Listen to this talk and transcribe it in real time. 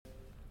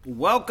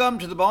Welcome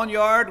to the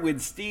Boneyard with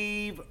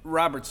Steve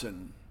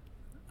Robertson.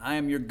 I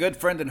am your good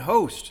friend and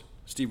host,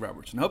 Steve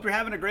Robertson. Hope you're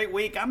having a great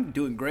week. I'm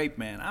doing great,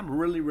 man. I'm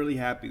really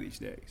happy these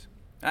days.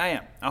 I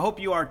am. I hope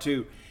you are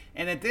too.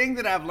 And the thing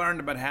that I've learned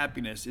about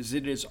happiness is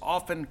it is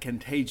often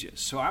contagious.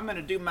 So I'm going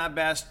to do my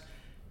best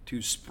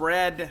to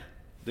spread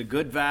the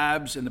good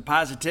vibes and the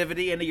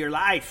positivity into your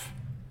life,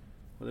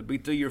 whether it be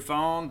through your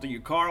phone, through your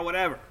car,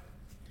 whatever.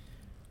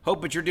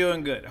 Hope that you're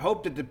doing good.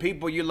 Hope that the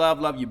people you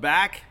love you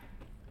back.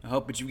 I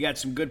hope that you've got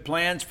some good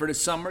plans for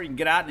this summer. You can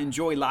get out and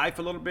enjoy life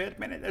a little bit.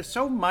 Man, there's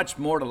so much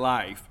more to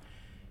life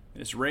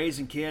than just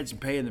raising kids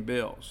and paying the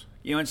bills.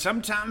 You know, and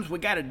sometimes we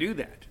got to do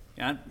that.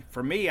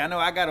 For me, I know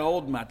I got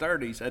old in my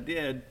 30s. I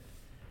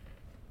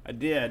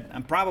did.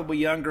 I'm probably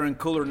younger and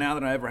cooler now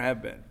than I ever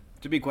have been,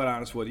 to be quite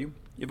honest with you,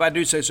 if I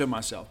do say so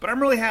myself. But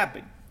I'm really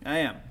happy. I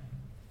am.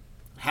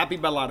 Happy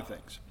about a lot of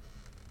things.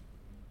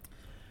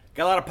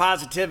 Got a lot of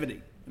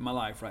positivity in my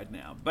life right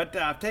now. But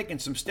I've taken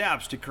some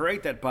steps to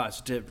create that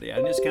positivity. I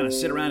just kind of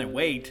sit around and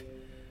wait.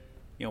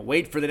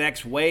 Wait for the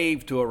next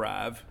wave to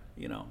arrive.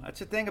 That's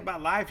the thing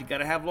about life. You got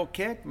to have a little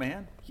kick,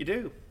 man. You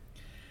do.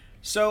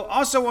 So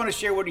also want to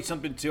share with you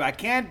something too. I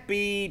can't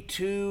be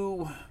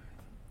too,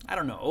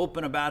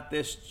 open about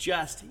this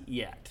just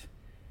yet.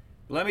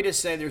 Let me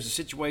just say there's a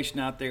situation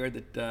out there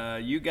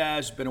that you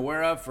guys have been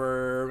aware of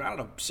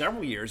for,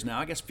 several years now.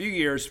 I guess a few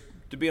years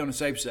to be on the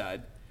safe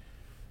side.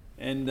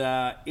 And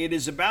it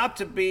is about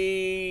to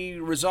be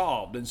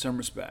resolved in some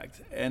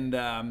respect.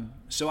 And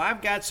so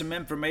I've got some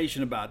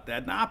information about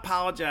that. And I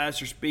apologize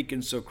for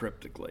speaking so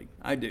cryptically.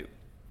 I do.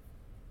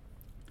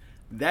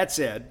 That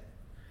said,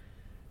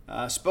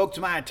 spoke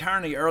to my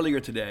attorney earlier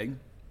today.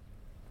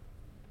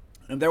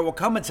 And there will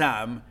come a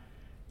time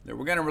that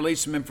we're going to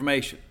release some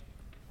information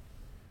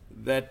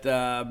that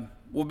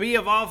will be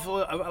of a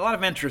lot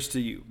of interest to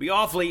you. Be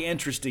awfully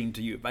interesting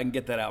to you if I can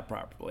get that out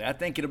properly. I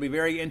think it'll be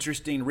very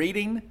interesting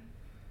reading.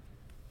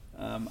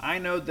 I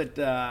know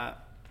that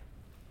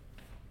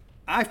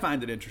I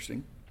find it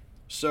interesting,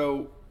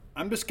 so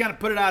I'm just kind of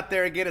put it out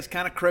there again. It's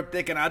kind of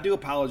cryptic, and I do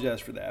apologize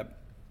for that.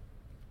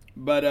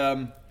 But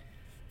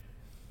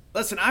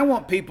listen, I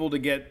want people to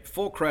get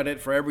full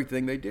credit for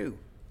everything they do.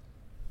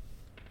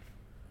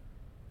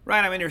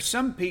 Right? I mean, there's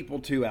some people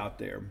too out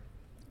there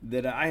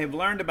that I have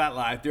learned about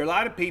life. There are a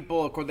lot of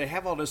people, of course, they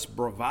have all this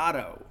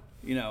bravado.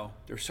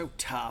 They're so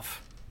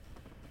tough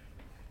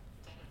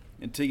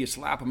until you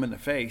slap them in the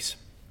face.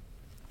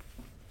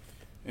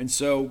 And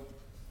so,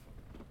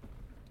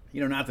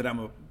 not that I'm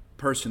a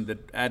person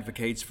that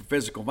advocates for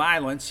physical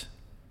violence,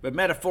 but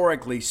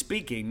metaphorically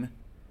speaking,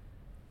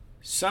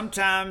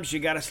 sometimes you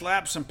got to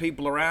slap some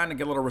people around and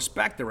get a little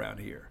respect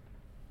around here.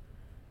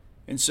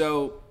 And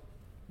so,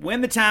 when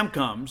the time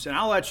comes, and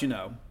I'll let you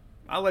know,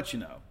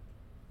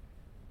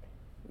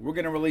 we're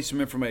going to release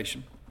some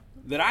information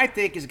that I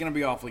think is going to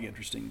be awfully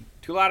interesting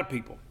to a lot of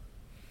people,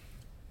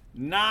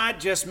 not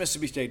just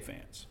Mississippi State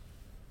fans.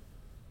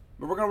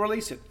 But we're going to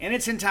release it in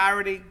its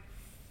entirety.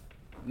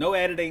 No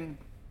editing.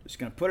 Just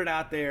going to put it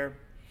out there.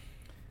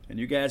 And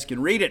you guys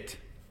can read it.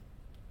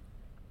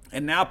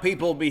 And now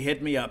people will be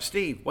hitting me up.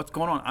 Steve, what's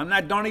going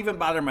on? Don't even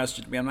bother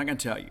messaging me. I'm not going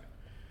to tell you.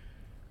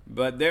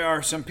 But there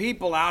are some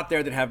people out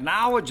there that have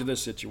knowledge of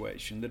this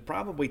situation that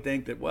probably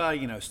think that,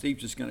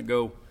 Steve's just going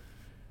to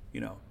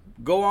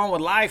go on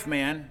with life,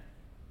 man.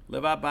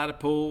 Live out by the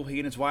pool. He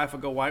and his wife will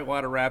go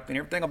whitewater rafting.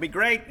 Everything will be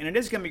great. And it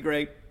is going to be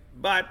great.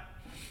 But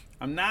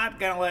I'm not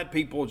going to let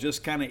people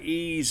just kind of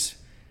ease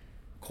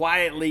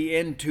quietly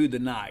into the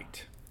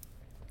night,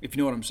 if you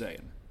know what I'm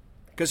saying.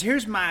 Because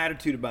here's my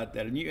attitude about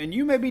that, and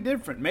you may be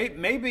different.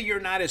 Maybe you're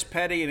not as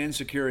petty and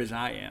insecure as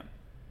I am.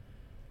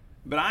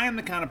 But I am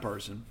the kind of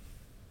person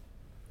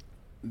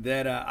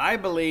that I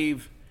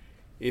believe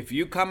if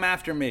you come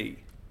after me,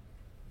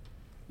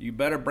 you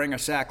better bring a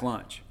sack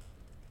lunch.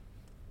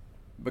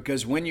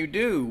 Because when you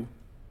do,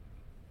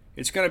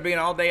 it's going to be an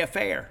all-day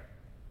affair.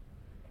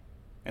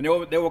 And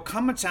there will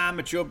come a time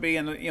that you'll be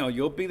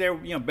you'll be there,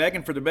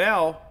 begging for the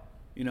bell.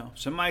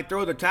 Somebody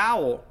throw the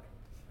towel.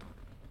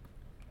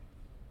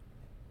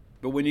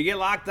 But when you get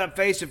locked up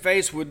face to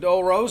face with the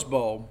old Rose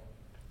Bowl,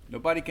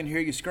 nobody can hear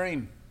you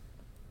scream.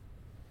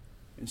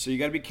 And so you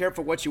got to be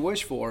careful what you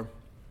wish for.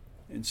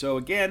 And so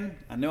again,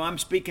 I know I'm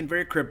speaking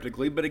very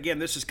cryptically, but again,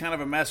 this is kind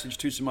of a message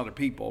to some other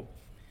people.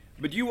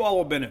 But you all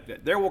will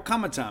benefit. There will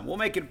come a time. We'll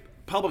make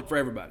it public for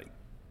everybody.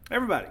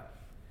 Everybody.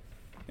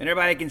 And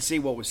everybody can see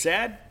what was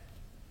said.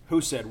 Who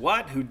said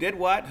what, who did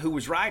what, who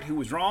was right, who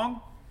was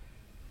wrong,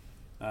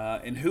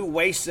 and who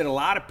wasted a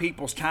lot of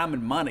people's time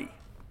and money.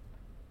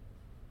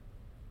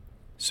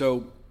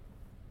 So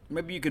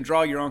maybe you can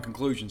draw your own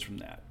conclusions from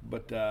that.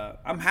 But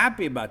I'm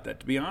happy about that,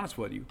 to be honest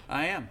with you.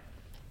 I am.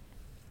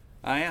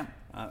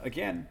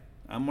 Again,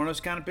 I'm one of those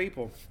kind of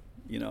people.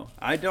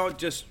 I don't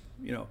just,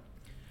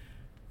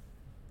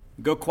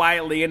 go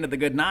quietly into the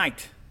good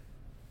night.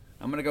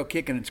 I'm going to go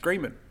kicking and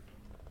screaming.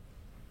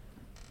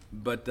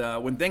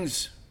 But when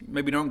things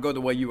maybe don't go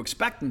the way you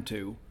expect them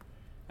to,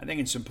 I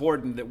think it's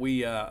important that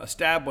we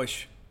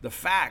establish the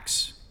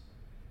facts.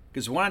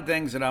 Because one of the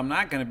things that I'm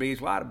not going to be is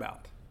lied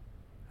about.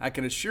 I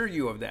can assure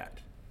you of that.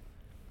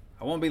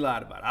 I won't be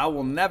lied about. I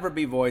will never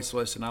be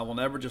voiceless, and I will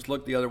never just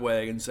look the other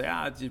way and say,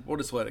 we'll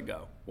just let it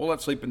go. We'll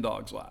let sleeping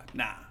dogs lie.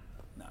 Nah,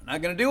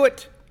 not going to do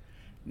it.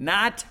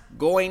 Not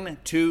going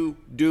to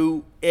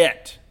do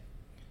it.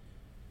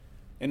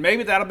 And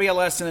maybe that'll be a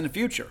lesson in the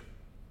future,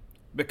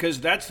 because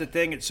that's the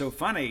thing that's so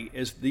funny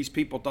is these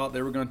people thought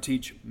they were going to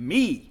teach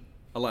me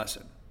a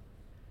lesson,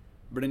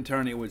 but in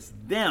turn it was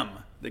them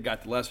that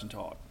got the lesson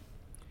taught.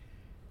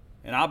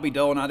 And I'll be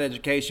doling out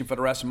education for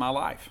the rest of my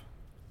life.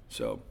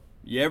 So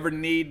you ever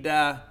need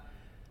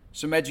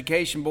some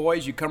education,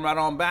 boys, you come right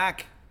on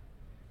back.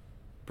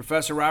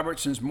 Professor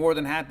Robertson's more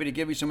than happy to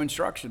give you some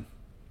instruction.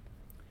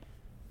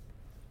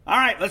 All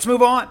right, let's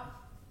move on.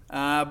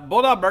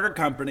 Bulldog Burger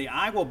Company,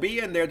 I will be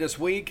in there this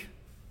week.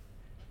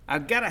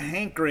 I've got a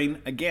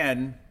hankering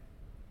again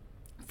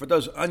for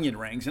those onion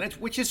rings,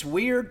 which is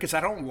weird because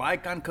I don't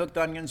like uncooked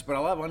onions, but I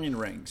love onion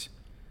rings.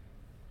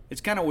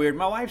 It's kind of weird.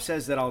 My wife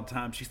says that all the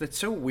time. She says, it's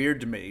so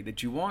weird to me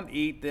that you won't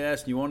eat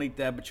this and you won't eat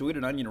that, but you eat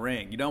an onion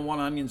ring. You don't want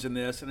onions in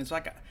this. And it's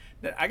like,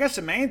 I guess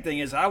the main thing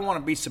is I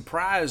want to be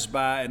surprised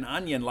by an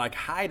onion like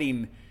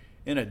hiding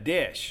in a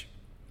dish.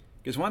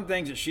 Because one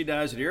thing that she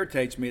does that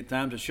irritates me at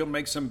times is she'll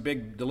make some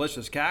big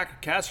delicious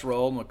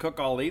casserole and we'll cook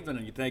all evening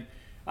and you think,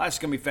 oh, it's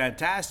going to be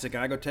fantastic.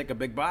 And I go take a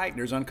big bite and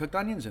there's uncooked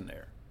onions in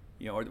there,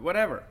 or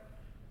whatever.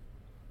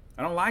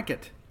 I don't like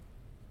it.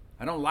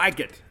 I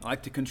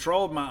like to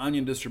control my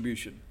onion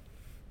distribution.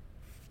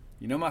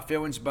 You know my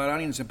feelings about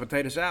onions and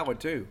potato salad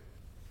too.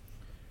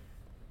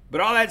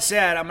 But all that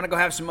said, I'm going to go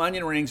have some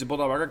onion rings at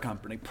Bulldog Burger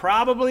Company.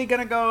 Probably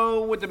going to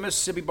go with the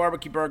Mississippi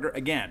barbecue burger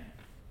again.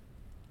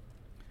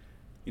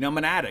 I'm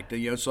an addict,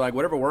 so like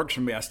whatever works for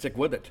me, I stick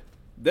with it.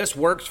 This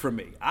works for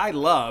me. I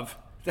love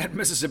that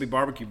Mississippi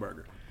barbecue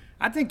burger.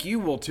 I think you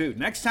will too.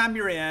 Next time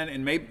you're in,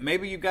 and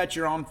maybe you've got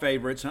your own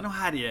favorites. I know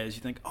how it is.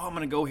 You think, I'm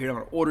going to go here, I'm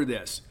going to order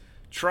this.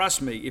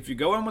 Trust me, if you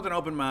go in with an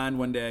open mind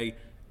one day,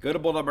 go to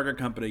Bulldog Burger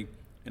Company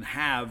and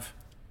have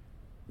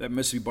that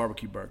Mississippi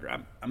barbecue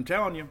burger. I'm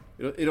telling you,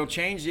 it'll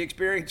change the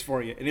experience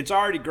for you. And it's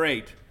already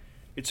great.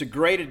 It's a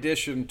great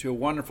addition to a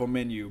wonderful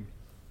menu.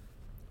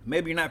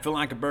 Maybe you're not feeling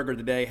like a burger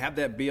today. Have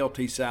that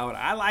BLT salad.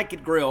 I like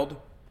it grilled.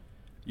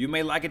 You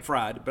may like it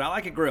fried, but I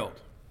like it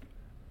grilled.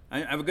 I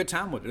have a good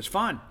time with it. It's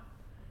fun.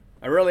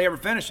 I rarely ever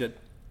finish it,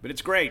 but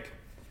it's great.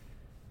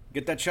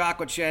 Get that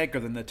chocolate shake or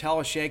the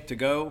Nutella shake to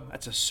go.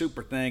 That's a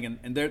super thing.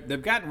 And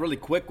they've gotten really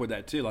quick with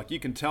that too. Like you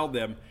can tell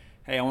them,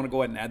 hey, I want to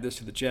go ahead and add this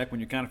to the check when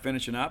you're kind of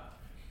finishing up.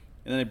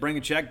 And then they bring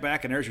the check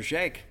back and there's your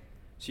shake.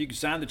 So you can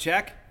sign the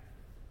check,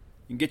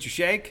 you can get your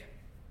shake,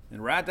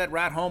 and ride that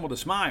ride home with a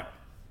smile.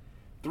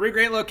 3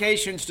 great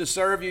locations to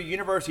serve you: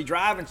 University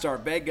Drive in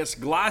Start Vegas,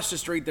 Gloucester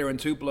Street there in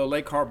Tupelo,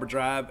 Lake Harbor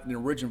Drive in the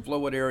Ridge and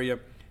Flowood area.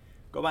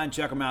 Go by and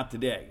check them out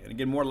today. And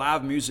again, more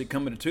live music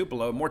coming to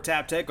Tupelo, more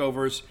tap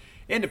takeovers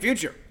in the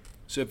future.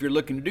 So if you're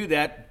looking to do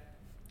that,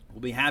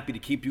 we'll be happy to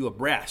keep you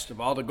abreast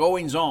of all the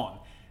goings on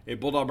at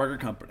Bulldog Burger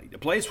Company, the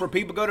place where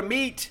people go to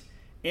meet,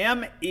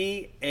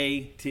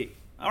 M-E-A-T.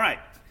 All right,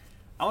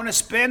 I want to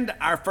spend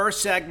our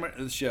first segment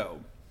of the show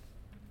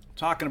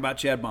talking about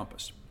Chad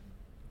Bumpus.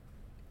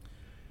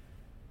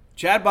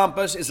 Chad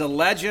Bumpus is a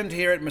legend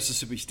here at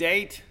Mississippi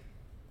State.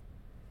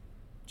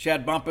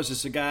 Chad Bumpus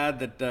is a guy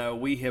that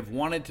we have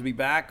wanted to be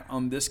back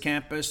on this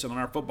campus and on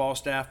our football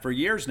staff for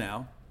years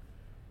now.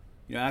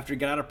 After he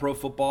got out of pro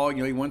football,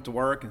 he went to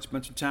work and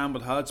spent some time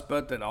with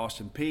Hudspeth at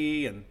Austin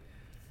Peay and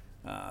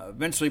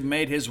eventually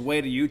made his way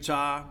to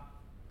Utah,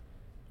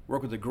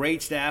 worked with a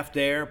great staff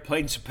there,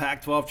 played in some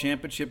Pac-12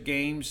 championship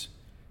games,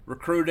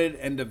 recruited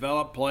and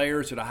developed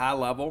players at a high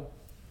level,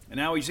 and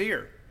now he's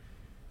here.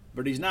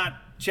 But he's not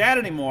Chad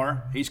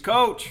anymore. He's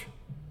coach.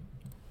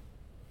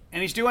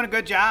 And he's doing a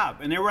good job.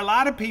 And there were a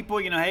lot of people,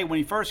 hey, when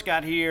he first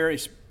got here,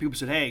 people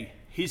said, hey,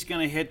 he's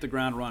going to hit the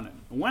ground running.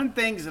 One of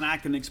the things that I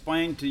can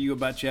explain to you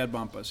about Chad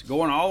Bumpus,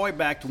 going all the way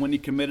back to when he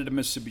committed to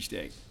Mississippi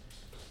State,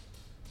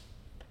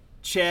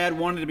 Chad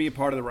wanted to be a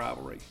part of the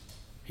rivalry.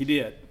 He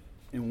did.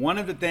 And one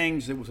of the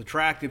things that was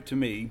attractive to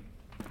me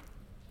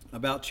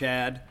about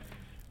Chad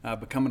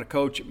becoming a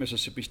coach at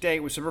Mississippi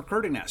State was the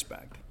recruiting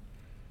aspect.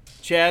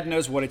 Chad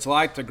knows what it's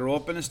like to grow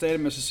up in the state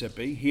of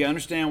Mississippi. He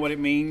understands what it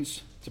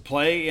means to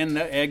play in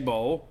the Egg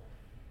Bowl.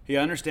 He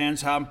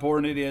understands how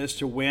important it is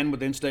to win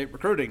with in-state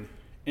recruiting.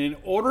 And in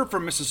order for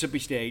Mississippi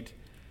State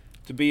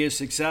to be as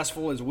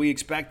successful as we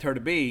expect her to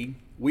be,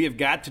 we have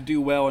got to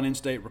do well in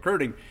in-state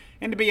recruiting.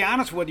 And to be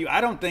honest with you,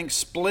 I don't think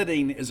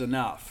splitting is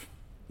enough.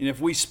 And if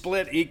we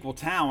split equal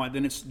talent,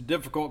 then it's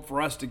difficult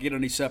for us to get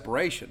any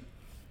separation.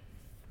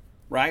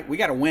 Right? We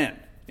got to win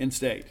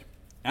in-state.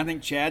 I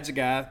think Chad's a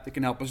guy that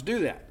can help us do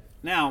that.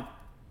 Now,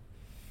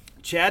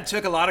 Chad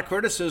took a lot of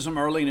criticism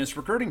early in his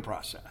recruiting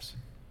process.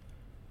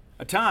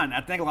 A ton.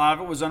 I think a lot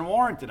of it was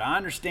unwarranted. I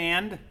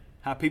understand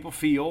how people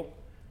feel.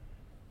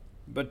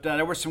 But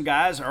there were some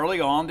guys early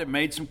on that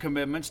made some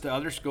commitments to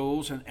other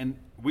schools, and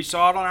we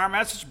saw it on our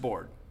message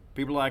board.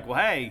 People are like, well,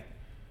 hey,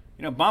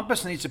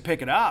 Bumpus needs to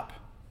pick it up.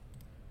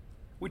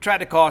 We tried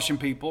to caution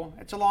people.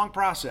 It's a long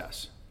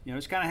process.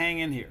 Just kind of hang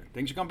in here.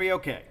 Things are going to be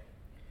okay.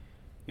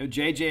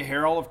 J.J.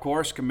 Harrell, of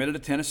course, committed to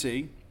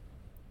Tennessee.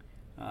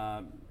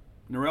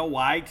 Narelle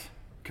White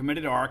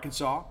committed to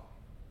Arkansas.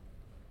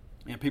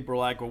 And people are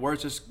like, well,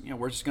 where's this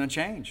going to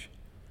change?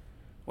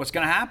 What's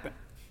going to happen?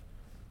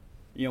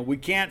 We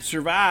can't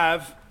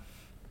survive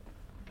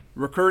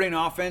recruiting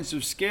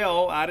offensive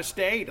skill out of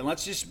state. And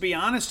let's just be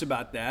honest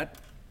about that.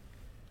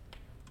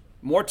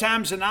 More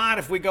times than not,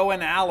 if we go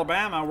into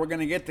Alabama, we're going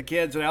to get the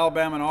kids that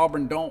Alabama and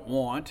Auburn don't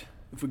want.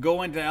 If we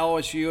go into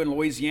LSU and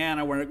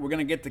Louisiana, we're going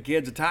to get the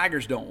kids the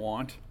Tigers don't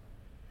want.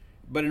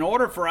 But in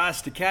order for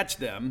us to catch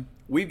them,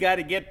 we've got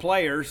to get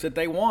players that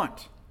they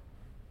want.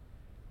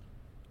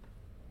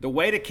 The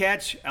way to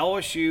catch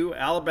LSU,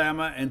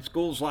 Alabama, and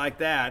schools like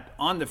that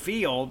on the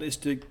field is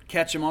to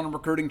catch them on a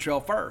recruiting trail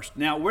first.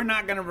 Now, we're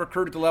not going to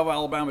recruit at the level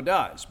Alabama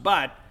does,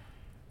 but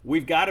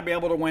we've got to be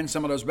able to win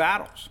some of those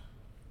battles.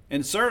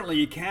 And certainly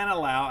you can't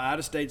allow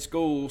out-of-state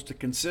schools to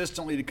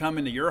consistently to come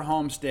into your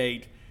home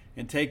state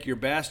and take your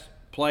best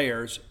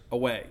players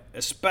away,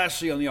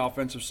 especially on the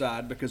offensive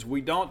side, because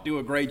we don't do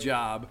a great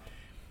job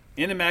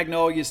in the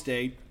Magnolia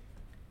State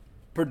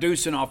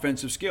producing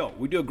offensive skill.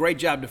 We do a great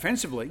job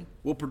defensively.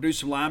 We'll produce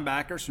some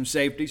linebackers, some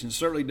safeties, and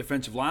certainly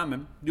defensive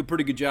linemen. We do a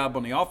pretty good job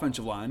on the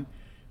offensive line.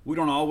 We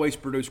don't always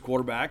produce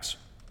quarterbacks.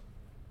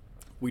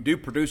 We do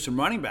produce some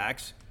running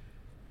backs.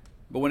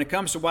 But when it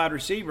comes to wide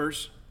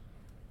receivers,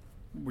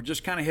 we're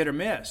just kind of hit or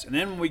miss. And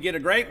then when we get a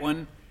great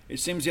one, it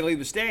seems to leave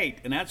the state.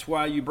 And that's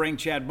why you bring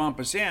Chad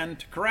Bumpus in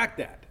to correct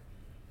that.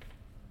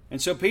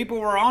 And so people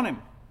were on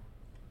him.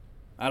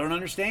 I don't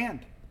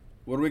understand.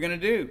 What are we going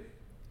to do?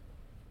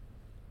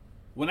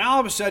 Well, now all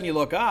of a sudden you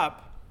look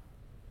up,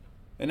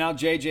 and now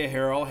J.J.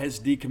 Harrell has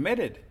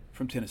decommitted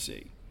from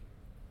Tennessee.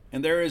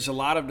 And there is a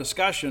lot of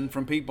discussion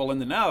from people in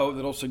the know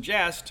that will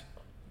suggest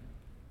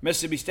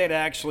Mississippi State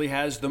actually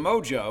has the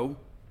mojo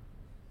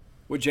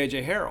with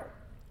J.J. Harrell.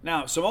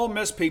 Now, some Ole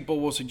Miss people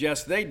will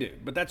suggest they do,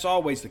 but that's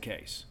always the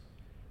case.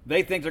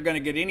 They think they're going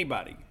to get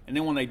anybody. And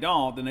then when they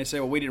don't, then they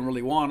say, well, we didn't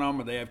really want them,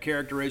 or they have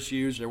character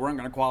issues, they weren't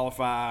going to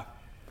qualify.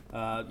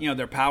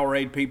 They're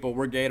Powerade people,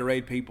 we're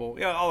Gatorade people,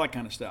 all that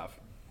kind of stuff.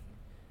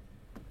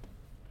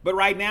 But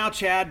right now,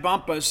 Chad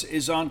Bumpus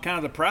is on kind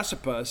of the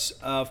precipice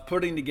of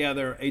putting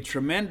together a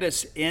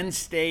tremendous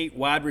in-state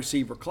wide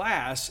receiver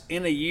class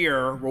in a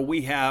year where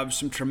we have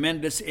some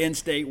tremendous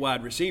in-state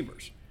wide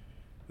receivers.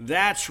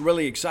 That's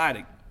really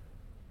exciting.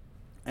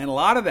 And a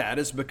lot of that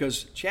is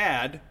because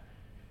Chad,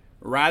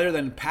 rather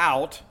than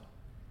pout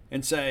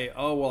and say,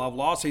 oh, well, I've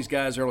lost these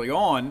guys early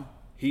on,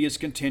 he has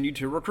continued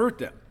to recruit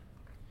them.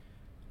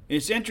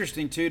 It's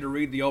interesting, too, to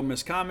read the Ole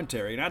Miss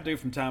commentary, and I do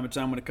from time to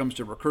time when it comes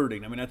to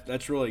recruiting. I mean,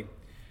 that's really –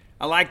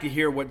 I like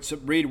to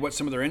read what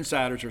some of their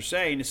insiders are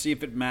saying to see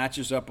if it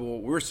matches up with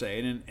what we're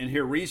saying. And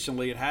here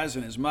recently it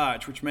hasn't as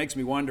much, which makes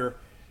me wonder,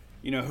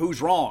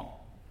 who's wrong?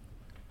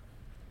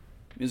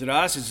 Is it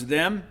us? Is it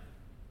them?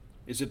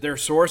 Is it their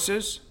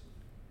sources?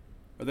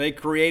 Are they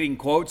creating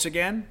quotes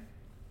again?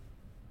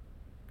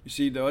 You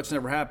see, though, it's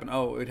never happened.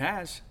 Oh, it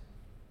has.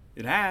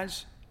 It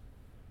has.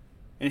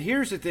 And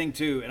here's the thing,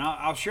 too, and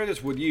I'll share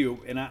this with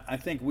you, and I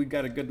think we've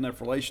got a good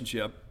enough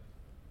relationship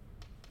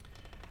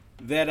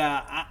that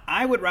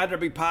I would rather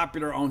be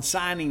popular on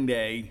signing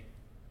day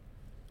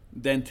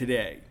than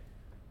today.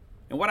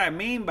 And what I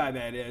mean by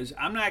that is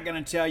I'm not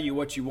going to tell you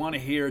what you want to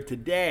hear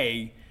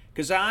today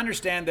because I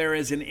understand there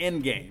is an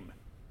end game.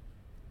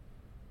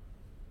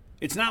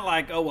 It's not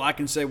like, oh, well, I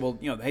can say, well,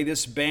 hey,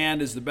 this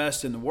band is the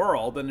best in the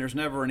world, and there's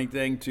never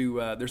anything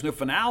there's no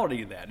finality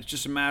to that. It's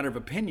just a matter of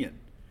opinion.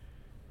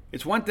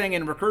 It's one thing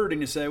in recruiting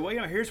to say,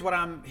 well, here's what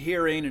I'm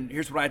hearing and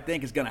here's what I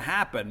think is going to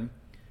happen.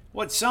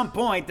 Well, at some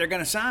point, they're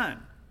going to sign.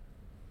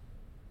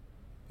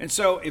 And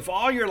so if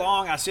all year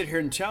long I sit here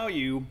and tell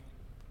you,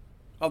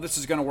 oh, this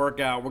is going to work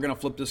out, we're going to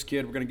flip this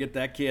kid, we're going to get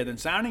that kid, then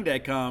signing day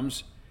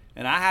comes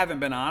and I haven't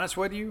been honest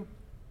with you,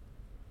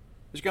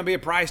 there's going to be a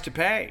price to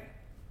pay.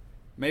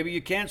 Maybe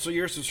you cancel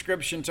your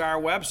subscription to our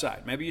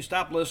website. Maybe you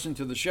stop listening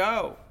to the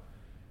show.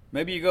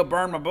 Maybe you go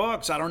burn my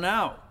books. I don't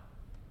know.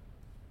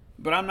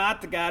 But I'm not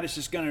the guy that's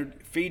just going to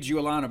feed you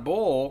a line of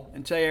bull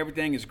and tell you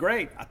everything is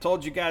great. I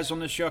told you guys on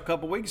this show a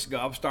couple weeks ago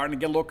I was starting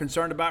to get a little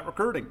concerned about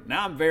recruiting.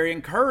 Now I'm very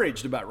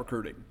encouraged about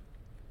recruiting.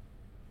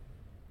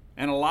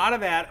 And a lot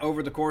of that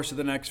over the course of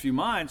the next few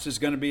months is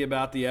going to be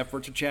about the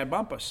efforts of Chad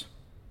Bumpus.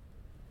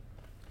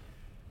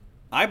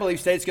 I believe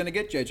State's going to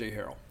get J.J.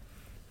 Harrell.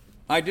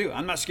 I do.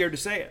 I'm not scared to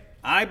say it.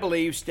 I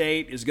believe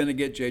State is going to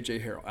get J.J.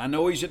 Harrell. I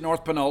know he's at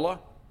North Panola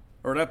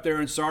or up there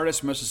in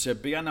Sardis,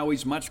 Mississippi. I know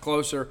he's much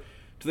closer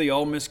to the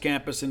Ole Miss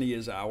campus than he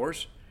is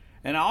ours.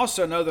 And I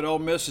also know that Ole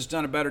Miss has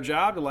done a better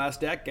job the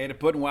last decade of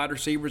putting wide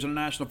receivers in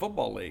the National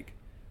Football League.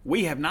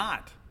 We have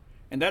not.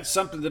 And that's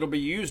something that will be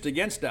used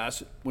against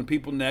us when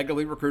people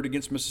negatively recruit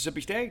against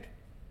Mississippi State.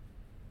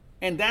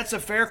 And that's a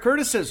fair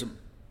criticism.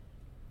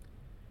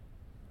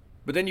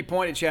 But then you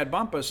point at Chad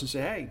Bumpus and say,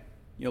 hey,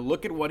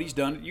 look at what he's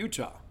done at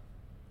Utah.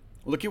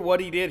 Look at what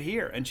he did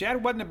here. And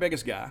Chad wasn't the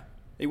biggest guy.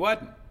 He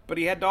wasn't. But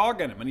he had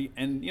dog in him.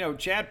 And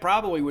Chad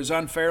probably was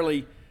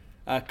unfairly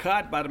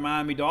cut by the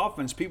Miami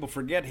Dolphins. People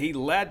forget he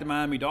led the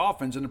Miami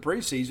Dolphins in the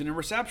preseason in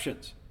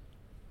receptions.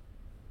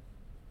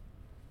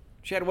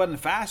 Chad wasn't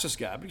the fastest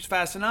guy, but he's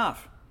fast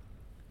enough.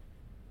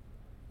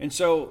 And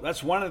so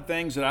that's one of the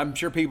things that I'm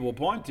sure people will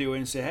point to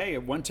and say, hey,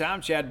 at one time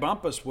Chad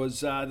Bumpus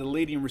was the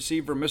leading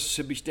receiver in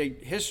Mississippi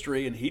State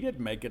history, and he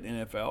didn't make it in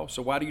the NFL,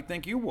 so why do you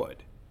think you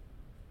would?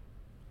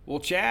 Well,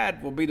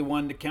 Chad will be the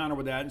one to counter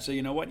with that and say,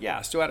 you know what, yeah,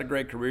 I still had a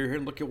great career here,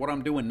 and look at what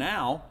I'm doing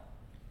now.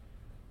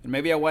 And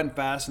maybe I wasn't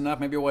fast enough,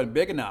 maybe I wasn't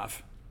big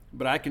enough,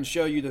 but I can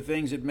show you the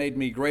things that made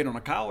me great on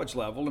a college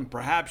level, and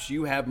perhaps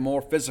you have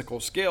more physical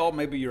skill.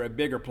 Maybe you're a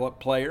bigger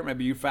player,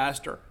 maybe you're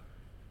faster.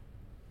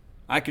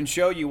 I can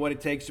show you what it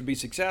takes to be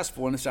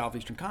successful in the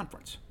Southeastern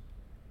Conference.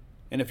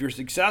 And if you're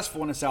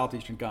successful in the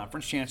Southeastern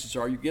Conference, chances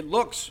are you get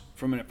looks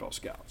from NFL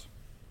scouts.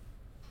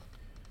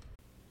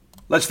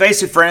 Let's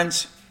face it,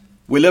 friends.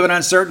 We live in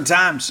uncertain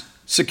times.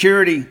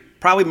 Security,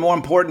 probably more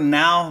important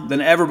now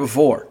than ever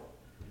before.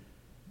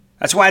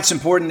 That's why it's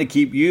important to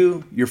keep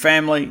you, your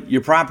family,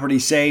 your property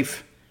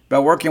safe by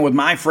working with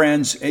my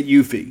friends at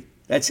Eufy.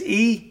 That's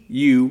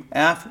EUFY.com.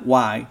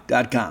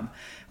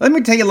 Let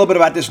me tell you a little bit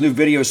about this new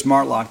video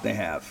smart lock they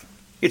have.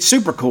 It's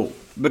super cool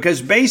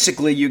because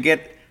basically you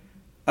get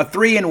a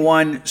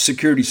 3-in-1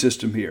 security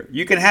system here.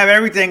 You can have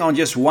everything on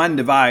just one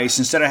device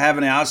instead of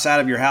having the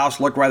outside of your house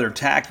look rather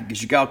tacky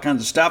because you got all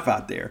kinds of stuff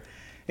out there.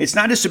 It's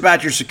not just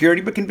about your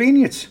security, but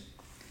convenience.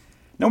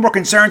 No more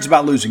concerns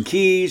about losing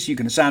keys. You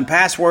can assign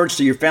passwords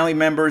to your family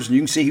members, and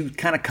you can see who's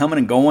kind of coming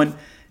and going.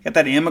 Got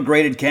that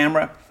integrated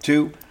camera,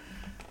 too.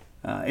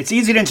 It's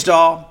easy to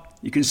install.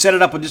 You can set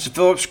it up with just a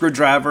Phillips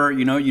screwdriver.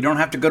 You know, you don't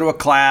have to go to a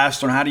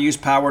class on how to use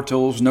power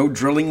tools. No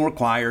drilling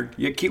required.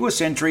 You get keyless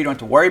entry. You don't have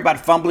to worry about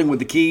fumbling with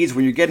the keys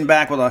when you're getting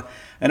back with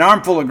an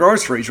armful of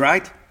groceries,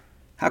 right?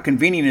 How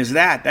convenient is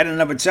that? That in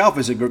and of itself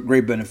is a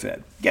great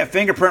benefit. You got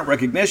fingerprint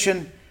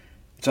recognition.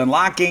 It's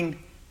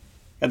unlocking.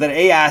 Got that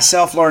AI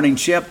self-learning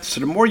chip. So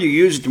the more you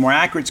use it, the more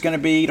accurate it's going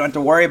to be. You don't have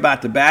to worry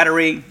about the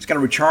battery. It's got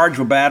a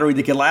rechargeable battery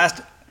that can last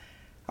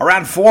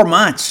around 4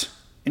 months.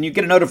 And you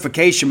get a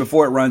notification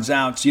before it runs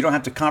out, so you don't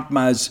have to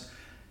compromise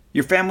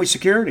your family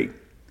security.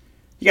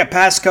 You got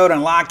passcode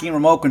unlocking,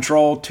 remote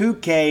control,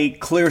 2K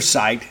clear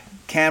sight,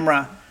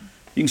 camera.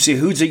 You can see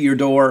who's at your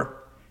door.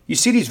 You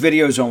see these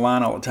videos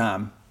online all the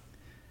time.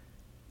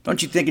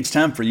 Don't you think it's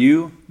time for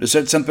you to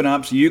set something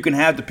up so you can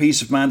have the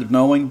peace of mind of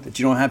knowing that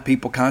you don't have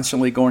people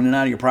constantly going in and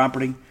out of your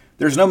property?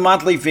 There's no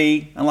monthly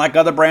fee. Unlike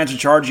other brands that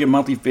charge you a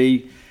monthly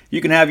fee, you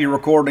can have your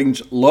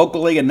recordings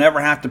locally and never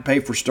have to pay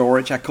for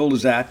storage. How cool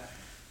is that?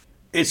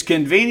 It's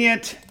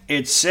convenient,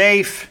 it's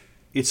safe,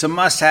 it's a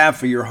must-have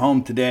for your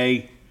home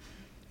today.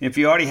 If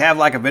you already have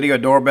like a video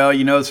doorbell,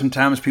 you know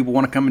sometimes people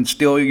want to come and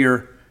steal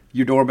your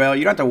doorbell.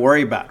 You don't have to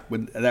worry about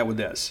with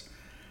this.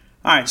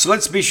 All right, so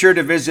let's be sure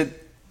to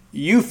visit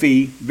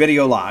Eufy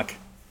Video Lock.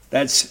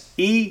 That's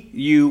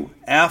EUFY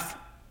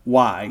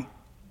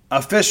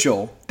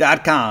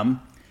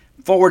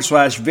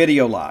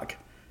official.com/video lock.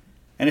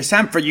 And it's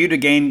time for you to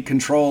gain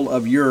control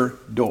of your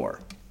door.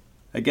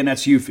 Again,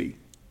 that's Eufy.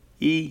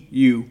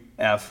 EUFY.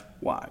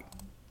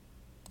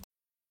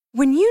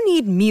 When you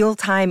need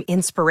mealtime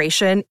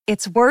inspiration,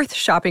 it's worth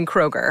shopping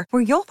Kroger,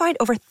 where you'll find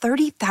over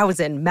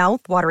 30,000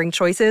 mouth-watering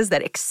choices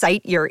that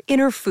excite your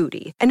inner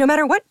foodie. And no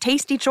matter what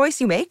tasty choice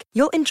you make,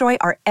 you'll enjoy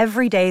our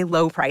everyday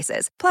low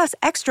prices, plus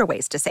extra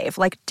ways to save,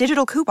 like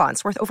digital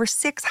coupons worth over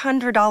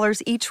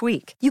 $600 each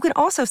week. You can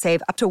also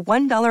save up to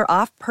 $1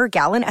 off per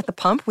gallon at the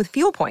pump with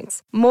fuel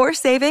points. More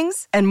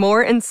savings and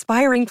more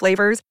inspiring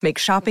flavors make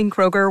shopping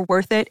Kroger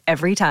worth it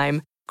every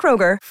time.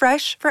 Kroger,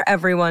 fresh for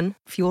everyone.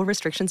 Fuel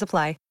restrictions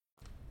apply.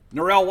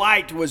 Norrell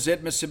White was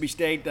at Mississippi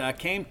State,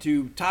 came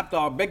to Top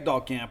Dog, Big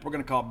Dog Camp. We're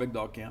going to call it Big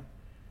Dog Camp.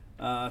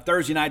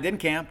 Thursday night, didn't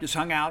camp, just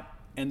hung out,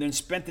 and then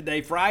spent the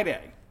day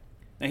Friday.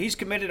 Now, he's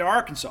committed to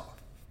Arkansas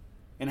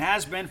and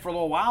has been for a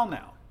little while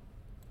now.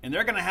 And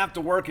they're going to have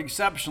to work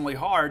exceptionally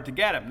hard to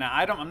get him. Now,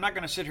 I'm not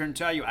going to sit here and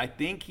tell you I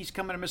think he's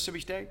coming to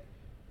Mississippi State,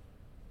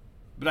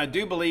 but I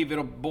do believe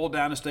it'll boil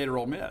down to State or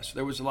Ole Miss.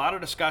 There was a lot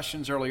of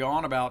discussions early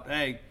on about,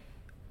 hey,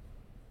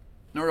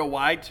 Norrell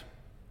White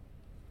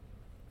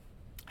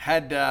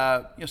had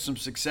some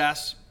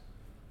success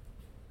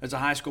as a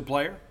high school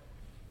player.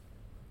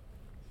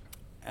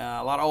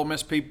 A lot of Ole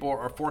Miss people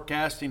are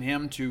forecasting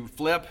him to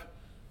flip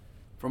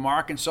from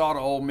Arkansas to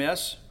Ole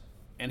Miss,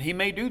 and he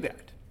may do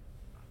that.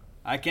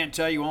 I can't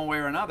tell you one way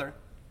or another.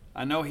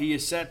 I know he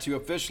is set to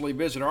officially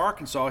visit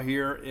Arkansas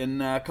here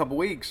in a couple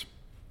weeks.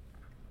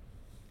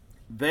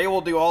 They will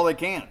do all they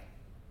can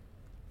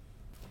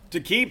to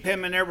keep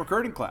him in their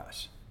recruiting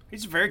class.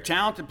 He's a very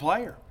talented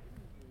player.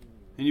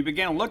 And you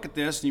begin to look at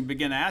this and you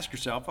begin to ask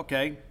yourself,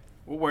 okay,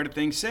 well, where do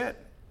things sit?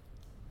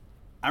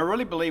 I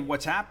really believe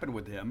what's happened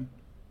with him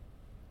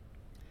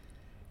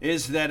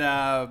is that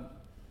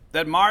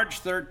that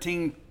March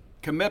 13th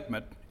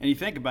commitment, and you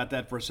think about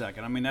that for a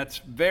second. I mean, that's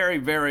very,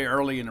 very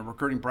early in the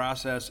recruiting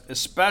process,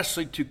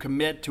 especially to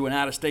commit to an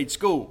out-of-state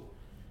school.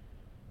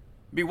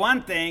 It'd be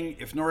one thing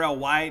if Norrell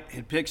White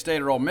had picked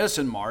State or Ole Miss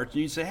in March,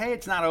 and you'd say, hey,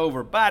 it's not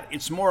over, but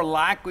it's more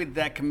likely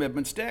that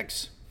commitment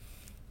sticks.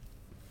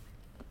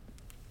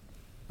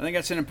 I think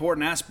that's an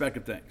important aspect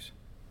of things.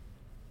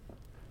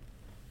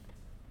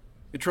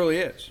 It truly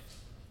is.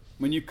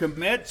 When you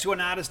commit to an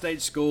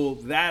out-of-state school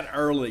that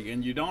early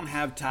and you don't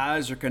have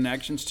ties or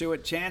connections to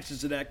it,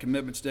 chances of that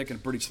commitment sticking are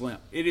pretty slim.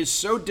 It is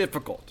so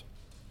difficult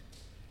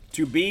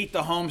to beat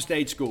the home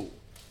state school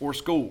or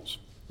schools.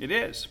 It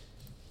is.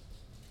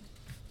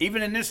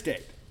 Even in this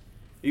state.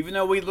 Even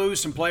though we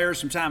lose some players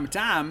from time to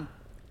time,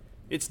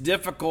 it's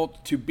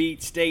difficult to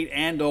beat State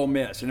and Ole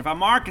Miss. And if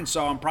I'm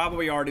Arkansas, I'm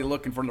probably already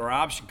looking for another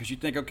option because you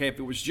think, okay, if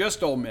it was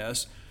just Ole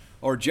Miss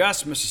or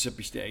just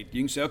Mississippi State,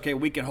 you can say, okay,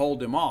 we can hold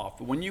them off.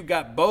 But when you've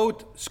got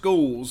both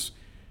schools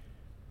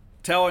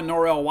telling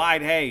Norrell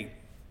White, hey,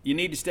 you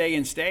need to stay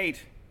in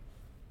state,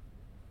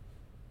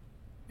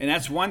 and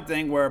that's one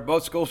thing where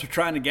both schools are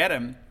trying to get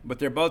him, but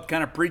they're both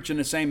kind of preaching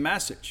the same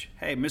message.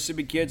 Hey,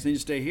 Mississippi kids need to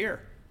stay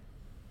here.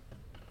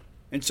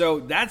 And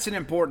so that's an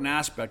important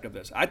aspect of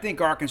this. I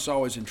think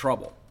Arkansas is in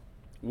trouble.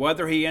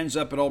 Whether he ends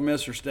up at Ole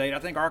Miss or State, I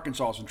think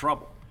Arkansas is in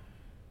trouble.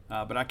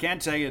 But I can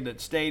tell you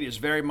that State is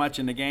very much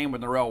in the game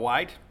with Norrell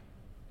White.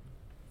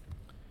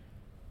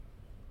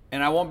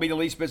 And I won't be the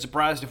least bit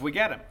surprised if we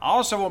get him. I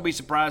also won't be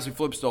surprised if he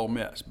flips to Ole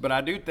Miss. But I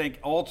do think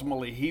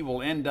ultimately he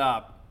will end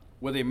up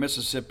with a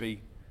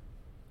Mississippi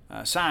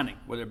signing,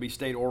 whether it be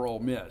State or Ole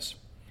Miss.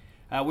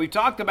 We've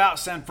talked about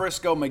San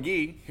Francisco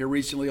McGee here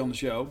recently on the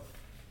show.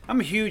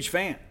 I'm a huge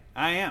fan.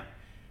 I am.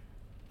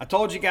 I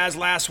told you guys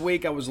last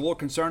week I was a little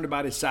concerned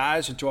about his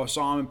size until I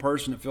saw him in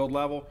person at field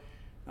level.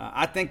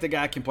 I think the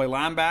guy can play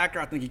linebacker.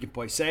 I think he can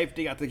play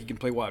safety. I think he can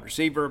play wide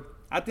receiver.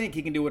 I think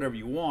he can do whatever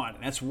you want.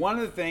 And that's one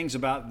of the things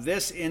about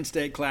this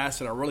in-state class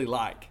that I really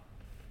like.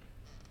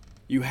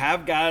 You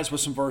have guys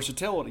with some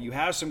versatility. You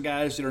have some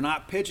guys that are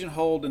not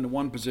pigeonholed into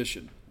one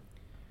position.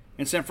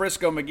 In San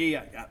Francisco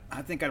McGee,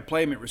 I think I'd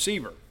play him at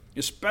receiver,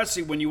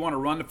 especially when you want to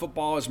run the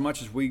football as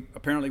much as we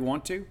apparently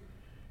want to.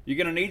 You're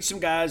going to need some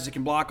guys that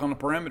can block on the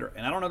perimeter.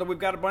 And I don't know that we've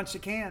got a bunch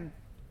that can.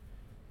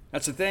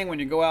 That's the thing when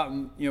you go out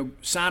and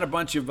sign a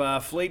bunch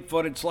of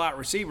fleet-footed slot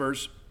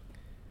receivers,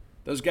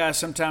 those guys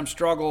sometimes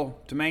struggle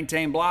to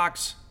maintain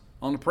blocks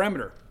on the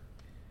perimeter.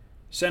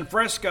 San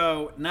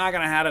Francisco, not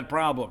going to have that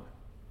problem.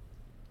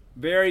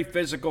 Very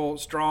physical,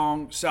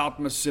 strong South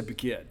Mississippi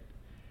kid.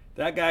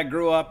 That guy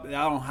grew up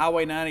out on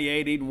Highway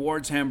 98 eating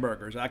Ward's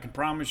hamburgers. I can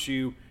promise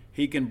you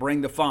he can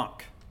bring the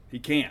funk. He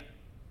can.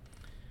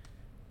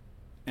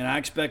 And I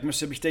expect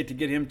Mississippi State to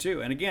get him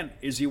too. And again,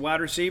 is he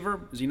wide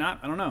receiver? Is he not?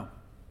 I don't know.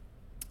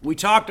 We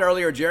talked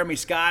earlier, Jeremy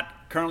Scott,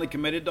 currently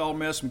committed to Ole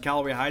Miss from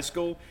Callaway High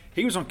School.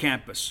 He was on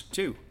campus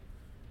too.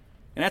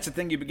 And that's the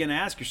thing you begin to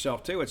ask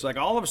yourself too. It's like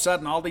all of a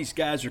sudden all these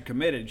guys are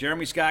committed.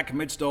 Jeremy Scott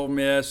commits to Ole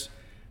Miss.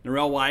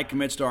 Norrell White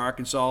commits to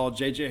Arkansas.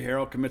 J.J.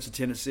 Harrell commits to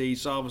Tennessee.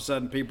 So all of a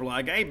sudden people are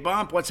like, hey,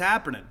 Bump, what's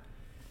happening?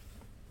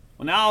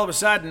 Well, now all of a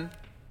sudden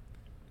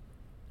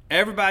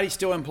everybody's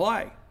still in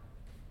play.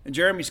 And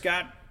Jeremy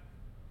Scott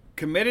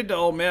committed to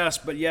Ole Miss,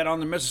 but yet on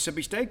the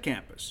Mississippi State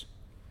campus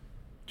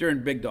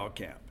during Big Dog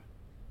Camp.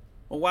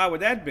 Well, why would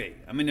that be?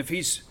 I mean,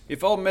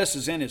 if Ole Miss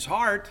is in his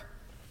heart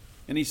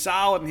and he's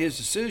solid in his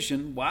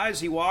decision, why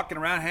is he walking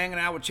around hanging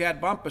out with Chad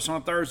Bumpus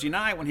on a Thursday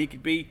night when he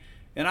could be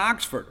in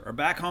Oxford or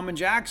back home in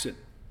Jackson?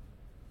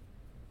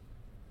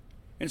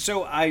 And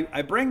so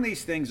I bring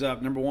these things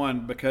up, number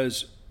one,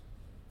 because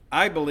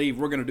I believe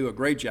we're going to do a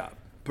great job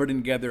putting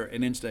together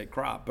an in-state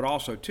crop, but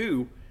also,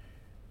 two,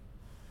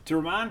 to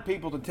remind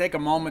people to take a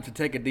moment to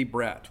take a deep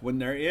breath. When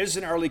there is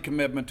an early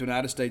commitment to an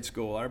out-of-state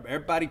school,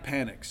 everybody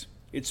panics.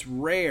 It's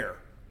rare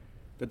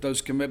that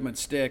those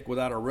commitments stick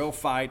without a real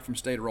fight from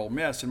State or Ole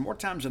Miss. And more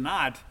times than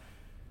not,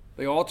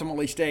 they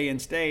ultimately stay in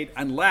state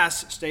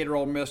unless State or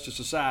Ole Miss just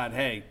decide,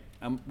 hey,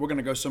 we're going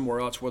to go somewhere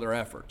else with our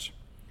efforts.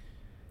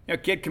 A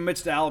kid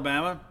commits to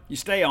Alabama, you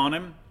stay on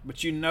him,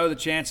 but you know the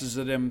chances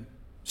of them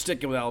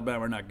sticking with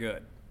Alabama are not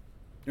good.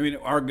 I mean,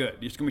 are good.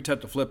 It's going to be tough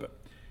to flip it.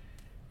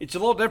 It's a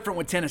little different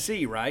with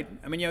Tennessee, right?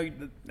 I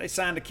mean, they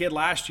signed a kid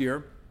last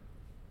year.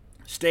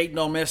 State and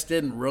Ole Miss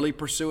didn't really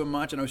pursue him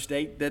much. I know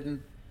State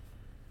didn't.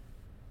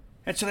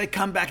 And so they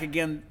come back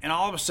again, and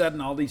all of a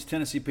sudden, all these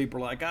Tennessee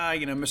people are like,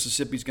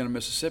 Mississippi's going to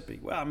Mississippi.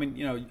 Well, I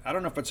mean, I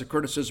don't know if it's a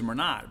criticism or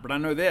not, but I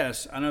know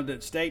this. I know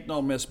that State and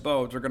Ole Miss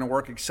both are going to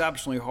work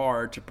exceptionally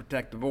hard to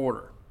protect the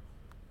border.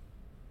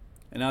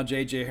 And now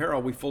J.J.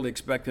 Harrell, we fully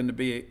expect him to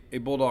be a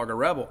Bulldog or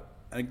Rebel.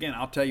 And again,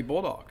 I'll tell you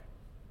Bulldog.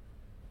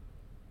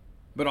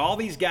 But all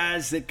these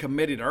guys that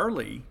committed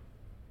early,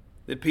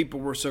 that people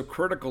were so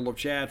critical of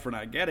Chad for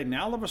not getting,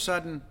 now all of a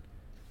sudden,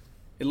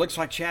 it looks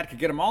like Chad could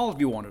get them all if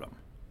you wanted them.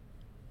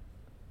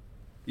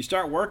 You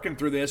start working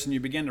through this and you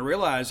begin to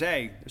realize,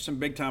 hey, there's some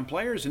big-time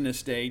players in this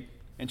state,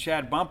 and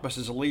Chad Bumpus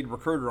is a lead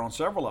recruiter on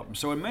several of them.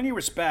 So in many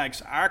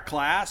respects, our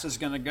class is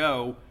going to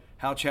go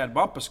how Chad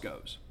Bumpus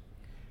goes.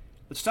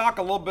 Let's talk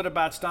a little bit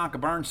about Stonka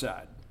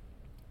Burnside.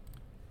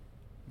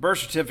 Birth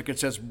certificate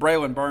says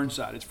Braylon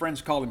Burnside. His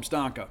friends call him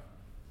Stonka.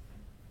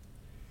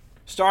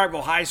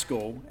 Starkville High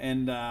School,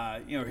 and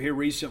here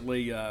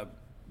recently,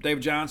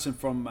 Dave Johnson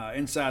from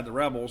Inside the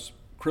Rebels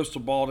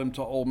crystal balled him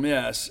to Ole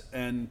Miss,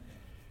 and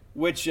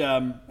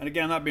again,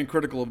 I'm not being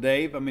critical of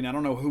Dave. I mean, I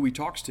don't know who he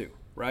talks to,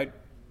 right?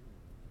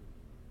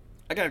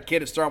 I got a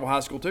kid at Starkville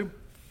High School too.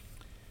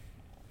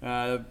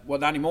 Well,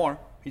 not anymore.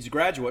 He's a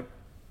graduate.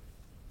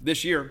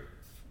 this year.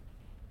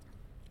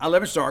 I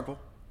live in Starkville.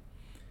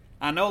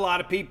 I know a lot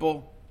of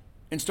people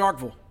in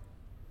Starkville.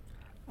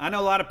 I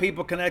know a lot of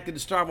people connected to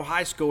Starkville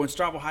High School and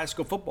Starkville High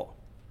School football.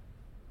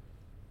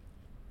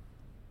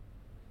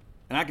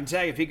 And I can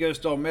tell you, if he goes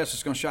to Ole Miss,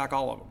 it's going to shock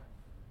all of them.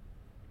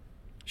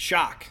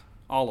 Shock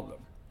all of them.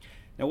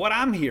 Now, what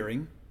I'm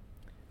hearing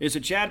is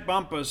that Chad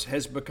Bumpus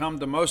has become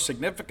the most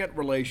significant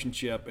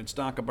relationship in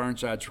Stonka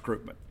Burnside's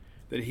recruitment.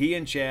 That he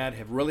and Chad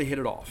have really hit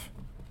it off.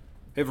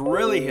 Have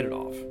really hit it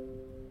off.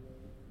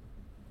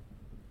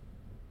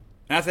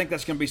 And I think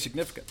that's going to be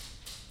significant.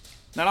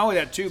 Not only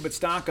that, too, but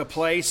Stonka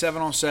plays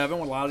 7-on-7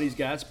 with a lot of these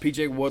guys.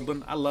 P.J.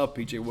 Woodland. I love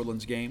P.J.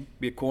 Woodland's game.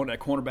 Be a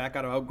cornerback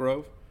out of Oak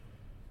Grove.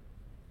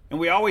 And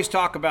we always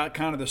talk about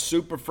kind of the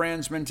super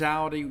friends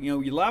mentality. You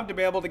know, you love to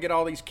be able to get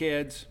all these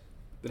kids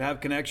that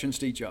have connections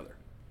to each other.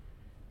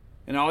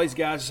 And all these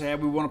guys say, hey,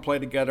 we want to play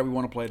together, we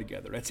want to play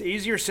together. That's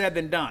easier said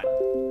than done.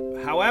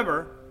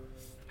 However,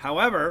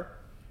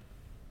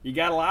 you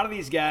got a lot of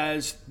these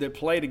guys that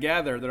play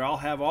together that all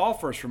have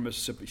offers from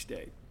Mississippi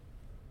State.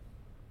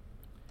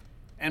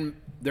 And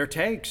their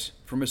takes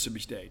from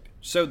Mississippi State.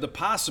 So the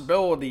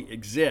possibility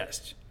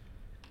exists.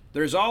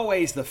 There's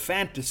always the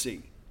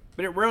fantasy,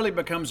 but it rarely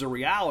becomes a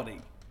reality.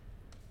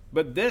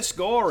 But this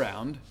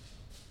go-around,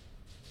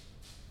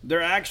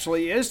 there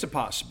actually is the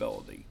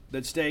possibility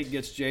that State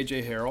gets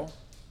J.J. Harrell,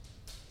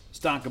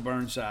 Stonka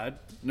Burnside,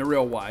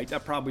 Nareel White. I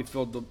probably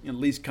feel the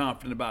least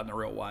confident about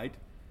Nareel White.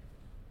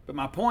 But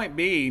my point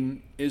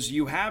being is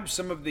you have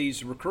some of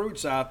these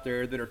recruits out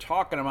there that are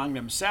talking among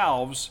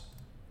themselves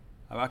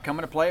about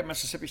coming to play at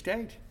Mississippi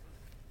State.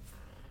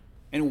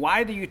 And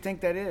why do you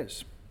think that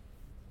is?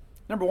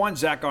 Number one,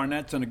 Zach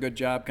Arnett's done a good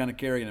job kind of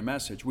carrying a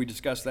message. We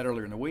discussed that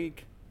earlier in the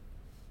week.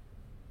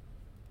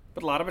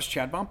 But a lot of it's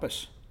Chad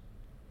Bumpus.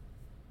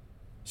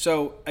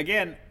 So,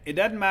 again, it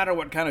doesn't matter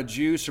what kind of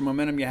juice or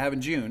momentum you have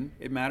in June.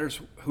 It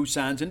matters who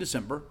signs in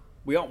December.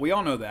 We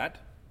all know that,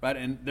 right?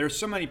 And there's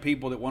so many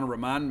people that want to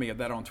remind me of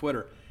that on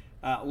Twitter.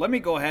 Let me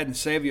go ahead and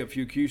save you a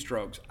few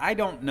keystrokes. I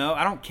don't know.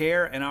 I don't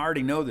care, and I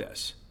already know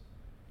this.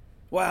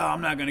 Well,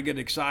 I'm not going to get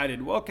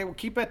excited. Well, okay,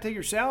 keep that to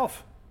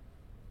yourself.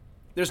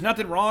 There's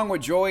nothing wrong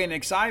with joy and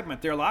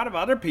excitement. There are a lot of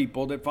other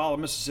people that follow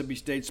Mississippi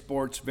State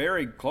sports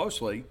very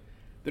closely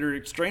that are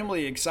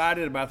extremely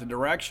excited about the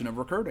direction of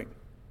recruiting.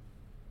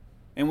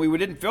 And we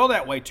didn't feel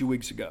that way 2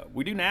 weeks ago.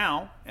 We do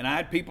now. And I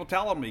had people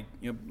telling me,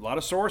 a lot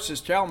of sources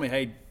telling me,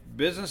 hey,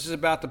 business is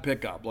about to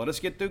pick up. Let us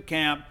get through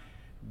camp.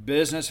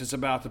 Business is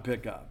about to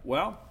pick up.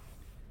 Well,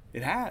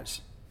 it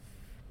has.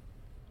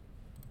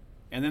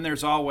 And then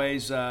there's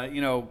always,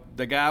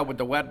 the guy with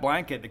the wet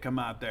blanket to come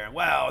out there.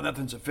 Well,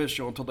 nothing's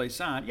official until they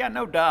sign. Yeah,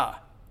 no duh.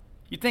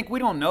 You think we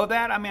don't know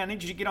that? I mean, I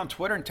need you to get on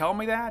Twitter and tell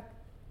me that.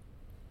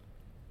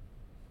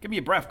 Give me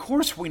a breath. Of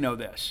course we know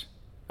this.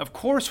 Of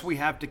course we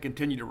have to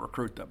continue to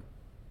recruit them.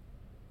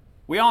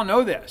 We all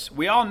know this.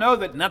 We all know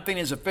that nothing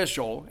is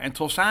official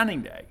until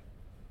signing day.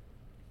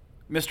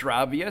 Mr.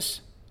 Obvious.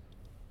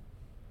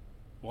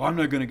 Well, I'm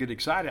not going to get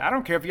excited. I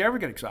don't care if you ever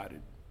get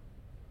excited.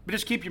 But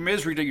just keep your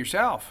misery to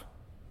yourself.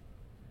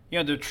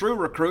 The true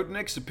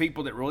recruitniks, the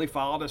people that really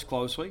followed us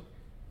closely,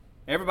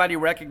 everybody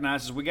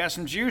recognizes we got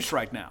some juice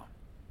right now.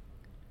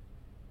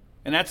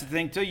 And that's the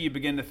thing, too. You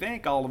begin to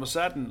think all of a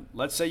sudden,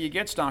 let's say you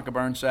get Stonka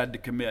Burnside to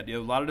commit. A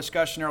lot of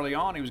discussion early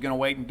on. He was going to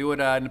wait and do it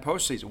in the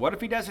postseason. What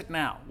if he does it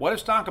now? What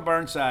if Stonka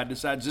Burnside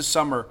decides this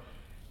summer,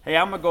 hey,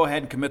 I'm going to go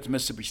ahead and commit to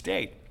Mississippi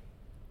State?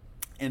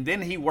 And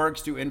then he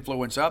works to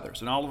influence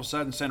others. And all of a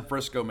sudden, San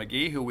Francisco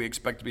McGee, who we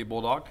expect to be a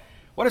Bulldog,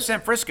 what if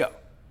San Francisco?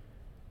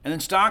 And then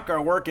Stonka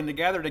are working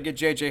together to get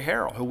J.J.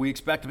 Harrell, who we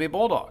expect to be a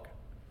Bulldog.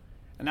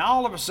 And now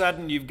all of a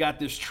sudden, you've got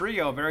this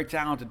trio of very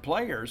talented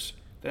players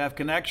that have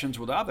connections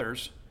with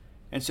others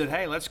and said,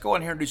 hey, let's go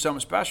in here and do something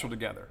special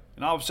together.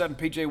 And all of a sudden,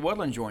 P.J.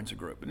 Woodland joins the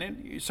group. And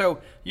then,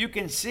 so you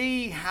can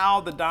see how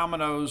the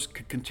dominoes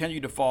could continue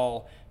to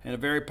fall in a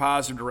very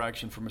positive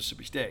direction for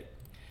Mississippi State.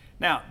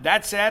 Now,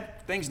 that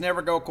said, things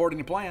never go according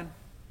to plan.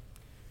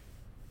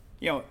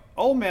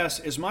 Ole Miss,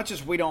 as much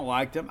as we don't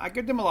like them, I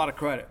give them a lot of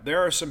credit.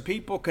 There are some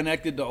people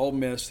connected to Ole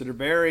Miss that are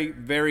very,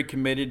 very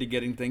committed to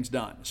getting things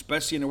done,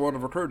 especially in the world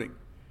of recruiting.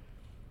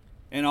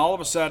 And all of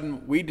a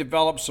sudden, we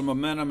develop some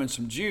momentum and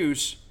some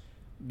juice.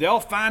 They'll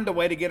find a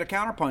way to get a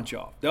counterpunch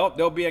off.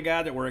 There'll be a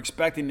guy that we're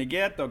expecting to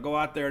get. They'll go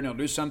out there and they'll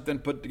do something,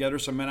 put together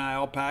some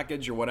NIL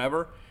package or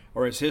whatever,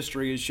 or as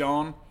history has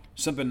shown,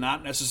 something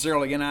not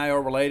necessarily NIL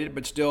related,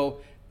 but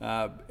still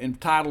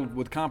entitled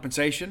with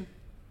compensation.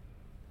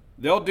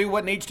 They'll do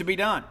what needs to be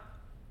done.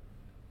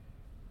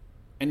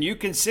 And you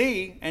can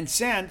see and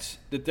sense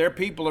that their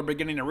people are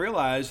beginning to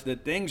realize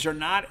that things are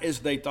not as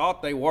they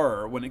thought they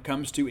were when it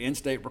comes to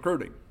in-state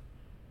recruiting.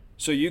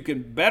 So you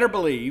can better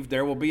believe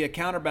there will be a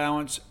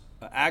counterbalance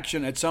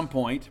action at some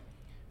point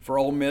for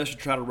Ole Miss to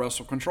try to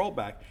wrestle control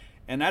back.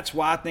 And that's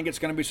why I think it's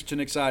going to be such an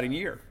exciting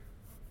year.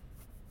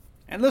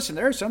 And listen,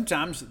 there are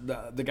sometimes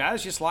the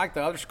guys just like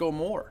the other school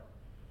more.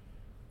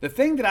 The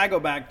thing that I go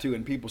back to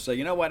and people say,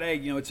 you know what, hey,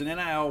 it's an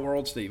NIL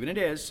world, Steve, and it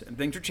is, and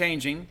things are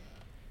changing.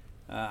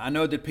 I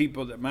know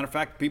that matter of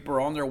fact, people are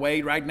on their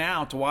way right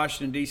now to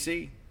Washington,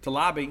 D.C. to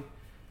lobby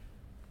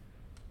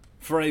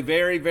for a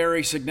very,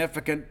 very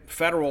significant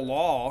federal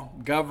law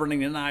governing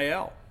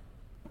NIL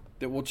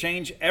that will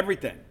change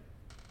everything.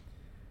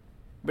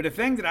 But the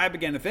thing that I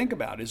began to think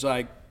about is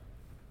like,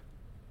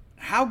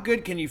 how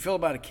good can you feel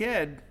about a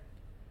kid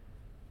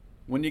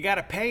when you got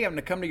to pay him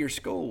to come to your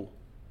school?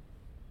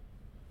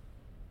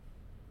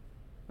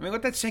 I mean,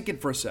 let that sink in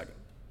for a second.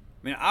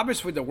 I mean,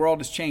 obviously the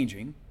world is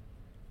changing,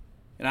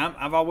 and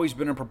I've always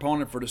been a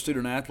proponent for the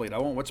student athlete. I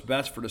want what's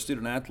best for the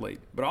student athlete,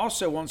 but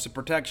also wants the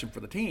protection for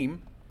the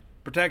team,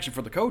 protection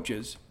for the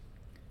coaches.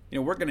 You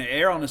know, we're going to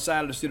err on the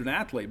side of the student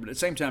athlete, but at the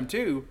same time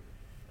too,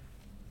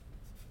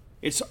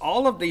 it's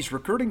all of these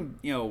recruiting,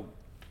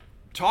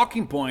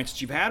 talking points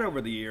that you've had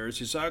over the years.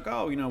 It's like,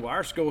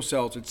 our school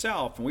sells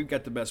itself, and we've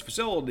got the best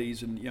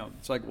facilities, and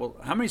it's like, well,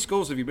 how many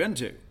schools have you been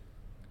to?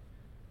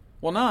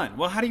 Well, none.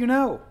 Well, how do you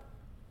know?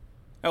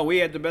 Oh, we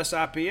had the best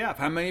IPF.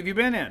 How many have you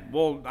been in?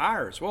 Well,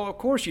 ours. Well, of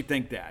course you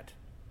think that,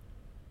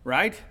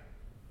 right?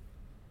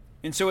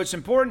 And so it's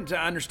important to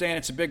understand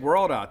it's a big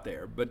world out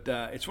there. But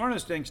it's one of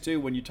those things, too,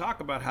 when you talk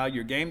about how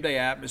your game day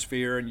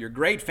atmosphere and your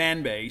great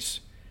fan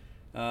base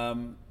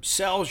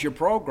sells your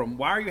program,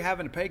 why are you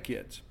having to pay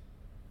kids?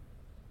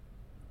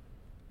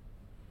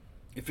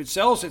 If it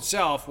sells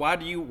itself, why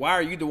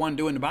are you the one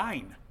doing the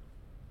buying?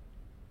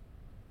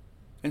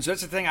 And so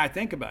that's the thing I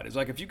think about. It's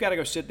like if you've got to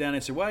go sit down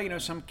and say, well,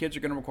 some kids are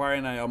going to require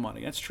NIL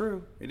money. That's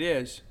true. It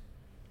is.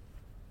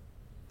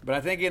 But I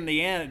think in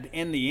the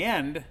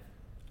end,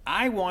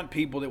 I want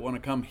people that want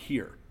to come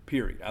here,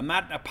 period. I'm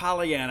not a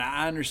Pollyanna.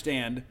 I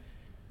understand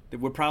that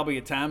we're probably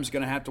at times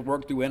going to have to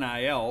work through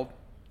NIL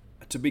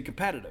to be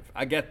competitive.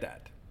 I get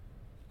that.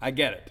 I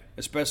get it,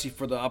 especially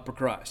for the upper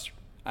crust.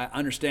 I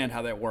understand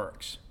how that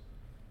works.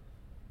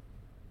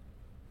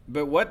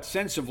 But what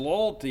sense of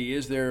loyalty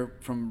is there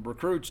from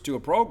recruits to a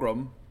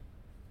program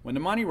when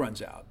the money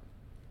runs out?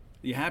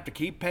 You have to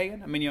keep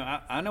paying? I mean,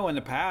 I know in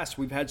the past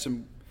we've had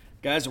some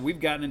guys that we've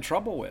gotten in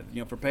trouble with,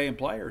 for paying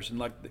players, and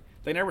like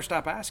they never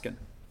stop asking.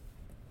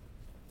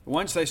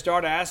 Once they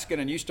start asking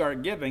and you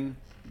start giving,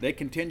 they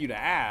continue to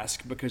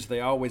ask because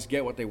they always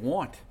get what they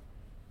want.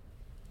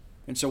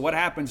 And so what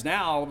happens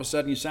now? All of a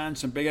sudden, you sign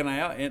some big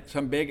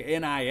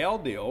NIL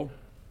deal.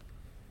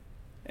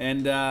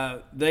 And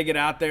they get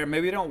out there,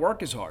 maybe they don't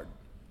work as hard.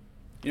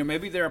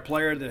 Maybe they're a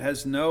player that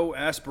has no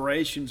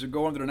aspirations of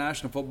going to the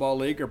National Football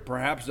League, or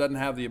perhaps doesn't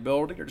have the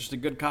ability, or just a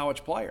good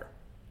college player.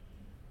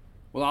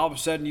 Well, all of a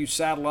sudden you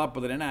saddle up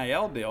with an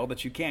NIL deal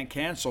that you can't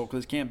cancel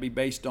because it can't be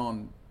based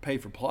on pay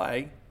for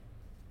play,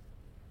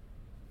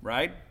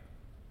 right?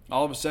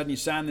 All of a sudden you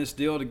sign this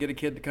deal to get a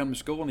kid to come to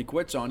school and he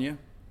quits on you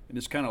and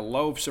just kind of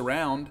loafs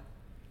around.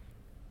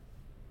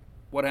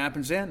 What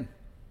happens then?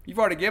 You've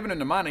already given him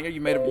the money, or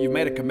you've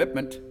made a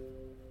commitment.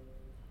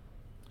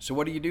 So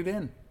what do you do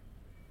then?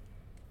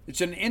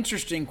 It's an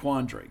interesting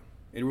quandary.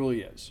 It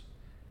really is.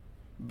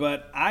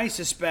 But I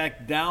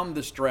suspect down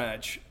the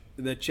stretch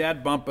that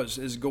Chad Bumpus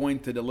is going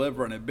to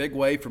deliver in a big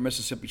way for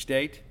Mississippi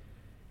State.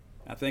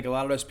 I think a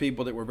lot of those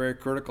people that were very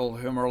critical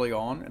of him early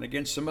on, and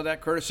again, some of that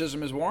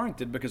criticism is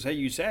warranted because, hey,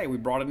 you say we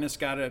brought in this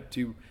guy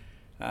to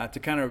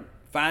kind of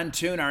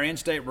fine-tune our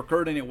in-state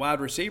recruiting at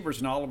wide receivers,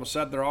 and all of a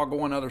sudden they're all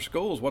going to other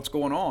schools. What's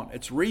going on?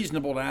 It's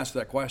reasonable to ask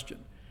that question.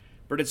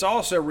 But it's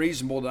also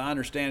reasonable to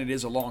understand it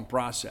is a long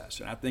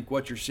process. And I think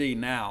what you're seeing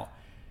now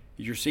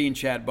is you're seeing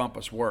Chad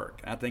Bumpus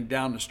work. I think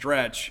down the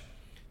stretch,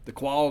 the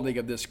quality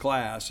of this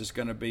class is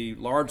going to be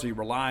largely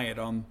reliant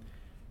on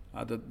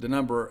the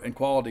number and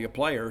quality of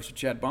players that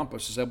Chad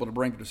Bumpus is able to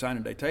bring to the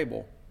signing day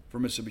table for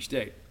Mississippi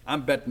State.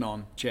 I'm betting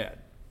on Chad.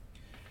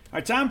 Our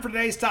time for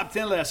today's Top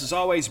 10 list is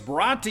always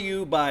brought to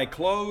you by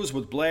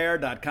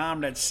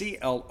closewithblair.com. That's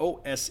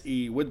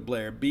C-L-O-S-E with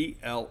Blair,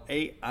 B-L-A-I-R.com.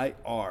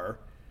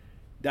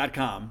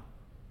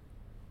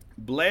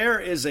 Blair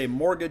is a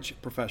mortgage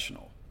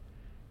professional.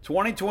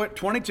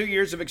 22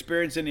 years of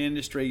experience in the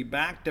industry,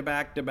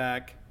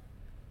 back-to-back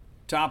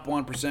top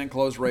 1%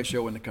 close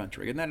ratio in the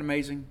country. Isn't that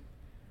amazing?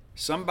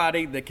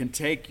 Somebody that can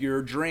take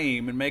your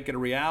dream and make it a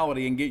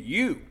reality and get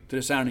you to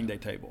the signing day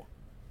table.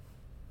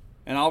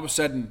 And all of a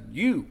sudden,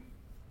 you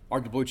are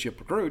the blue chip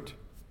recruit.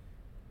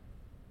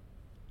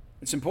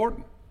 It's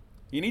important.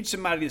 You need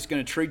somebody that's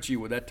going to treat you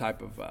with that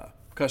type of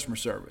customer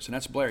service, and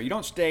that's Blair. You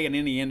don't stay in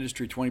any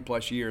industry 20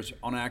 plus years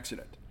on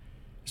accident.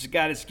 It's a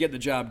guy that's getting the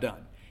job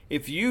done.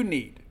 If you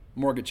need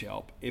mortgage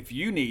help, if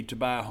you need to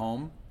buy a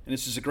home, and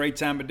this is a great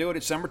time to do it,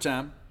 it's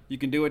summertime, you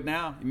can do it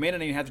now. You may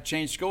not even have to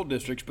change school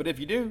districts, but if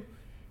you do,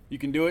 you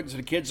can do it so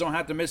the kids don't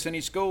have to miss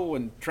any school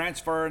and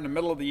transfer in the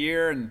middle of the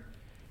year and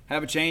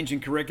have a change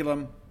in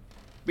curriculum.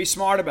 Be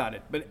smart about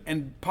it.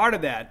 And part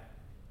of that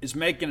is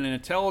making an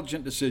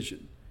intelligent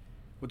decision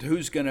with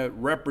who's going to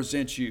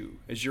represent you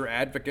as your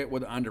advocate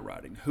with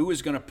underwriting. Who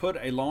is going to put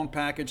a loan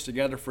package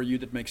together for you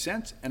that makes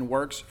sense and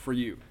works for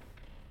you.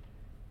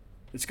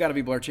 It's got to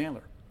be Blair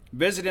Chandler.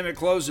 Visit him at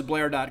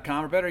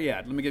closewithblair.com, or better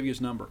yet, let me give you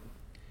his number.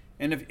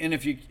 And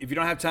if you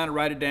don't have time to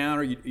write it down,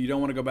 or you don't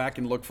want to go back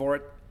and look for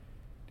it,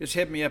 just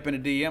hit me up in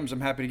the DMs.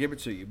 I'm happy to give it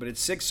to you. But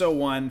it's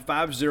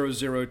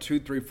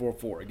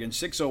 601-500-2344. Again,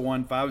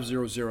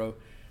 601-500-2344.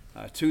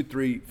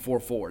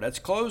 2344. That's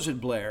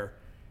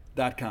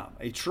closeatblair.com,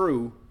 a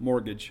true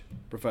mortgage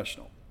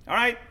professional. All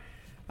right.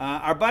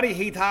 Our buddy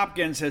Heath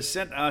Hopkins has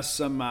sent us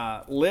some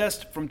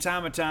lists from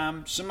time to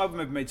time. Some of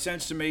them have made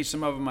sense to me.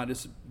 Some of them I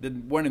just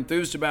weren't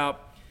enthused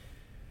about.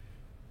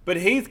 But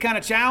Heath kind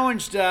of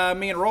challenged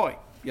me and Roy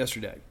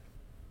yesterday.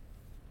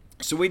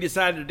 So we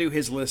decided to do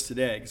his list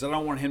today because I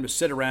don't want him to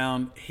sit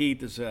around.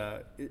 Heath is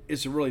a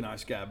really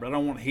nice guy, but I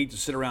don't want Heath to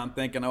sit around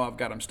thinking, oh, I've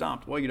got him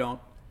stumped. Well, you don't.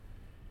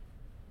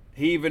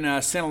 He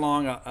even sent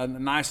along a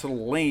nice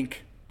little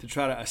link to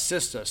try to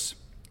assist us.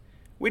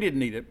 We didn't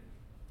need it.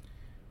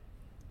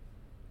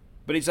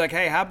 But he's like,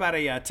 hey, how about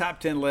a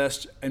top 10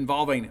 list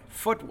involving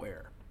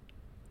footwear?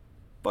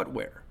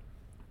 Footwear.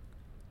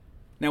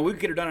 Now, we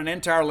could have done an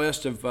entire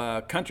list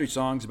of country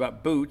songs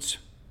about boots.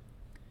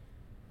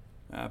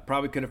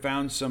 Probably could have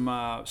found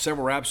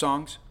several rap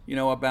songs,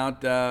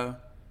 about, my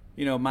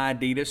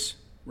Adidas,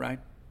 right,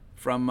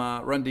 from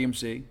Run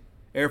DMC,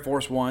 Air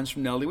Force Ones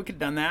from Nelly. We could have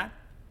done that.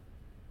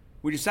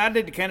 We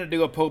decided to kind of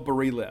do a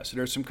potpourri list.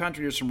 There's some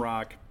country, there's some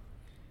rock.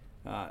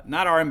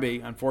 Not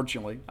R&B,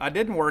 unfortunately. I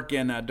didn't work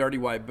in Dirty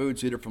White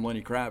Boots either from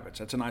Lenny Kravitz.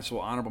 That's a nice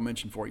little honorable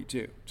mention for you,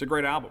 too. It's a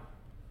great album.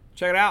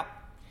 Check it out.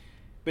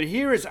 But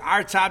here is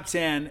our top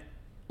 10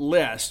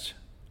 list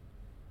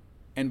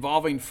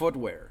involving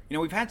footwear.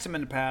 We've had some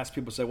in the past.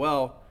 People say,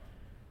 well,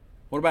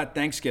 what about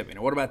Thanksgiving?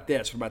 Or what about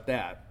this? What about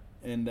that?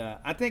 And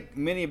I think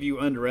many of you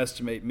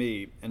underestimate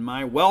me and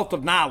my wealth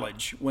of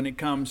knowledge when it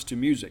comes to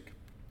music.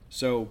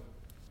 So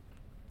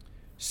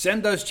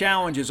send those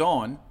challenges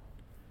on.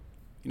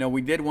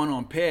 We did one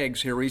on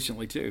pigs here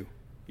recently, too.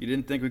 You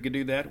didn't think we could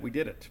do that? We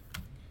did it.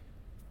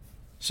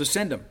 So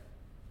send them.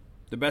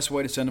 The best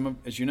way to send them,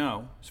 as you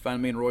know, is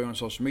find me and Roy on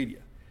social media.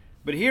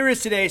 But here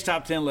is today's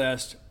top 10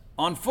 list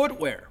on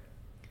footwear.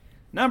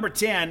 Number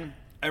 10,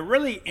 a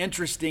really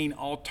interesting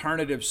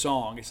alternative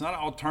song. It's not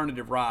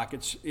alternative rock.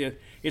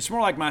 It's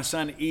more like my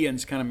son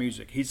Ian's kind of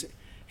music.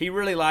 He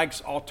really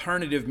likes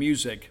alternative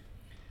music.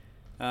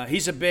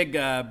 He's a big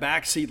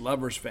Backseat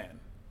Lovers fan.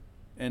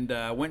 And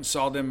went and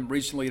saw them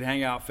recently at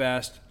Hangout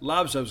Fest.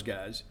 Loves those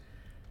guys.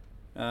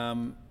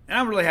 And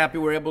I'm really happy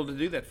we were able to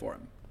do that for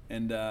him.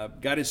 And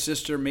got his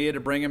sister Mia to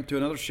bring him to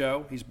another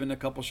show. He's been to a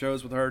couple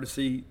shows with her to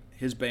see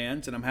his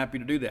bands, and I'm happy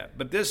to do that.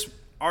 But this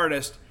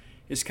artist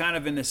is kind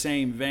of in the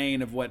same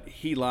vein of what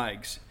he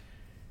likes.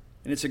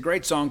 And it's a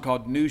great song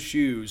called New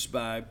Shoes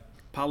by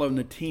Paolo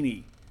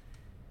Nutini.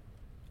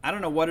 I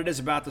don't know what it is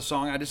about the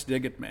song. I just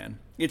dig it, man.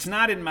 It's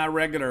not in my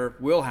regular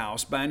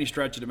wheelhouse by any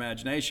stretch of the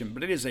imagination,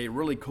 but it is a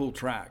really cool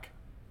track.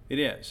 It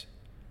is.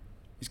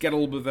 He's got a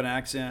little bit of an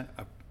accent.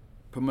 I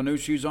put my new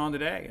shoes on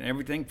today, and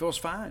everything feels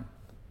fine.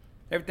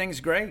 Everything's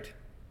great.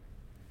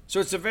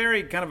 So it's a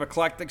very kind of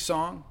eclectic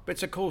song, but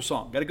it's a cool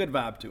song. Got a good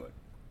vibe to it.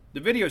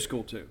 The video's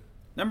cool, too.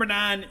 Number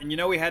 9,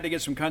 and we had to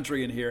get some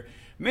country in here.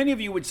 Many of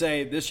you would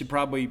say this should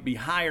probably be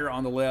higher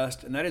on the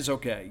list, and that is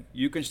okay.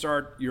 You can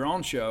start your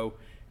own show,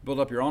 build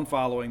up your own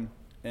following,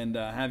 and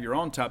have your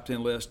own top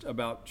 10 list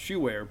about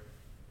shoe wear.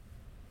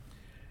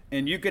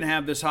 And you can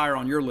have this higher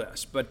on your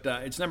list. But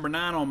it's number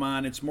 9 on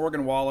mine. It's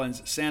Morgan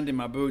Wallen's Sand in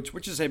My Boots,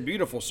 which is a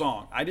beautiful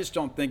song. I just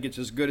don't think it's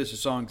as good as the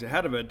songs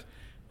ahead of it.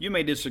 You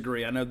may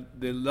disagree. I know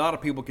that a lot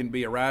of people can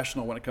be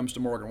irrational when it comes to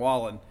Morgan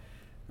Wallen.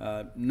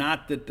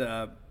 Not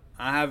that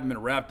I haven't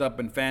been wrapped up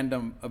in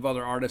fandom of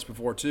other artists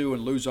before, too,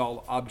 and lose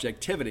all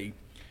objectivity.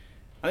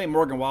 I think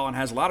Morgan Wallen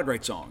has a lot of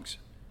great songs.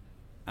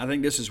 I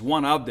think this is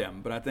one of them,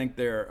 but I think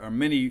there are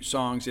many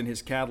songs in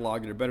his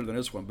catalog that are better than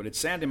this one. But it's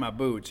Sand in My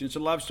Boots. It's a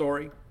love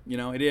story.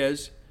 It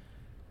is.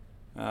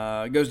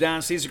 Goes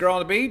down, sees a girl on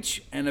the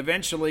beach, and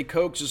eventually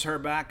coaxes her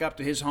back up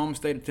to his home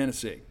state of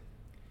Tennessee.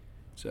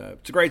 So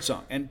it's a great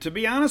song. And to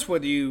be honest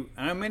with you,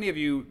 I know many of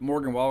you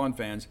Morgan Wallen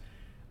fans,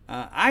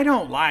 I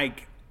don't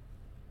like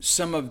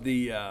some of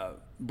the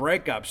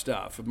breakup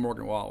stuff with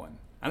Morgan Wallen.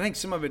 I think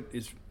some of it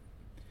is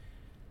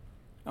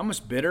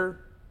almost bitter,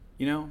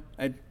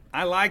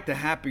 I like the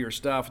happier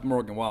stuff with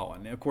Morgan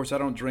Wallen. Of course, I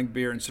don't drink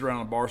beer and sit around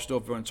on a bar stool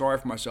feeling sorry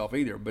for myself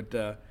either.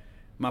 But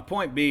my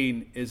point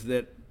being is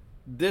that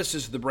this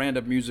is the brand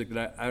of music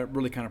that I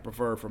really kind of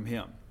prefer from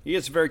him. He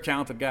is a very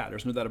talented guy.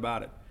 There's no doubt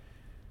about it.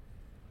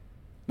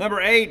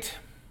 Number 8,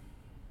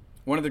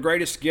 one of the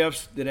greatest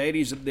gifts that the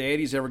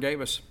 80s ever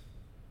gave us.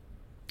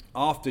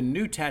 Off the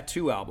new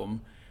Tattoo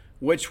album,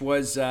 which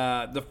was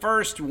the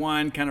first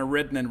one kind of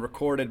written and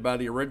recorded by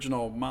the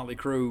original Motley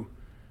Crue.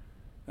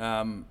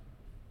 A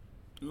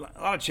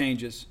lot of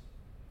changes,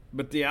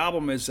 but the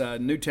album is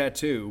New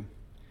Tattoo,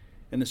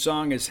 and the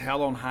song is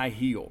Hell on High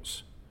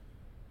Heels.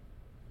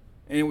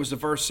 And it was the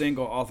first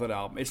single off that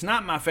album. It's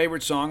not my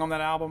favorite song on that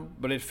album,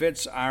 but it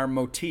fits our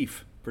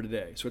motif for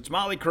today. So it's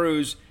Motley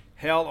Crue's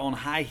Hell on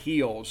High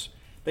Heels.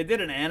 They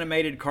did an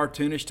animated,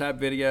 cartoonish type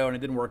video, and it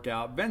didn't work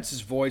out.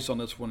 Vince's voice on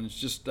this one is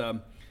just,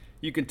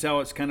 you can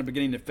tell it's kind of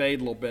beginning to fade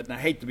a little bit. And I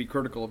hate to be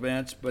critical of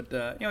Vince, but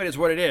it is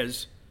what it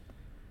is.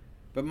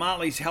 But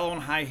Motley's Hell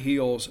on High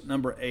Heels,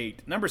 number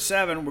 8. Number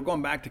 7, we're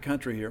going back to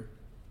country here.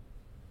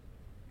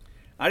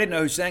 I didn't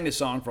know who sang this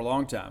song for a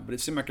long time, but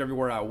it seemed like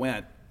everywhere I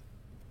went,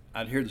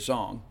 I'd hear the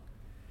song.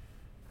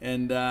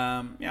 And,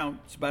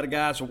 it's about a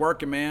guy that's a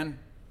working man,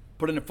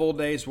 put in a full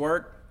day's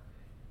work,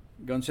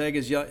 going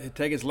to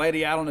take his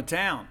lady out on the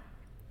town.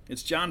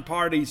 It's John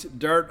Party's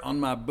Dirt on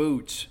My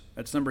Boots.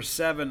 That's number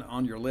 7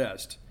 on your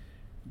list.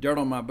 Dirt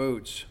on My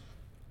Boots.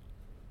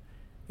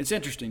 It's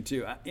interesting,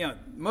 too.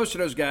 Most of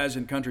those guys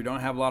in country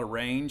don't have a lot of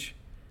range,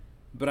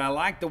 but I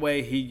like the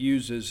way he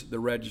uses the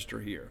register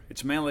here.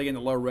 It's mainly in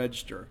the low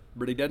register,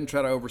 but he doesn't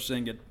try to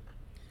oversing it.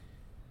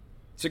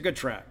 It's a good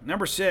track.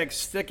 Number 6,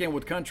 sticking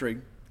with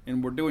country,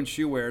 and we're doing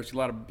shoe wears, a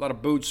lot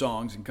of boot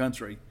songs in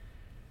country.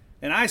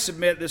 And I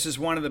submit this is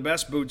one of the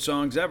best boot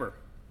songs ever.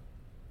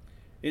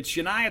 It's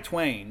Shania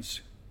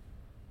Twain's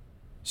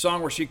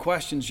song where she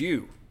questions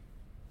you,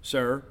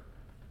 sir.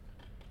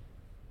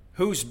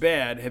 Whose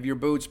bed have your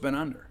boots been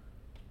under?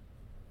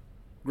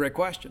 Great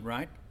question,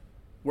 right?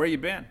 Where you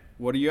been?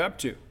 What are you up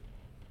to?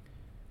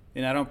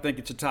 And I don't think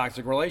it's a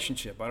toxic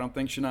relationship. I don't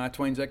think Shania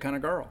Twain's that kind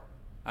of girl.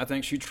 I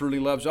think she truly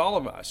loves all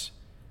of us.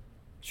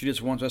 She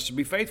just wants us to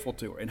be faithful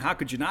to her. And how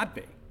could you not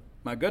be?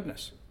 My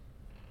goodness.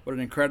 What an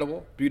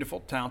incredible,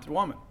 beautiful, talented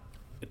woman.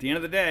 At the end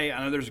of the day,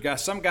 I know there's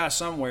some guy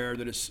somewhere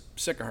that is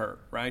sick of her,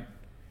 right?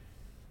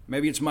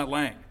 Maybe it's Mutt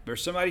Lange.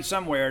 There's somebody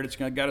somewhere that's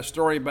got a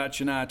story about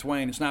Shania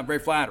Twain. It's not very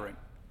flattering.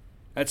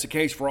 That's the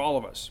case for all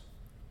of us.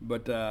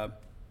 But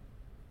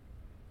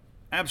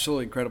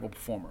absolutely incredible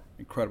performer.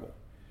 Incredible.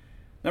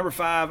 Number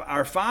 5,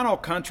 our final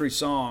country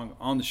song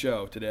on the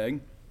show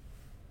today.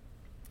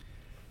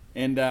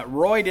 And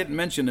Roy didn't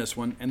mention this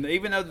one. And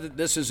even though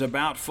this is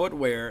about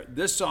footwear,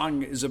 this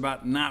song is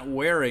about not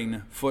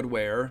wearing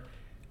footwear.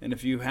 And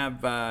if you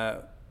have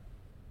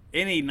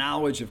any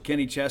knowledge of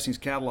Kenny Chesney's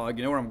catalog,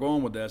 you know where I'm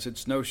going with this.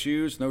 It's no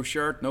shoes, no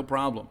shirt, no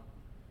problem.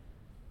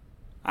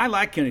 I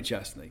like Kenny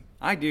Chesney.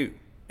 I do.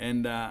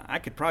 And I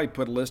could probably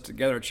put a list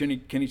together of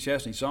Kenny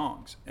Chesney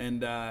songs.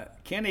 And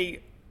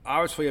Kenny,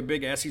 obviously a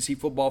big SEC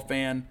football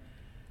fan,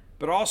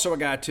 but also a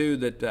guy, too,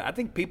 that I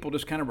think people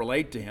just kind of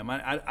relate to him.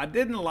 I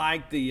didn't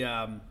like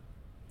the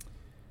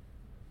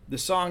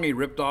song he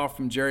ripped off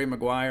from Jerry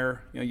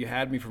Maguire, You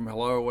Had Me From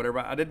Hello or whatever.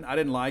 I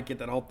didn't like it.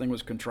 That whole thing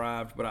was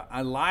contrived. But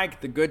I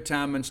like the good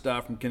time and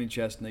stuff from Kenny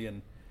Chesney.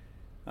 And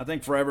I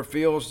think Forever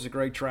Feels is a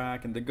great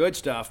track. And the good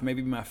stuff may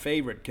be my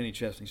favorite Kenny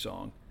Chesney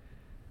song.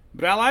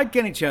 But I like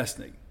Kenny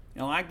Chesney.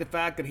 And I like the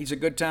fact that he's a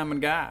good timing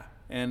guy.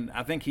 And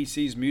I think he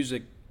sees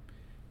music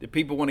that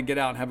people want to get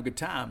out and have a good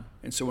time.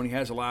 And so when he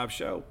has a live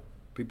show,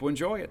 people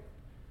enjoy it.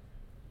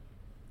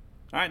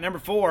 All right, number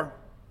 4.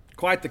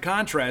 Quite the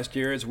contrast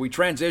here as we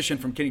transition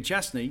from Kenny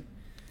Chesney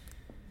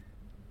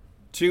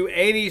to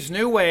 80s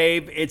new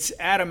wave. It's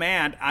Adam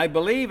Ant. I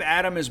believe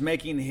Adam is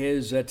making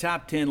his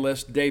top 10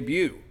 list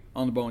debut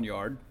on the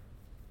Boneyard.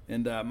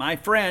 And my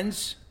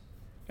friends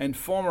and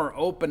former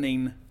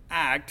opening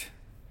act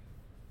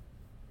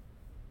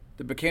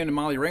that became the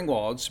Molly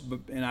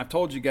Ringwalds, and I've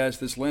told you guys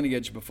this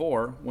lineage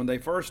before, when they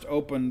first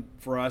opened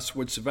for us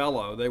with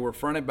Savello, they were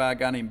fronted by a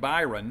guy named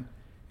Byron,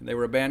 and they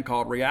were a band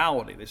called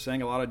Reality. They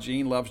sang a lot of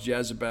Gene Loves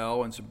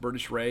Jezebel and some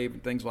British rave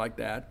and things like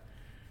that.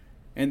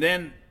 And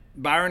then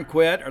Byron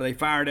quit, or they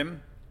fired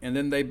him, and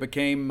then they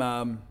became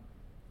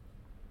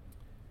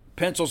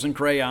Pencils and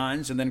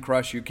Crayons, and then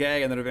Crush UK,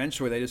 and then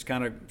eventually they just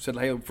kind of said,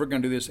 hey, if we're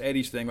going to do this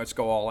 80s thing, let's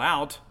go all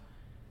out.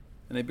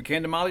 And they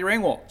became the Molly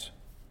Ringwalds.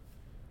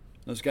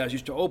 Those guys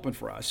used to open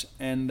for us,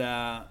 and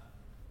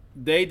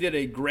they did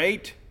a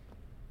great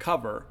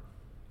cover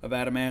of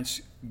Adam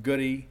Ant's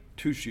Goody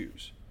Two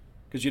Shoes.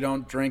 Because you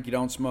don't drink, you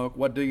don't smoke,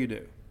 what do you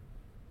do?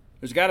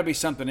 There's got to be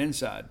something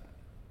inside.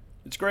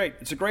 It's great.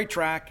 It's a great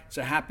track. It's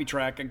a happy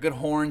track. Got good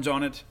horns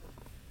on it.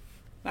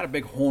 Not a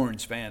big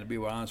horns fan, to be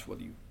honest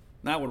with you.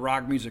 Not with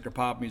rock music or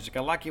pop music.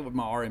 I like it with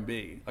my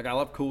R&B. Like I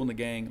love Kool and the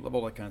Gang, love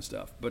all that kind of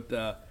stuff. But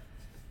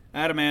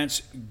Adam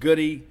Ant's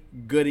Goody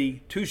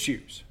Two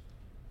Shoes.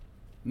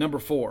 Number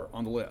 4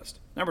 on the list.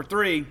 Number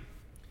 3,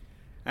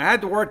 I had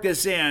to work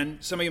this in.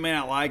 Some of you may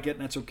not like it,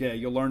 and that's okay.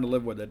 You'll learn to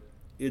live with it.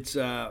 It's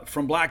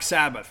from Black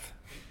Sabbath.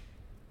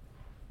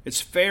 It's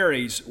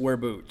Fairies Wear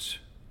Boots.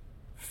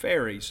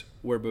 Fairies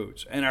Wear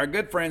Boots. And our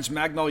good friends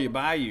Magnolia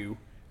Bayou,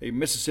 a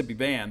Mississippi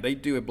band, they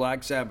do a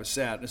Black Sabbath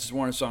set. This is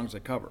one of the songs they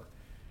cover.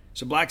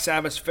 So Black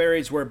Sabbath's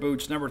Fairies Wear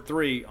Boots, number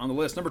 3 on the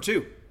list. Number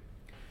 2.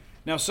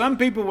 Now, some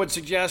people would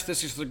suggest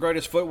this is the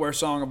greatest footwear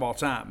song of all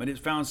time. And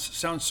it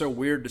sounds so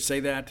weird to say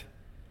that.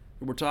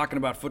 We're talking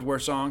about footwear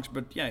songs,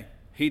 but yeah,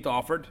 Heath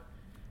offered.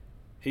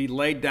 He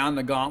laid down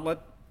the gauntlet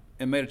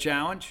and made a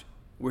challenge.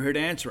 We're here to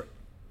answer it.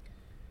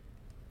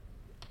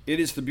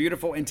 It is the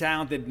beautiful and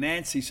talented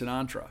Nancy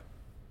Sinatra.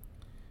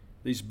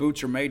 These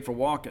boots are made for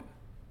walking,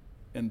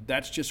 and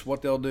that's just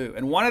what they'll do.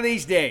 And one of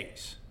these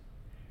days,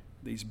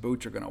 these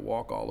boots are going to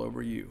walk all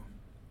over you.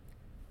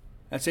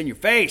 That's in your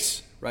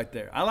face right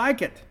there. I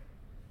like it.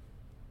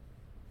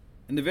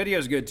 And the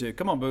video's good too.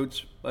 Come on,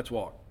 boots. Let's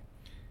walk.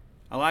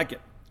 I like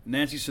it.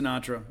 Nancy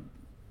Sinatra,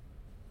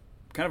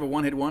 kind of a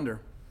one-hit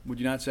wonder, would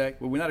you not say?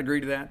 Would we not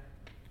agree to that?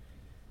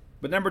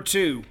 But number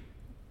 2,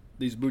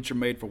 these boots are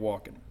made for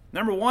walking.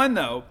 Number 1,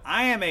 though,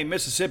 I am a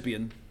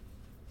Mississippian,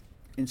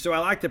 and so I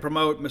like to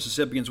promote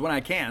Mississippians when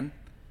I can.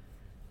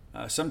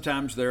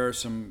 Sometimes there are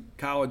some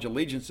college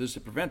allegiances to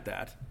prevent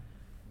that.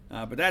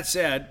 But that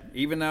said,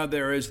 even though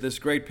there is this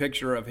great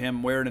picture of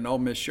him wearing an Ole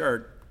Miss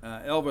shirt,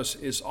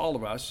 Elvis is all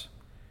of us.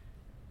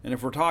 And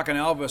if we're talking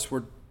Elvis,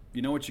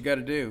 you know what you got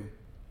to do.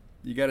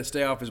 You got to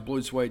stay off his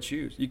blue suede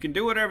shoes. You can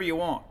do whatever you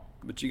want,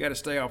 but you got to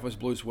stay off his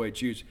blue suede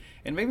shoes.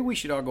 And maybe we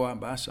should all go out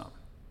and buy some.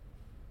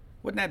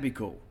 Wouldn't that be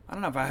cool? I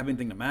don't know if I have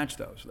anything to match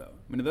those, though.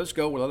 I mean, do those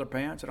go with other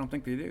pants? I don't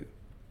think they do.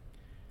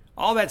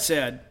 All that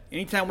said,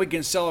 anytime we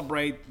can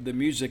celebrate the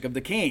music of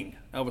the king,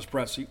 Elvis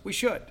Presley, we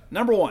should.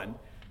 Number one,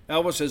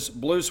 Elvis's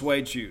blue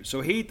suede shoes.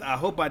 So, Heath, I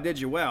hope I did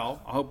you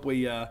well. I hope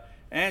we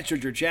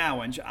answered your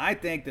challenge. I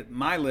think that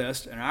my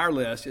list and our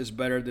list is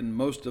better than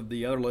most of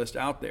the other lists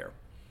out there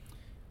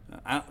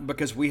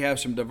because we have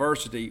some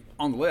diversity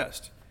on the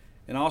list.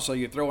 And also,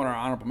 you throw in our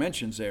honorable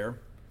mentions there.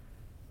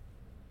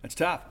 That's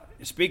tough.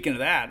 Speaking of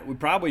that, we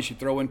probably should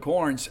throw in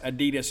Korn's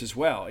Adidas as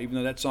well, even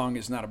though that song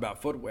is not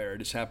about footwear. It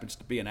just happens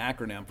to be an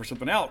acronym for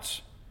something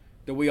else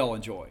that we all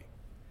enjoy.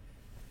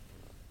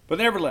 But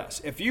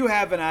nevertheless, if you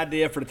have an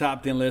idea for the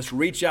top 10 list,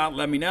 reach out and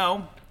let me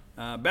know.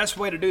 Best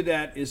way to do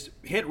that is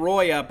hit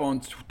Roy up on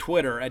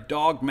Twitter at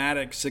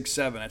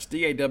Dogmatic67. That's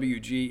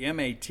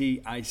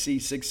DAWGMATIC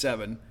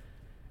 67.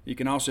 You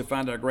can also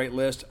find our great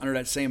list under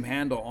that same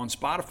handle on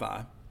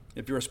Spotify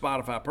if you're a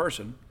Spotify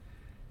person.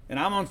 And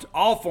I'm on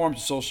all forms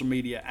of social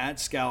media at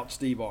Scout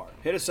Steve R.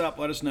 Hit us up.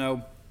 Let us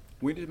know.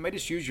 We may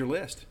just use your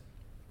list.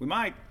 We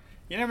might.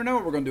 You never know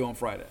what we're going to do on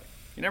Friday.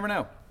 You never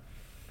know.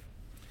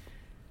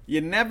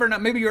 You never know.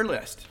 Maybe your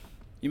list.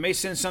 You may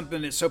send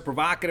something that's so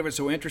provocative and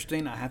so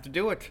interesting, I have to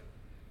do it.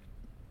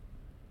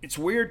 It's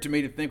weird to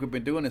me to think we've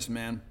been doing this,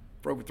 man,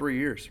 for over 3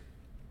 years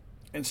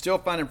and still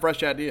finding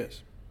fresh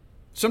ideas.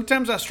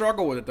 Sometimes I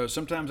struggle with it, though.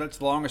 Sometimes that's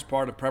the longest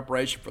part of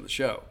preparation for the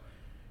show.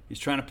 He's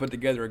trying to put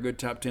together a good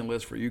top 10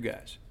 list for you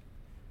guys.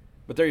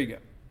 But there you go.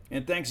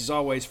 And thanks, as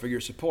always, for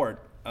your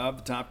support of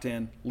the top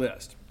 10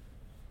 list.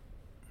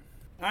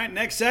 All right,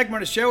 next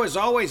segment of the show is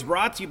always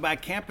brought to you by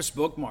Campus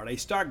Bookmart, a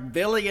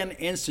Starkvillian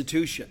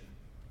institution.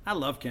 I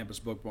love Campus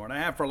Bookmart. I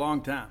have for a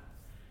long time.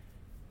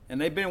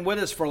 And they've been with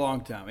us for a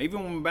long time.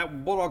 Even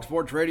when Bulldog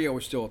Sports Radio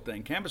was still a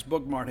thing, Campus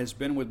Bookmart has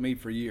been with me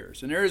for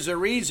years. And there is a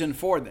reason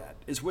for that.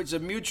 It's a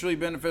mutually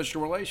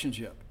beneficial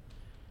relationship.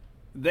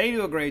 They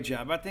do a great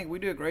job. I think we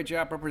do a great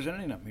job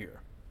representing them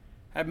here.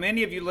 Have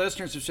many of you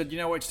listeners have said, you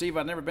know what, Steve,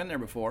 I've never been there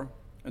before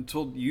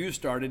until you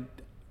started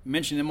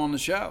mentioning them on the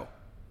show.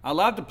 I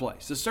love the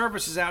place. The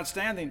service is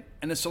outstanding,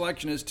 and the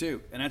selection is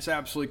too. And that's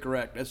absolutely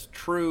correct. That's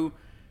true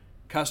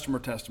customer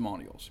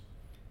testimonials.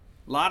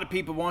 A lot of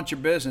people want your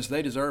business.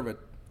 They deserve it.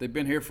 They've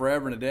been here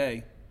forever and a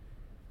day.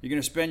 You're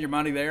going to spend your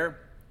money there,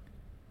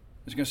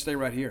 it's going to stay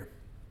right here.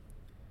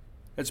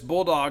 It's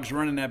Bulldogs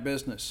running that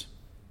business.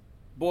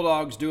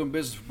 Bulldogs doing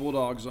business with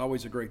Bulldogs is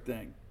always a great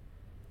thing.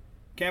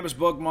 Campus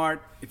Bookmart,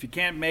 if you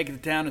can't make it to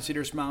town and see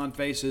their smiling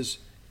faces,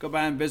 go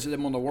by and visit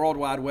them on the World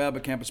Wide Web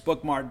at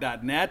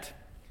campusbookmart.net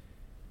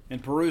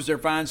and peruse their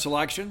fine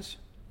selections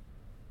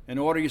and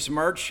order you some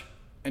merch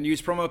and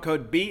use promo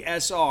code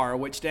BSR,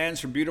 which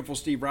stands for Beautiful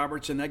Steve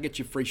Robertson. That gets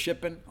you free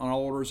shipping on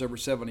all orders over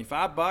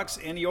 $75.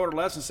 Any order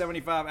less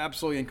than $75,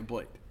 absolutely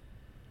incomplete.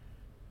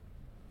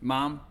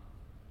 Mom,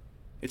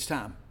 it's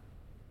time.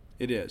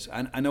 It is.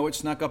 I know it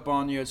snuck up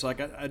on you. It's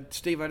like,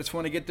 Steve, I just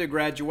want to get through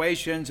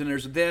graduations, and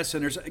there's this,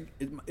 and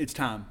it's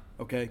time,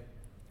 okay?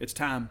 It's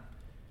time.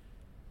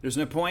 There's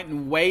no point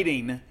in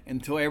waiting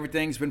until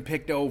everything's been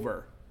picked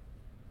over.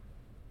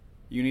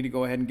 You need to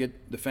go ahead and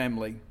get the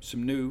family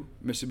some new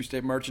Mississippi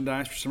State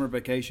merchandise for summer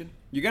vacation.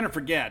 You're going to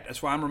forget.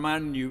 That's why I'm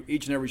reminding you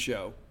each and every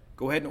show.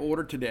 Go ahead and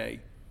order today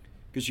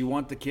because you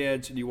want the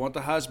kids and you want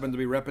the husband to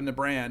be repping the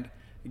brand.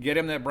 Get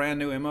him that brand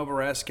new M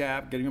over S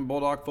cap, get him a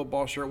Bulldog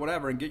football shirt,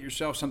 whatever, and get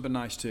yourself something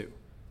nice too.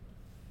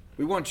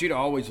 We want you to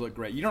always look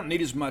great. You don't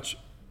need as much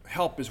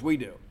help as we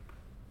do.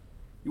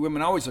 You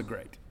women always look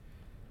great.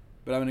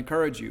 But I would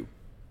encourage you,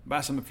 buy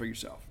something for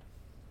yourself.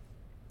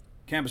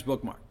 Campus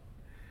Bookmart.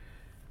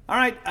 All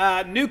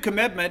right, new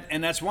commitment,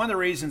 and that's one of the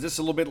reasons this is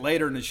a little bit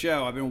later in the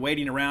show. I've been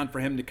waiting around for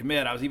him to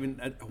commit. I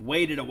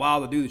waited a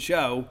while to do the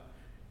show,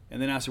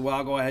 and then I said, well,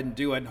 I'll go ahead and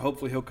do it, and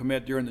hopefully he'll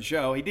commit during the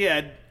show. He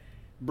did.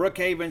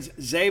 Brookhaven's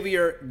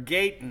Xavier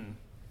Gayton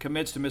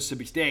commits to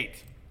Mississippi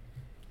State.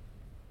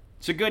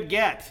 It's a good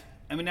get.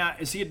 I mean, now,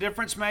 is he a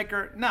difference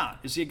maker? No.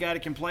 Is he a guy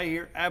that can play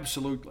here?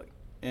 Absolutely.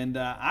 And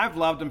I've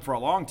loved him for a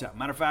long time.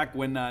 Matter of fact,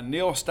 when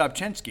Neil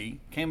Stopchinski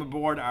came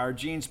aboard our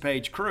Genes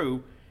Page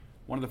crew,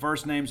 one of the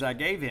first names I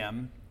gave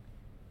him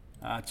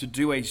to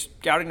do a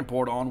scouting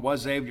report on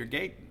was Xavier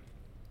Gayton.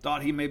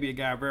 Thought he may be a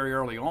guy very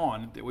early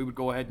on that we would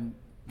go ahead and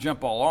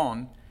jump all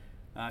on.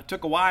 It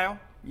took a while.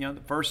 You know,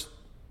 the first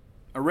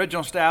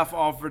original staff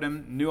offered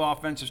him. New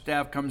offensive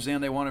staff comes in.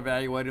 They want to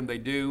evaluate him. They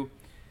do.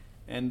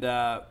 And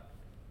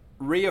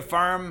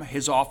reaffirm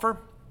his offer.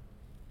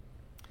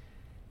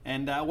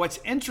 And what's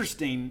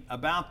interesting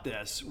about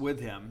this with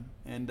him,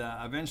 and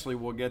eventually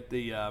we'll get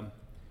the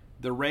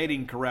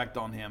rating correct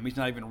on him. He's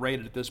not even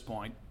rated at this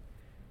point,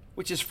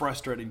 which is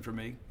frustrating for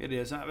me. It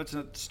is. It's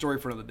a story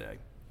for another day.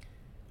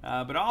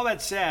 But all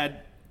that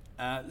said,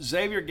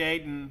 Xavier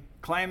Gayton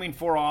claiming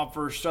 4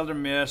 offers,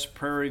 Southern Miss,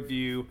 Prairie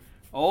View.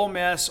 Ole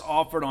Miss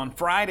offered on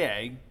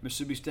Friday.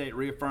 Mississippi State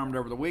reaffirmed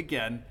over the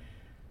weekend.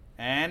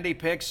 And he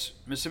picks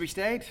Mississippi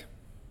State.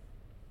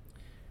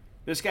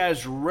 This guy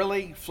is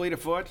really fleet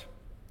of foot.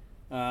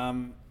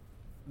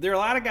 There are a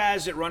lot of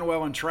guys that run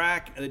well on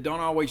track that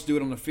don't always do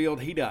it on the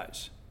field. He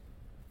does.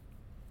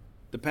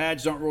 The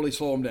pads don't really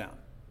slow him down.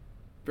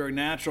 Very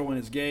natural in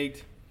his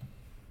gait.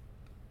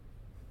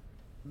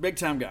 Big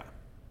time guy.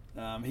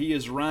 He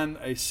has run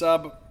a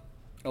sub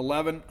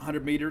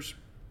 1100 meters.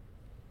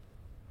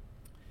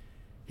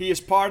 He is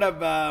part of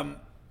the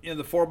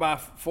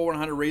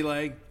 4x400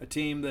 relay, a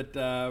team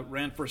that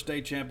ran for a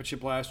state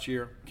championship last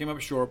year. Came up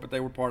short, but they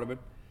were part of it.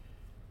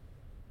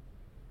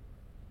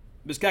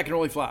 This guy can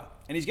really fly,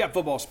 and he's got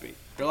football speed.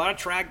 There are a lot of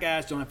track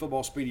guys don't have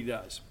football speed. He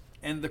does.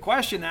 And the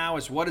question now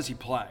is, what does he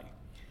play?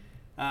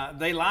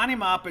 They line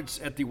him up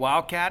at the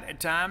Wildcat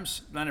at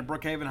times, down at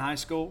Brookhaven High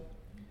School.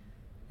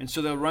 And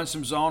so they'll run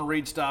some zone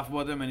read stuff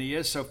with him, and he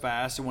is so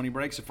fast. And when he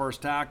breaks the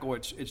first tackle,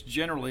 it's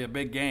generally a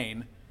big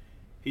gain.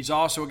 He's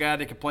also a guy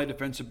that can play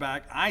defensive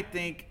back. I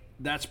think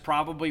that's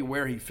probably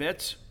where he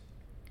fits.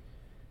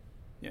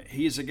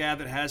 He's a guy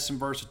that has some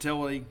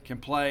versatility, can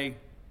play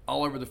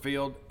all over the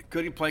field.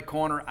 Could he play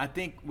corner? I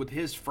think with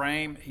his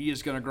frame, he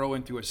is going to grow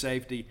into a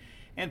safety,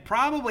 and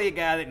probably a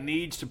guy that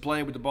needs to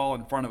play with the ball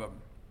in front of him.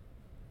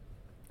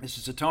 This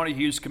is a Tony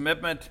Hughes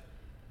commitment.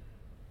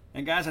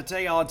 And guys, I tell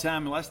you all the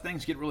time, unless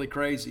things get really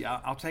crazy,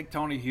 I'll take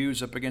Tony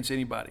Hughes up against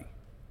anybody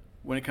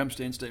when it comes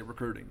to in-state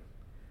recruiting.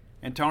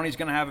 And Tony's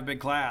going to have a big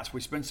class.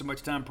 We spend so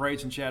much time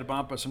praising Chad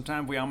Bumpa.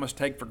 Sometimes we almost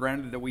take for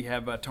granted that we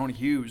have Tony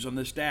Hughes on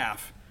this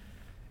staff.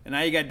 And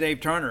now you got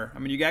Dave Turner. I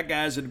mean, you got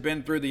guys that have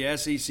been through the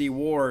SEC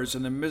wars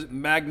and the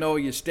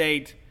Magnolia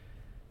State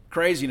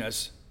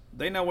craziness.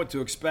 They know what to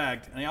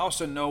expect, and they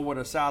also know what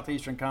a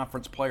Southeastern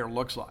Conference player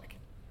looks like.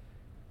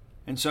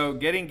 And so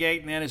getting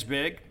Gayton in is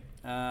big.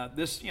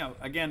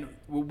 Again,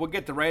 we'll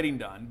get the rating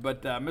done,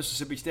 but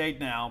Mississippi State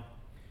now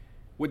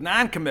with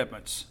 9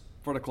 commitments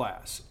for the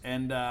class.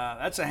 And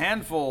that's a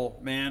handful,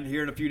 man,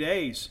 here in a few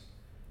days.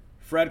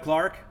 Fred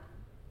Clark,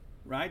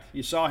 right?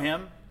 You saw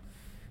him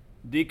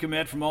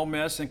decommit from Ole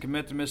Miss and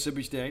commit to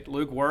Mississippi State.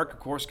 Luke Work, of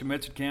course,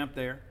 commits at camp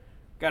there.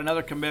 Got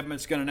another commitment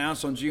that's going to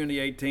announce on June the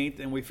 18th,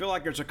 and we feel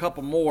like there's a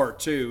couple more,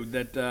 too,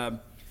 that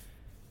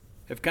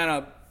have kind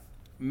of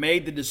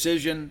made the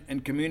decision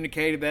and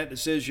communicated that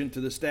decision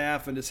to the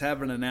staff and just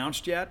haven't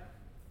announced yet.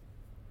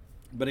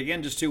 But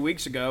again, just 2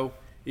 weeks ago,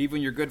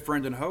 even your good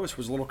friend and host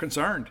was a little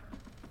concerned.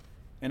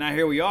 And now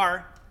here we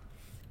are,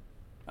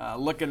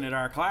 looking at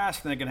our class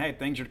thinking, hey,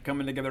 things are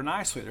coming together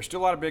nicely. There's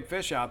still a lot of big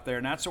fish out there,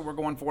 and that's what we're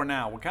going for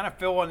now. We're kind of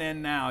filling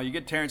in now. You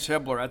get Terrence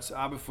Hibbler, that's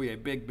obviously a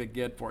big, big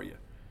get for you.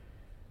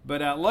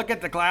 But look at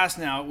the class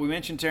now. We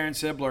mentioned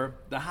Terrence Hibbler,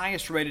 the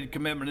highest rated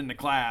commitment in the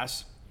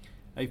class,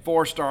 a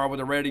 4-star with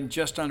a rating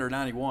just under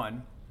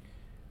 91.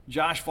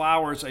 Josh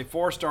Flowers, a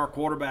 4-star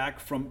quarterback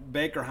from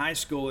Baker High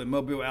School in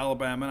Mobile,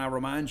 Alabama. And I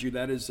remind you,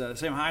 that is the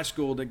same high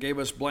school that gave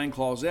us Blaine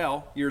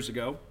Clausell years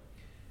ago.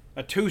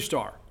 A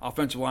 2-star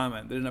offensive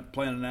lineman that ended up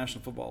playing in the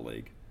National Football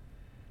League.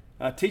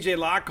 TJ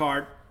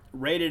Lockhart,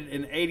 rated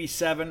an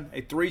 87,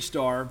 a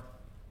 3-star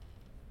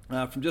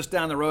from just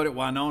down the road at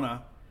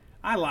Winona.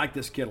 I like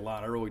this kid a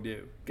lot, I really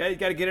do. He's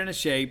got to get into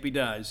shape, he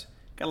does.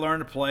 Got to learn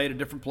to play at a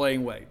different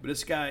playing weight. But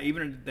this guy,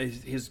 even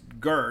his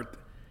girth,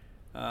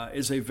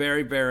 is a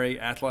very, very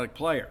athletic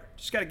player.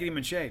 Just got to get him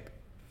in shape.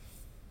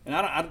 And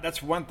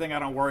that's one thing I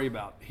don't worry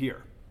about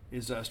here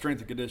is strength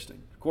and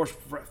conditioning. Of course,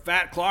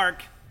 Fat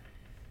Clark,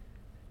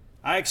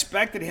 I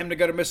expected him to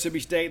go to Mississippi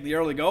State in the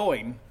early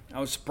going. I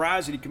was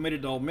surprised that he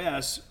committed to Ole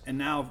Miss, and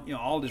now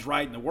all is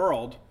right in the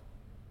world.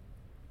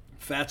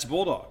 Fat's a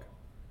Bulldog.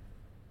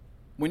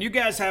 When you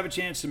guys have a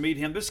chance to meet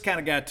him, this is the kind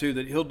of guy, too,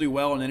 that he'll do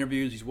well in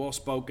interviews. He's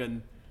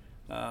well-spoken.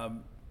 A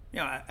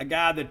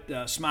guy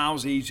that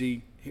smiles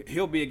easy.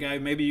 He'll be a guy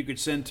maybe you could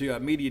send to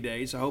media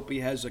days. I hope he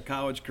has a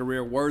college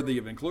career worthy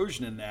of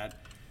inclusion in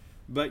that.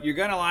 But you're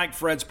going to like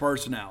Fred's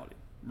personality.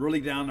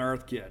 Really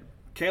down-to-earth kid.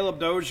 Caleb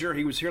Dozier,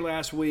 he was here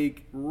last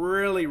week.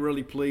 Really,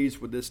 really pleased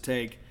with this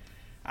take.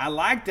 I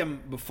liked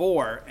him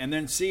before, and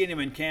then seeing him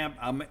in camp,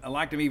 I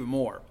liked him even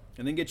more.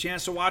 And then get a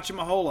chance to watch him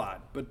a whole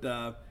lot.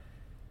 But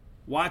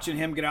watching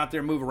him get out there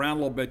and move around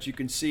a little bit, you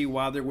can see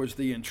why there was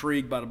the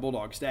intrigue by the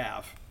Bulldog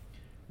staff.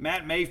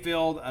 Matt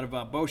Mayfield out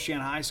of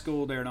Beauchamp High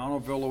School there in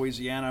Honorville,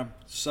 Louisiana,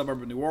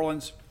 suburb of New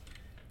Orleans.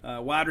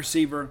 Wide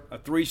receiver, a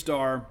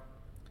 3-star.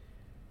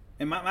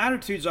 And my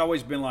attitude's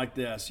always been like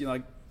this.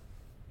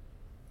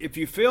 If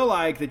you feel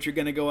like that you're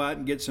going to go out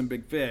and get some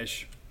big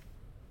fish,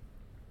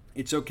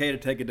 it's okay to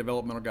take a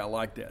developmental guy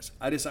like this.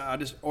 I just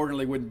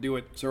ordinarily wouldn't do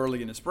it so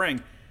early in the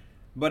spring.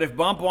 But if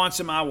Bump wants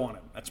him, I want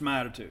him. That's my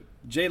attitude.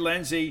 Jay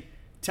Lindsey,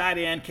 tight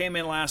end, came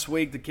in last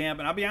week to camp.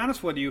 And I'll be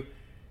honest with you,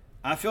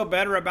 I feel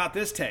better about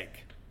this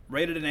take.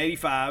 Rated an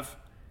 85.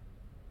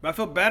 But I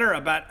feel better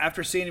about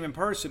after seeing him in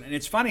person. And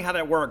it's funny how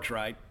that works,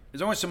 right?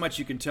 There's only so much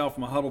you can tell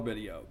from a huddle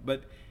video.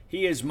 But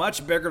he is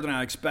much bigger than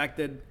I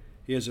expected.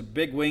 He has a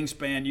big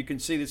wingspan. You can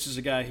see this is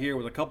a guy here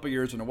with a couple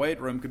years in the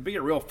weight room. Could be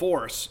a real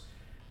force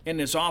in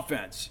this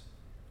offense.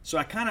 So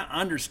I kind of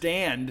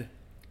understand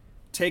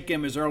take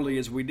him as early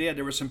as we did.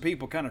 There were some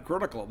people kind of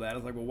critical of that. I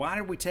was like, well, why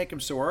did we take him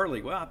so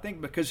early? Well, I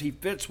think because he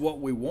fits what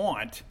we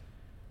want.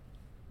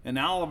 And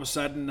now all of a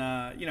sudden,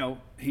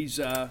 he's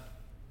kind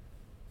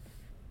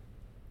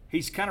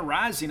of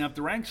rising up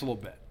the ranks a little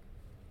bit.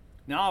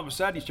 Now all of a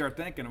sudden you start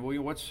thinking,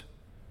 well, what's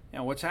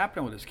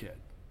happening with this kid?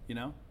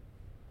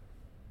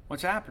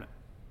 What's happening?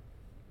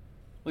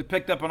 We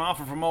picked up an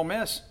offer from Ole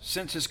Miss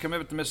since his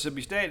commitment to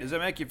Mississippi State. Does that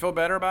make you feel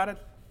better about it?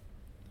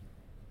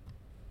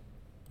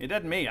 It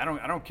doesn't me. I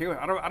don't care.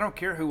 I don't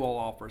care who all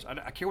offers.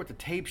 I care what the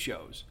tape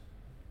shows.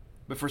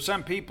 But for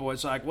some people,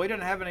 it's like, well, he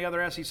didn't have any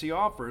other SEC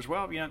offers.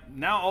 Well,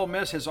 now Ole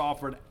Miss has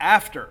offered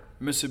after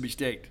Mississippi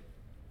State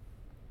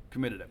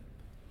committed him.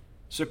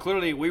 So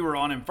clearly we were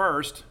on him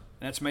first.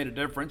 That's made a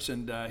difference,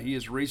 and he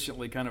has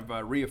recently kind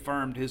of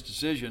reaffirmed his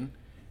decision.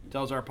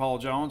 Tells our Paul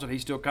Jones that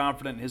he's still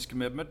confident in his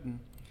commitment and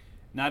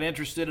not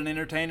interested in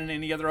entertaining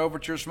any other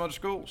overtures from other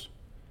schools.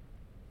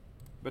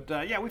 But,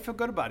 we feel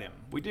good about him.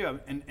 We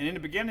do. And in the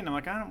beginning, I'm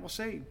like, we'll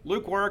see.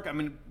 Luke Work,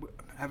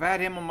 I've had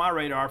him on my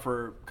radar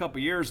for a couple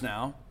years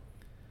now.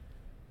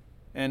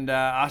 And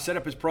I set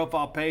up his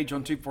profile page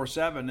on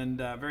 247 and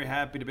very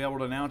happy to be able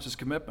to announce his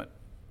commitment.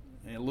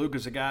 And Luke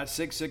is a guy,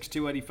 6'6",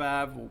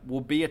 285, will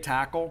be a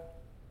tackle.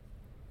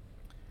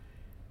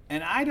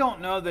 And I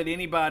don't know that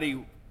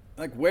anybody,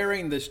 like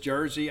wearing this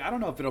jersey, I don't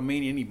know if it'll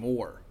mean any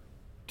more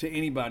to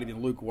anybody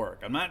than Luke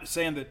Work. I'm not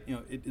saying that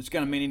it's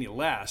going to mean any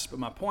less, but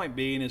my point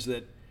being is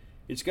that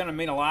it's going to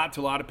mean a lot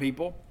to a lot of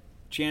people,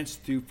 chance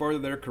to further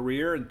their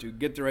career and to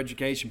get their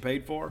education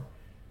paid for.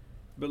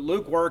 But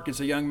Luke Work is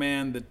a young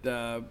man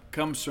that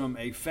comes from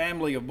a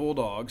family of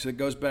Bulldogs that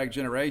goes back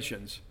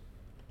generations.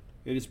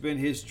 It has been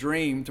his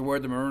dream to wear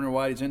the maroon and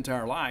white his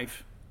entire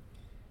life.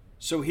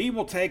 So he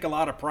will take a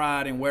lot of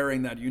pride in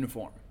wearing that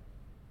uniform.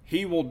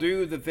 He will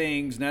do the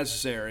things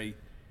necessary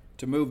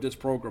to move this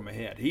program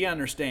ahead. He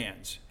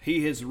understands.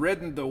 He has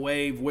ridden the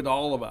wave with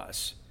all of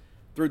us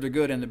through the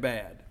good and the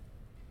bad.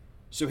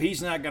 So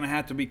he's not going to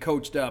have to be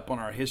coached up on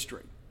our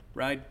history,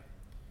 right?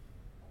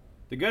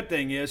 The good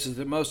thing is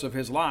that most of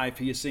his life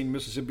he has seen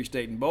Mississippi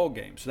State in bowl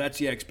games. So that's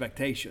the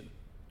expectation.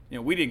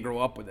 We didn't grow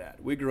up with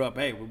that. We grew up,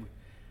 hey,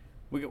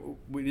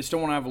 we just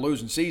don't want to have a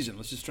losing season.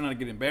 Let's just try not to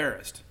get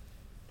embarrassed.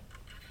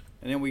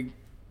 And then we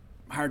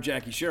hired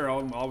Jackie Sherrill,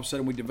 and all of a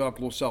sudden we developed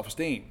a little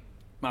self-esteem.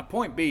 My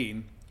point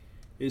being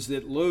is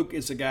that Luke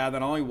is a guy that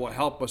not only will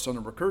help us on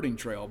the recruiting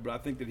trail, but I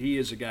think that he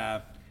is a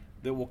guy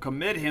that will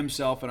commit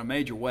himself in a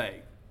major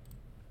way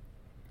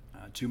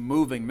to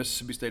moving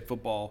Mississippi State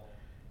football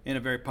in a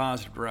very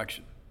positive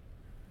direction.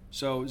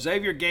 So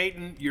Xavier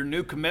Gayton, your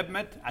new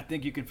commitment, I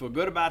think you can feel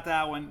good about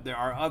that one. There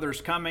are others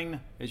coming,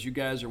 as you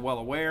guys are well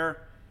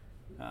aware.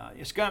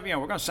 It's going to,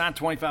 we're going to sign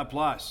 25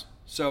 plus.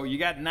 So you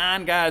got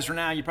 9 guys for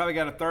now. You probably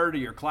got a third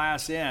of your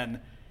class in,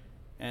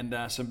 and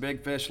some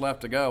big fish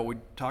left to go. We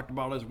talked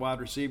about those wide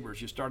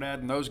receivers. You start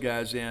adding those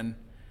guys in,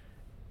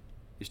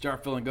 you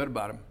start feeling good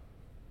about them.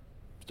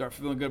 Start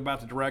feeling good about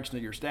the direction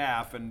of your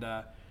staff. And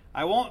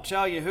I won't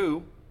tell you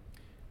who,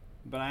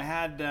 but I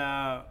had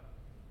a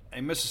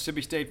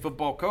Mississippi State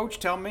football coach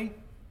tell me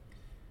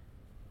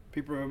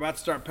people are about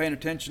to start paying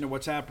attention to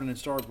what's happening in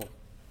Starkville.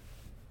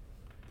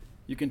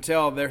 You can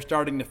tell they're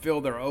starting to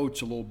feel their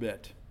oats a little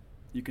bit.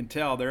 You can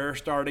tell they're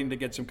starting to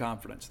get some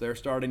confidence. They're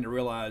starting to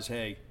realize,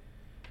 hey,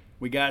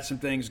 we got some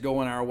things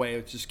going our way.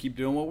 Let's just keep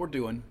doing what we're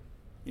doing.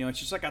 It's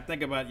just like I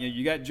think about,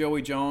 you got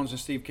Joey Jones and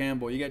Steve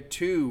Campbell. You got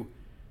 2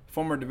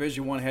 former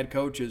Division I head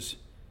coaches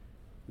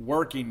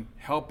working,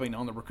 helping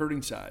on the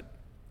recruiting side.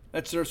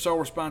 That's their sole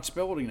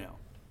responsibility now.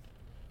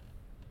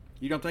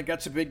 You don't think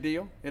that's a big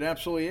deal? It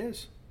absolutely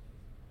is.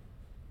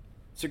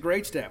 It's a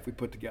great staff we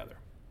put together,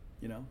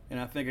 And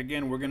I think,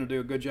 again, we're going to do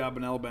a good job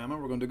in Alabama.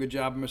 We're going to do a good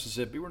job in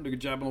Mississippi. We're going to do a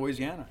good job in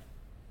Louisiana.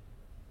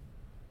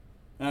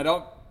 And I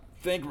don't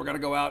think we're going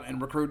to go out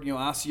and recruit,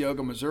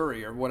 Osceola,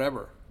 Missouri or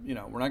whatever. We're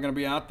not going to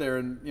be out there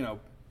in,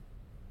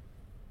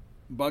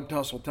 Bug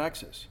Tussle,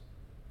 Texas.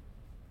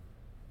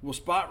 We'll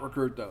spot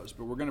recruit those,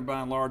 but we're going to, by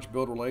and large,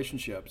 build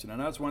relationships. And I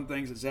know that's one of the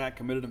things that Zach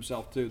committed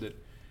himself to, that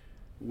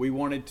we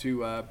wanted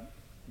to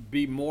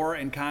be more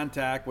in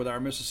contact with our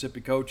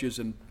Mississippi coaches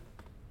and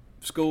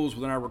schools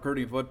within our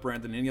recruiting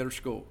footprint than any other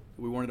school.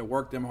 We wanted to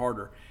work them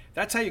harder.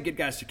 That's how you get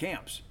guys to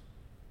camps.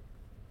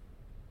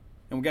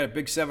 And we got a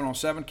big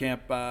 7-on-7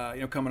 camp,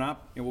 coming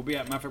up. And we'll be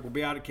out. Matter of fact, we'll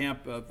be out at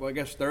camp.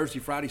 Thursday,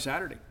 Friday,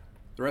 Saturday,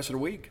 the rest of the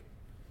week.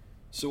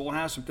 So we'll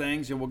have some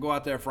things, and we'll go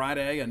out there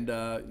Friday and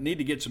need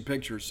to get some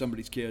pictures of some of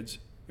these kids.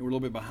 And we're a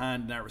little bit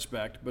behind in that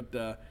respect,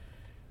 but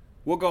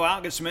we'll go out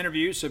and get some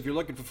interviews. So if you're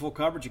looking for full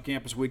coverage of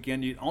campus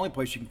weekend, the only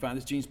place you can find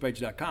is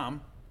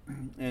genespage.com,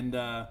 and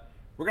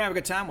we're gonna have a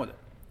good time with it.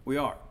 We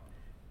are.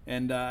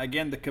 And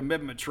again, the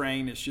commitment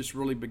train is just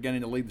really beginning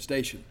to leave the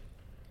station.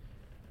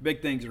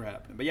 Big things are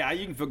happening. But yeah,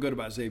 you can feel good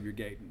about Xavier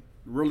Gayton.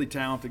 Really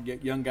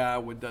talented young guy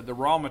with the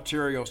raw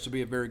materials to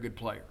be a very good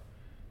player.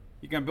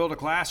 You going to build a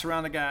class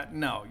around the guy?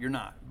 No, you're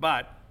not.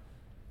 But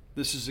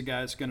this is a guy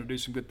that's going to do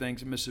some good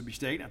things at Mississippi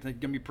State. I think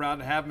you're going to be proud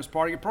to have him as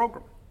part of your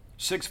program.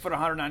 6 foot,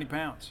 190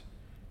 pounds.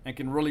 and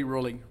can really,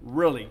 really,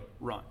 really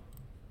run.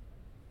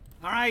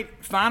 All right,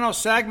 final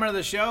segment of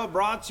the show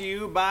brought to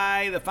you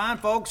by the fine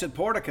folks at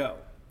Portico.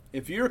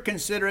 If you're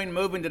considering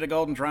moving to the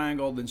Golden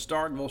Triangle, then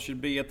Starkville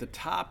should be at the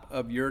top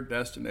of your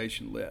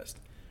destination list.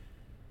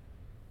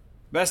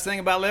 Best thing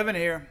about living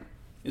here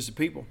is the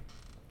people.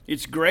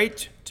 It's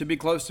great to be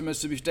close to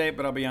Mississippi State,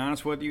 but I'll be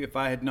honest with you, if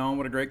I had known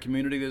what a great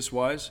community this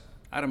was,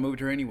 I'd have moved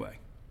here anyway.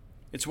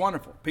 It's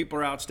wonderful. People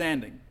are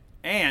outstanding.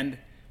 And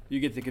you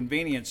get the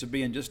convenience of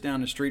being just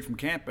down the street from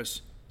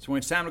campus. So when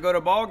it's time to go to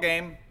a ball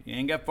game, you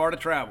ain't got far to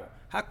travel.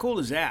 How cool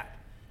is that?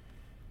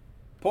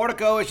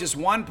 Portico is just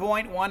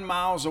 1.1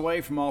 miles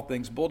away from all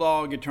things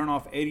Bulldog. You turn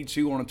off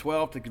 82 on a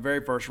 12, take the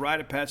very first right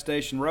at Pat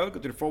Station Road, go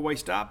through the four-way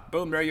stop,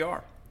 boom, there you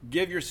are.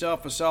 Give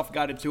yourself a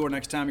self-guided tour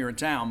next time you're in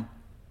town.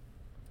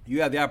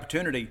 You have the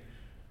opportunity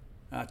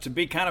to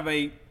be kind of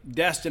a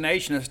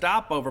destination, a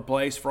stopover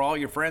place for all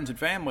your friends and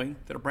family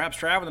that are perhaps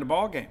traveling to the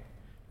ball game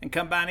and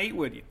come by and eat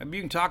with you. Maybe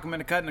you can talk them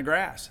into cutting the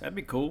grass. That'd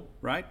be cool,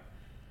 right?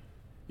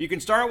 You can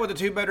start with a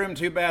 2-bedroom,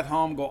 2-bath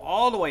home, go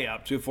all the way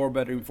up to a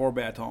 4-bedroom,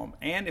 4-bath home.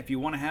 And if you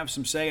want to have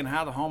some say in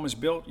how the home is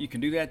built, you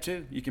can do that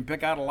too. You can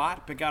pick out a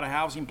lot, pick out a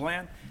housing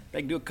plan. They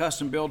can do a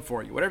custom build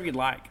for you, whatever you'd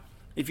like.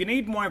 If you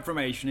need more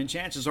information, and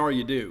chances are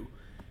you do,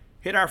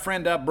 hit our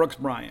friend up, Brooks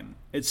Bryan,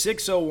 at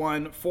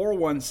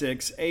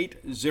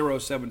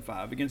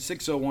 601-416-8075. Again,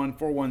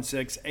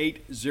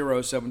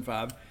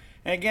 601-416-8075.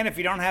 And again, if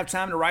you don't have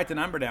time to write the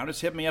number down,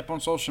 just hit me up on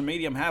social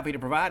media. I'm happy to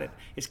provide it.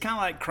 It's kind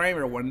of like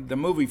Kramer, when the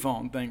movie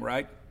phone thing,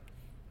 right?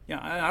 Yeah,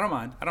 I don't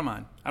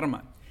mind.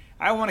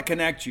 I want to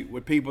connect you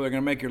with people that are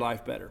going to make your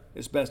life better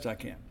as best I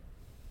can.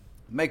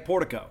 Make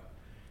Portico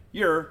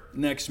your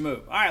next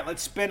move. All right,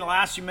 let's spend the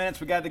last few minutes.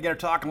 We got to get her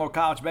talking a little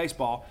college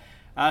baseball.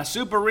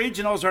 Super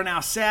regionals are now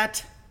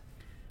set.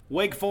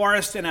 Wake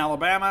Forest in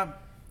Alabama.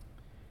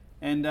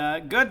 And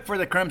good for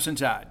the Crimson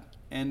Tide.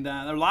 And there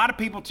are a lot of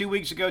people 2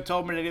 weeks ago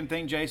told me they didn't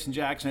think Jason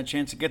Jackson had a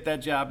chance to get that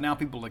job. Now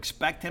people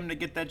expect him to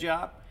get that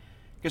job.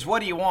 Because what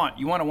do you want?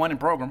 You want a winning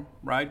program,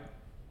 right?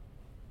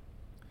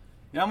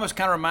 It almost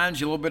kind of reminds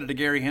you a little bit of the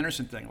Gary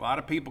Henderson thing. A lot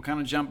of people kind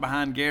of jump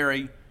behind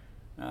Gary.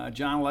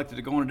 John elected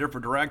to go in a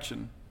different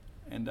direction.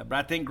 But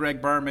I think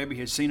Greg Byrne maybe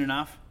has seen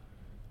enough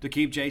to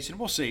keep Jason.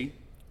 We'll see.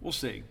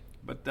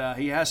 But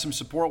he has some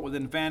support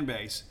within the fan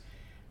base.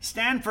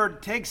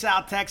 Stanford takes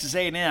out Texas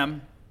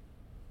A&M,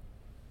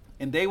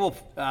 and they will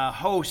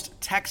host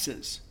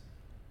Texas.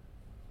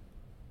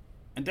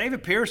 And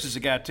David Pierce is a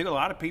guy, too. A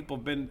lot of people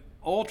have been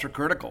ultra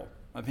critical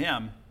of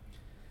him.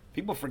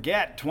 People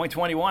forget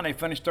 2021 they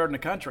finished third in the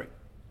country.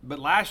 But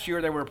last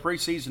year they were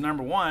preseason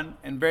number one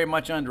and very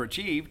much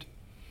underachieved.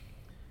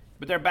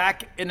 But they're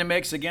back in the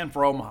mix again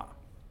for Omaha.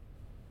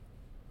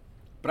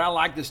 But I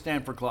like the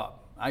Stanford club.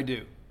 I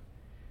do.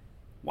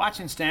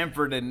 Watching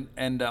Stanford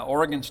and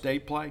Oregon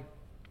State play,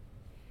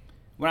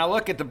 when I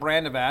look at the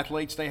brand of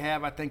athletes they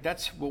have, I think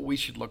that's what we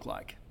should look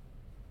like.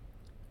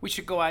 We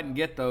should go out and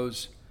get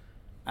those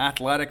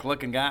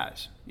athletic-looking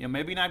guys. You know,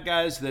 maybe not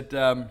guys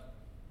that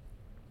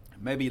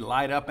maybe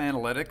light up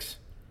analytics,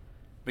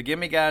 but give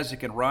me guys that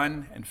can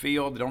run and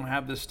field, that don't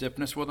have this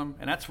stiffness with them.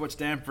 And that's what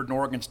Stanford and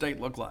Oregon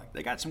State look like.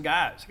 They got some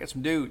guys, they got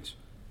some dudes.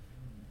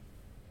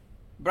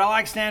 But I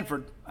like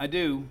Stanford. I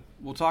do.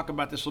 We'll talk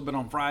about this a little bit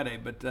on Friday.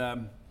 But,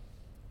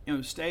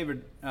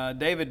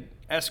 David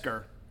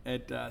Esker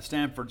at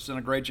Stanford's done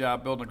a great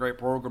job building a great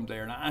program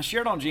there. And I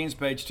shared on Gene's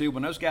page, too,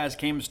 when those guys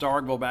came to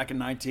Starkville back in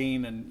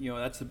 19, and,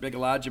 that's the big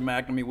Elijah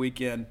McNamee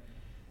weekend,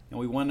 and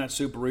we won that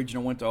Super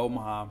Regional, went to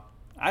Omaha.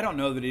 I don't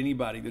know that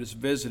anybody that has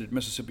visited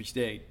Mississippi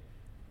State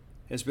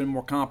has been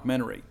more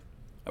complimentary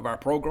of our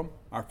program,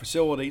 our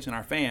facilities, and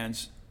our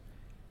fans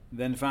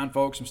than the fine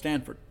folks from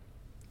Stanford.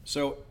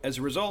 So as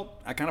a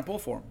result, I kind of pull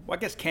for them. Well, I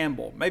guess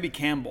maybe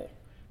Campbell.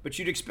 But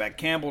you'd expect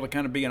Campbell to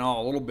kind of be in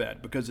awe a little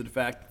bit because of the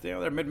fact that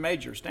they're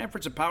mid-major.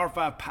 Stanford's a Power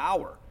 5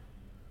 power.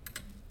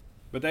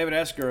 But David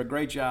Esker, a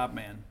great job,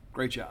 man.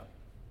 Great job.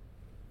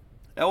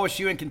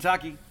 LSU in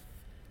Kentucky.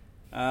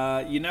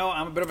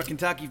 I'm a bit of a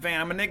Kentucky fan.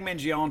 I'm a Nick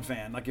Mingione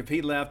fan. Like, if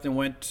he left and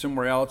went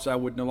somewhere else, I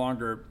would no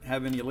longer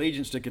have any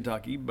allegiance to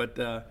Kentucky. But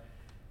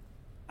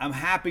I'm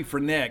happy for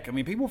Nick. I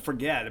mean, people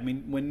forget. I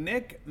mean, when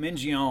Nick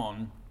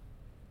Mingione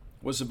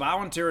was a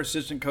volunteer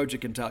assistant coach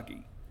at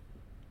Kentucky,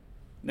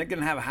 Nick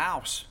didn't have a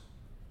house.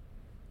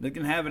 Nick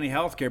didn't have any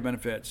health care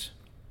benefits.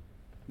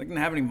 Nick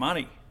didn't have any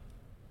money.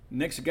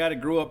 Nick's a guy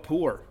that grew up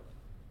poor.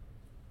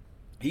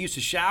 He used to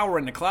shower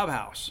in the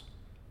clubhouse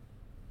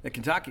at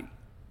Kentucky.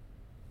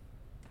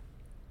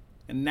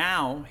 And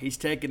now he's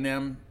taken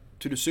them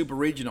to the Super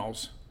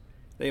Regionals.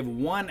 They have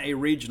won a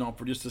regional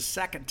for just the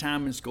second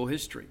time in school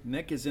history.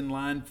 Nick is in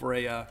line for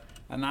a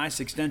nice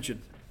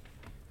extension.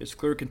 It's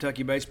clear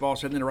Kentucky baseball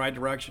is heading in the right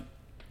direction.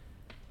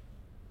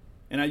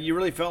 And you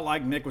really felt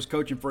like Nick was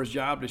coaching for his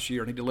job this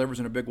year, and he delivers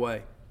in a big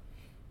way.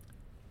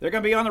 They're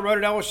going to be on the road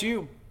at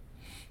LSU.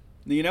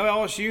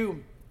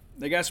 LSU,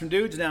 they got some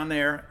dudes down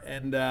there,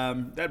 and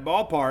that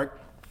ballpark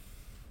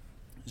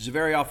is a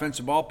very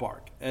offensive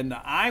ballpark. And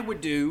I would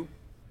do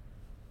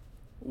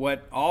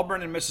what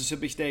Auburn and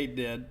Mississippi State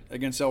did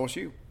against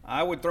LSU.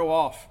 I would throw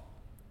off.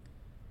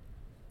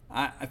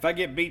 If I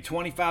get beat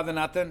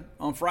 25-0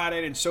 on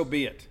Friday, then so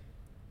be it.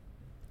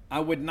 I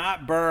would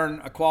not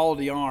burn a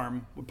quality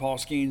arm with Paul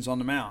Skeens on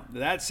the mound.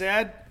 That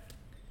said,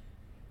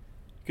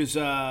 because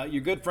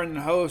your good friend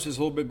and host is a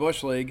little bit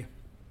Bush League,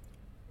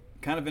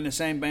 kind of in the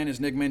same vein as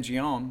Nick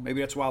Mingione.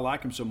 Maybe that's why I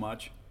like him so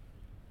much.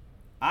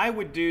 I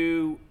would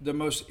do the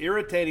most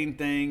irritating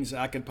things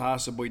I could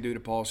possibly do to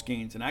Paul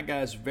Skeens. And that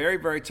guy's very,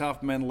 very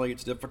tough mentally.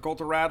 It's difficult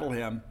to rattle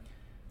him.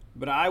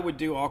 But I would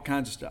do all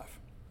kinds of stuff.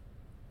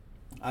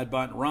 I'd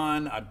bunt and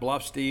run. I'd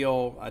bluff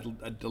steal.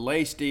 I'd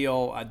delay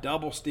steal. I'd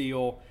double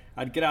steal.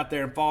 I'd get out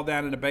there and fall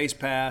down in a base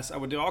pass. I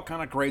would do all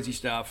kind of crazy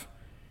stuff.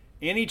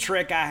 Any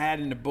trick I had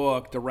in the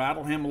book to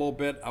rattle him a little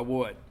bit, I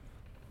would.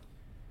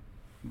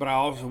 But I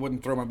also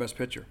wouldn't throw my best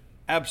pitcher.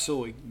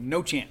 Absolutely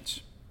no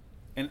chance.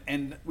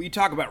 And we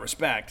talk about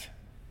respect,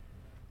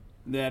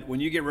 that when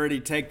you get ready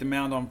to take the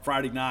mound on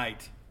Friday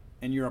night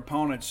and your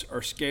opponents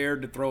are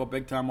scared to throw a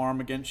big-time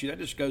arm against you, that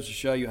just goes to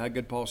show you how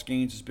good Paul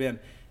Skeens has been.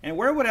 And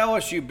where would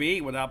LSU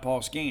be without Paul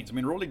Skeens? I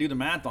mean, really do the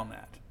math on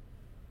that.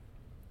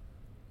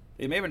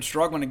 They may have been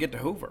struggling to get to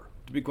Hoover,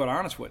 to be quite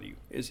honest with you.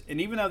 And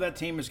even though that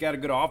team has got a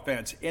good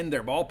offense in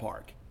their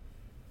ballpark,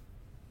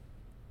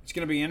 it's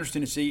going to be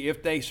interesting to see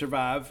if they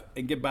survive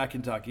and get back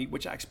Kentucky,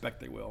 which I expect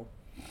they will.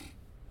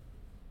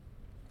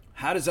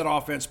 How does that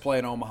offense play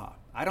in Omaha?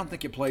 I don't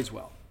think it plays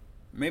well.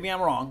 Maybe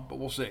I'm wrong, but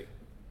we'll see.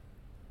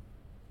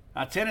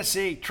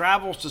 Tennessee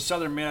travels to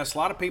Southern Miss. A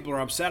lot of people are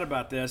upset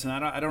about this, and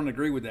I don't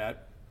agree with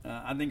that.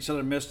 I think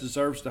Southern Miss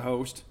deserves to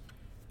host.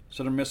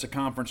 Southern Miss a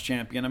conference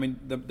champion. I mean,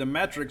 the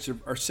metrics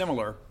are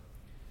similar.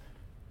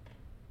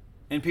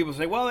 And people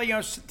say, well,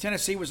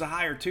 Tennessee was a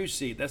higher 2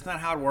 seed. That's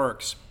not how it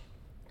works.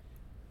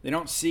 They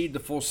don't seed the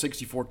full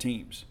 64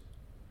 teams.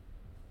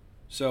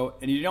 So,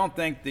 and you don't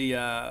think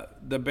the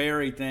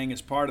Barry thing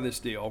is part of this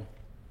deal.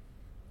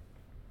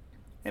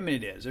 I mean,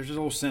 it is. There's a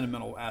little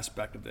sentimental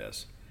aspect of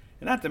this.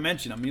 And not to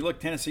mention, I mean, you look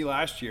Tennessee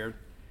last year,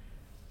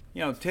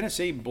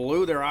 Tennessee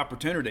blew their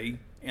opportunity,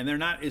 and they're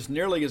not as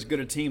nearly as good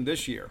a team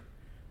this year.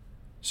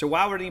 So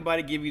why would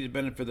anybody give you the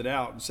benefit of the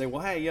doubt and say,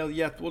 well, hey,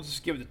 we'll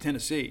just give it to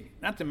Tennessee?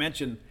 Not to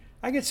mention,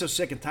 I get so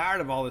sick and tired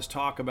of all this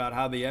talk about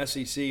how the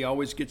SEC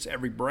always gets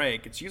every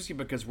break. It's usually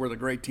because we're the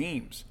great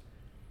teams.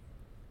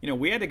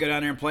 We had to go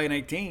down there and play in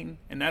 18,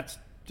 and that's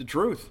the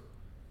truth.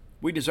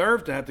 We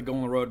deserve to have to go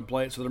on the road and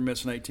play at Southern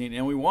Miss in 18,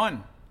 and we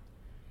won.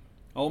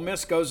 Ole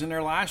Miss goes in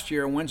there last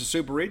year and wins the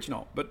Super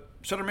Regional, but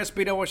Southern Miss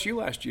beat OSU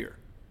last year.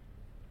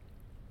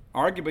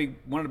 Arguably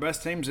one of the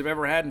best teams they've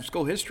ever had in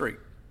school history.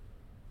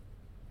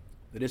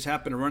 They just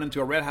happened to run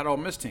into a red-hot Ole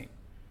Miss team.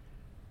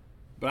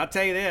 But I'll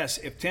tell you this,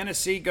 if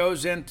Tennessee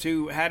goes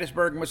into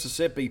Hattiesburg,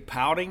 Mississippi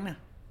pouting,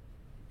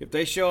 if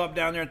they show up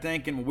down there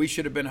thinking, well, we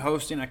should have been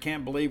hosting, I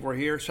can't believe we're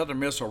here, Southern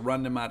Miss will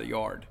run them out of the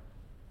yard.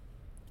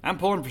 I'm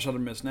pulling for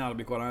Southern Miss now, to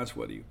be quite honest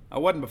with you. I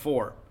wasn't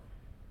before,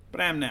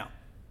 but I am now.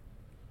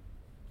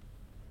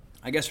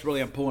 I guess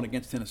really I'm pulling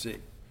against Tennessee.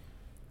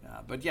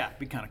 But yeah, it'd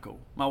be kind of cool.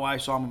 My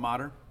wife's alma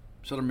mater,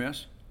 Southern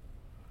Miss.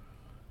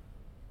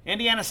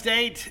 Indiana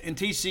State and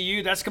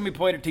TCU, that's going to be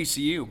played at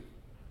TCU.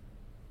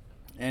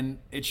 And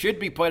it should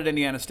be played at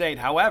Indiana State.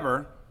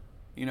 However,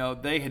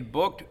 they had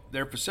booked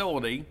their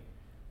facility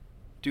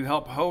to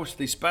help host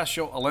the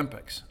Special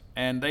Olympics.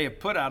 And they have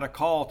put out a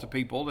call to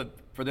people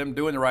for them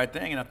doing the right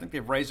thing. And I think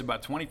they've raised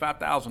about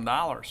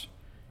 $25,000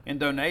 in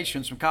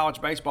donations from college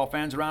baseball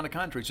fans around the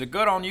country. So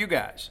good on you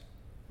guys.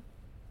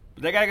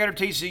 But they got to go to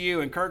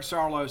TCU, and Kirk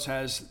Sarlos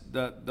has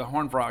the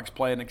Horned Frogs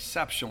playing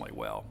exceptionally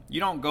well.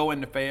 You don't go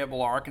into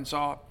Fayetteville,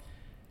 Arkansas,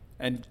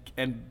 and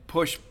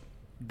push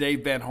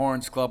Dave Van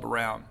Horn's club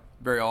around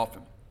very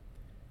often.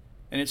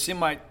 And it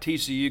seemed like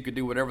TCU could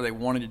do whatever they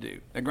wanted to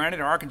do. Now,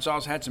 granted,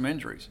 Arkansas's had some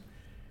injuries.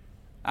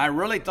 I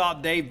really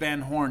thought Dave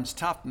Van Horn's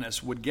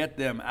toughness would get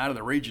them out of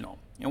the regional.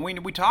 And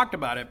we talked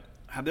about it,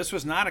 how this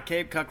was not a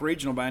Cape Cuck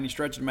regional by any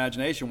stretch of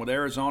imagination with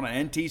Arizona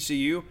and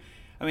TCU.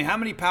 I mean, how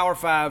many Power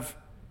 5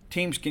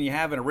 teams can you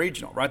have in a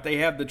regional, right? They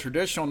have the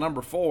traditional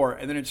number 4,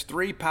 and then it's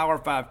 3 Power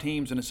 5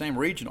 teams in the same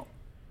regional.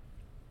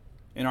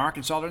 And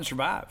Arkansas didn't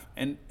survive.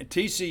 And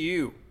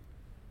TCU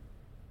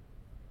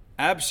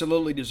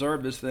absolutely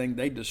deserved this thing.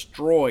 They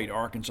destroyed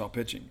Arkansas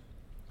pitching.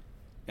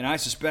 And I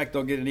suspect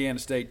they'll get Indiana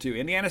State too.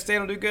 Indiana State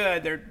will do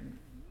good. They're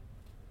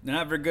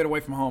not very good away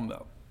from home,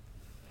 though.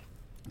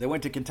 They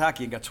went to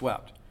Kentucky and got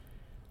swept.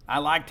 I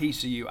like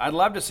TCU. I'd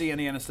love to see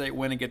Indiana State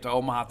win and get to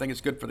Omaha. I think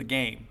it's good for the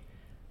game.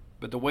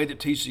 But the way that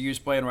TCU is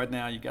playing right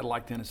now, you got to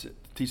like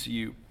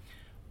TCU.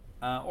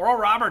 Oral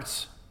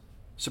Roberts,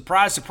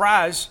 surprise,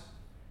 surprise.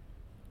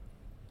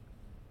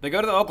 They go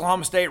to the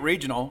Oklahoma State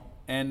Regional,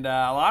 and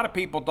a lot of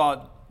people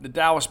thought the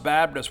Dallas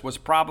Baptist was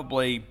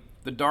probably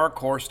the dark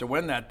horse to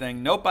win that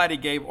thing. Nobody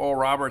gave Oral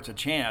Roberts a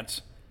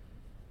chance.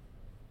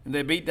 And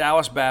they beat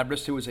Dallas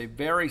Baptist, who was a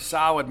very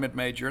solid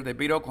mid-major. They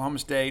beat Oklahoma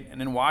State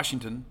and then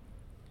Washington.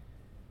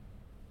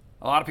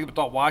 A lot of people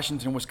thought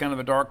Washington was kind of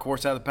a dark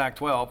horse out of the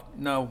Pac-12.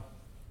 No.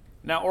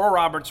 Now Oral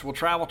Roberts will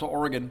travel to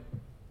Oregon,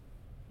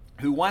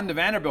 who won the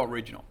Vanderbilt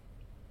Regional.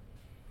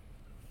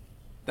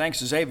 Thanks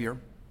to Xavier.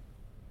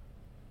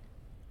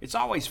 It's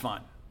always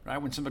fun. right?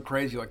 When something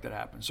crazy like that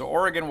happens. So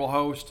Oregon will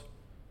host.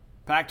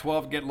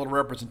 Pac-12 get a little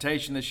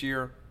representation this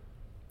year,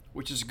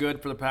 which is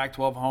good for the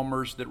Pac-12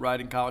 homers that ride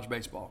in college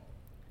baseball.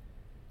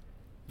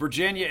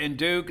 Virginia and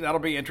Duke, that'll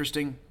be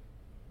interesting.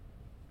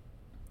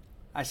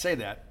 I say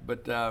that,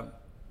 but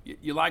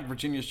you like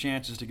Virginia's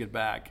chances to get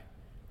back.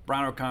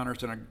 Brian O'Connor's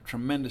done a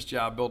tremendous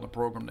job building a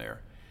program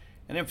there.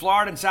 And then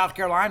Florida and South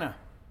Carolina.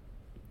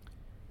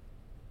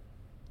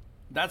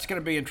 That's going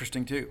to be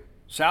interesting too.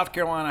 South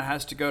Carolina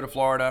has to go to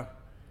Florida.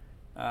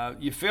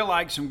 You feel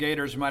like some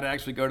Gators might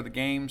actually go to the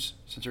games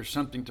since there's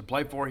something to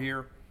play for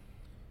here.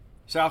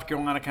 South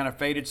Carolina kind of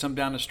faded some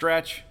down the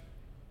stretch.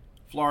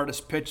 Florida's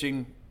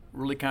pitching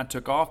really kind of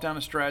took off down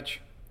the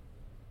stretch.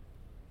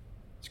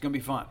 It's going to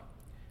be fun.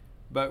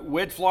 But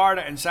with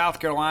Florida and South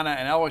Carolina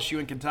and LSU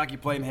and Kentucky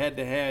playing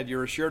head-to-head,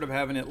 you're assured of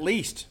having at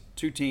least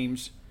two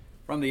teams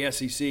from the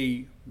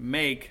SEC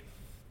make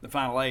the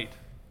Final Eight.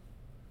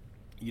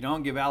 You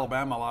don't give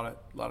Alabama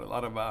a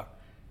lot of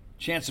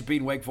chance of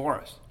beating Wake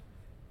Forest.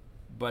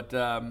 But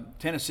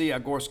Tennessee,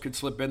 of course, could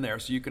slip in there.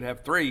 So you could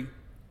have 3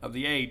 of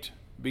the 8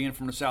 being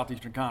from the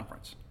Southeastern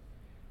Conference.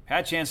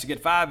 Had a chance to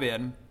get 5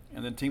 in,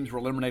 and then teams were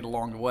eliminated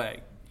along the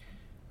way.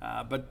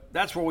 But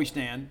that's where we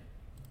stand.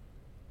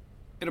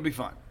 It'll be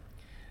fun.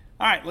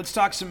 All right, let's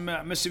talk some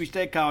Mississippi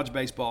State college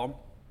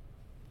baseball.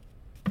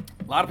 A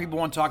lot of people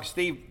want to talk to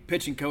Steve,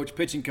 pitching coach.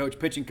 I'm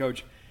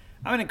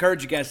going to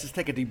encourage you guys to just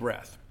take a deep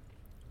breath.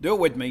 Do it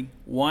with me.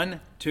 1,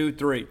 2,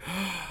 3.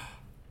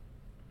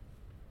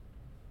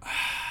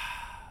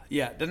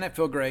 Yeah, doesn't that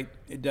feel great?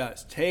 It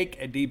does. Take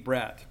a deep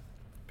breath.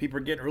 People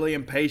are getting really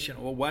impatient.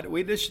 Well,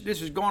 this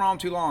is going on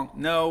too long.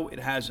 No, it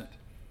hasn't.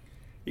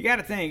 You got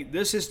to think,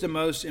 this is the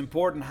most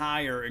important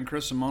hire in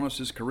Chris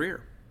Lemonis'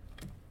 career.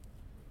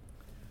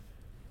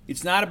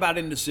 It's not about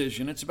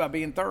indecision. It's about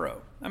being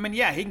thorough. I mean,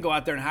 yeah, he can go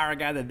out there and hire a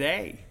guy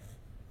today.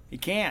 He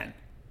can.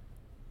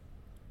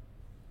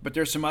 But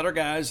there's some other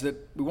guys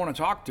that we want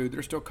to talk to that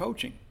are still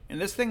coaching.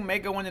 And this thing may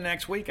go into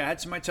next week. I had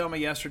somebody tell me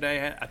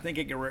yesterday, I think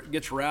it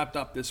gets wrapped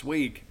up this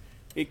week.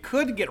 It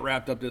could get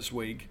wrapped up this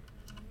week,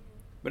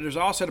 but there's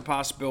also the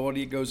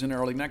possibility it goes in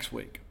early next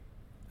week.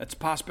 That's a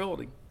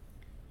possibility.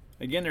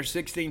 Again, there's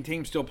 16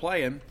 teams still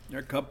playing. There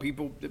are a couple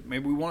people that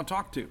maybe we want to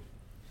talk to.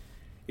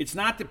 It's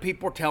not that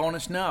people are telling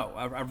us no.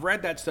 I've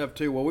read that stuff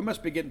too. Well, we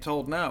must be getting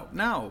told no.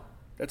 No,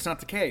 that's not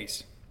the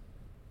case.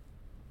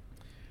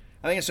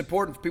 I think it's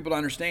important for people to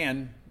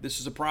understand this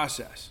is a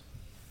process.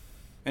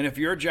 And if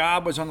your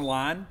job was on the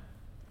line,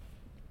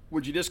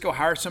 would you just go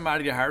hire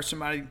somebody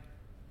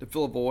to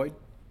fill a void?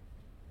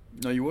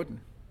 No, you wouldn't.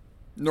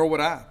 Nor would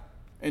I.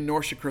 And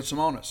nor should Chris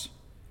Lemonis.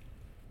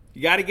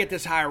 You got to get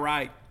this hire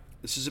right.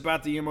 This is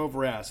about the M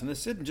over S. And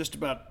this isn't just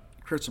about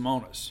Chris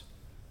Lemonis.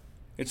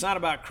 It's not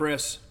about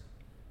Chris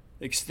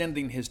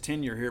extending his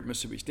tenure here at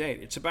Mississippi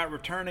State. It's about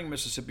returning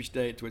Mississippi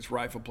State to its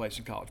rightful place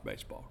in college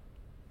baseball.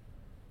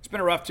 It's been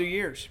a rough 2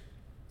 years.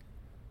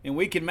 And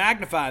we can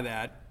magnify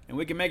that, and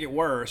we can make it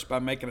worse by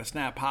making a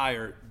snap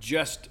hire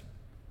just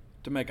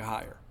to make a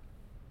hire.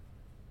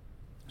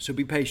 So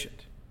be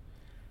patient.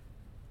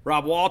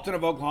 Rob Walton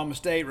of Oklahoma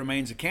State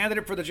remains a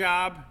candidate for the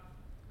job.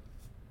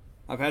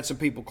 I've had some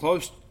people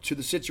close to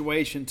the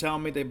situation tell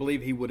me they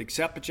believe he would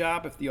accept the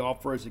job if the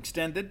offer is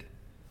extended.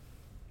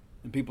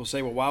 And people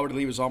say, well, why would he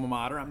leave his alma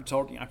mater? I'm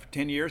told after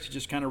 10 years, he's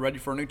just kind of ready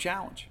for a new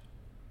challenge.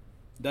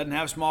 Doesn't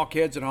have small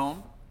kids at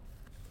home.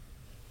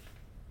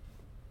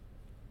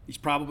 He's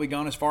probably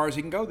gone as far as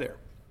he can go there.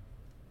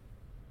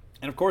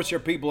 And, of course, there are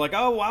people like,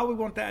 oh, why would we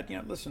want that?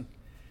 Listen,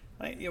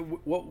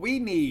 what we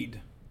need,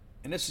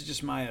 and this is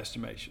just my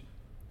estimation,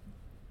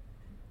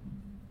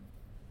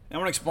 and I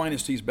want to explain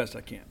this to you as best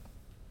I can.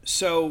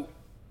 So,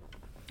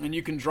 and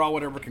you can draw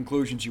whatever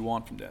conclusions you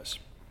want from this.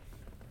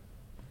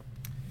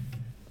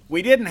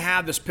 We didn't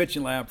have this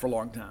pitching lab for a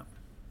long time.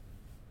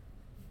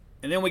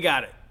 And then we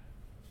got it.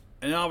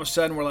 And then all of a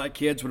sudden we're like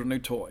kids with a new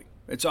toy.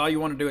 It's all you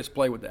want to do is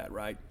play with that,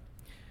 right?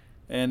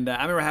 And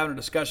I remember having a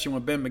discussion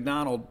with Ben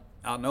McDonald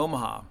out in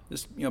Omaha,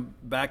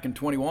 back in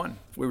 21.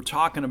 We were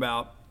talking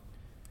about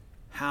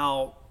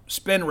how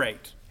spin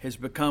rate has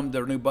become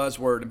their new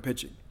buzzword in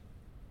pitching.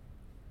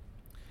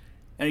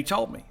 And he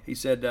told me, he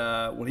said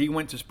when he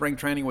went to spring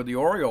training with the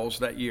Orioles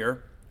that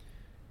year,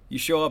 you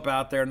show up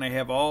out there and they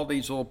have all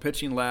these little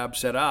pitching labs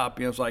set up.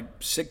 It's like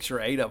 6 or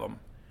 8 of them.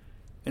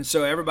 And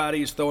so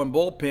everybody's throwing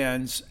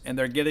bullpens and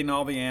they're getting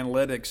all the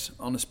analytics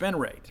on the spin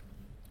rate.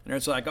 And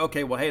it's like,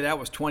 okay, well, hey, that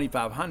was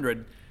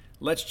 2,500.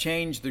 Let's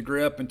change the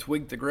grip and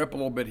tweak the grip a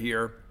little bit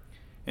here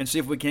and see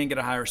if we can get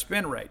a higher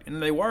spin rate.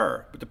 And they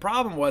were. But the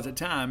problem was at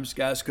times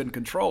guys couldn't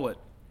control it.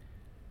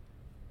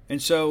 And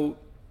so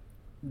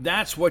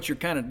that's what you're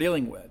kind of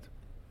dealing with.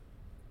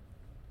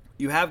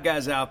 You have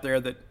guys out there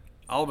that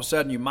all of a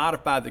sudden you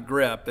modify the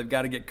grip. They've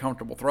got to get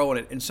comfortable throwing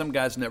it, and some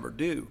guys never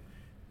do.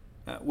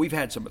 We've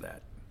had some of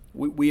that.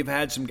 We have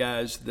had some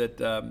guys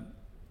that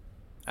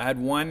I had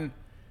one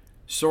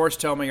source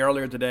tell me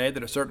earlier today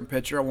that a certain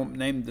pitcher, I won't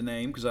name the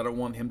name because I don't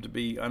want him to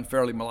be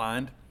unfairly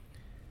maligned,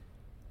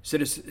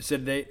 said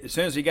they, as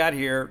soon as he got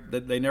here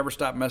that they never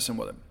stopped messing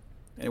with him.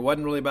 And it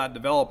wasn't really about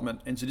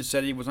development, and so just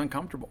said he was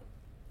uncomfortable.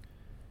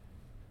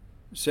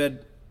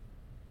 said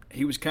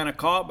he was kind of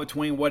caught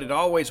between what had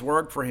always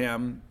worked for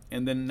him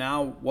and then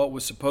now what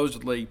was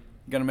supposedly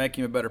going to make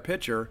him a better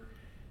pitcher.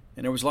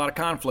 And there was a lot of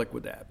conflict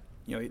with that.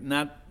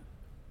 Not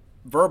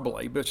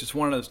verbally, but it's just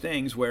one of those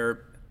things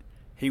where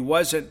he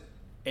wasn't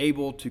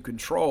able to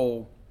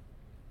control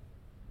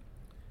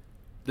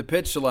the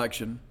pitch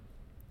selection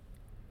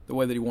the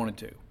way that he wanted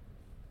to.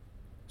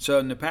 So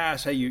in the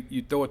past, hey,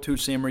 you throw a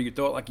two-seamer, you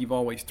throw it like you've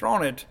always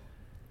thrown it,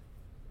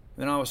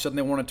 then all of a sudden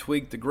they want to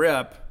tweak the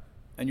grip,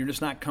 and you're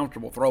just not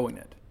comfortable throwing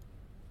it.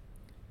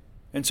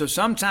 And so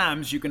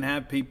sometimes you can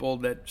have people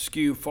that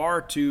skew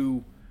far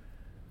too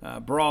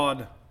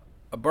broad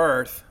a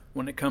berth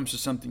when it comes to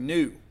something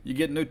new. You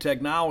get new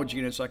technology,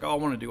 and it's like, oh, I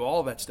want to do all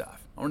of that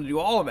stuff. I want to do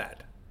all of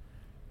that.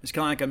 It's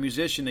kind of like a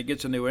musician that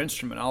gets a new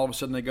instrument. All of a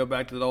sudden they go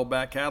back to the old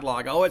back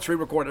catalog. Oh, it's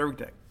re-recorded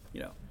everything.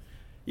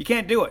 You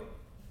can't do it.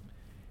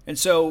 And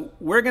so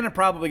we're going to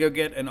probably go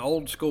get an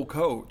old school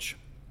coach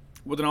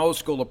with an old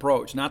school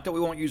approach. Not that we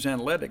won't use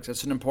analytics.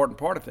 That's an important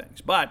part of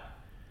things. But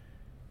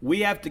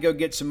we have to go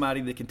get somebody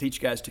that can teach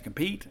guys to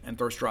compete and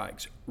throw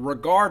strikes,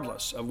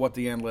 regardless of what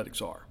the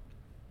analytics are.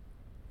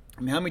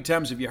 I mean, how many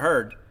times have you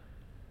heard,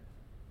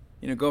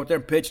 go up there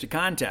and pitch to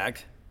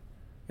contact?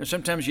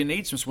 Sometimes you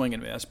need some swing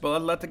and miss,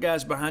 but let the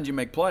guys behind you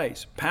make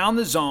plays. Pound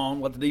the zone,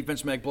 let the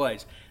defense make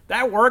plays.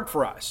 That worked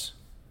for us,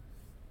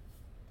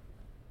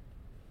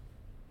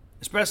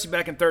 especially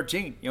back in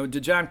 13. The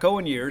John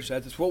Cohen years,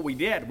 that's what we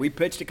did. We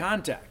pitched to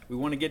contact. We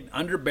want to get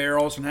under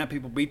barrels and have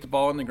people beat the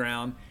ball on the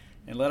ground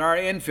and let our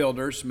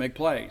infielders make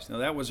plays. Now,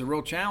 that was a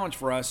real challenge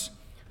for us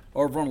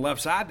over on the left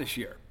side this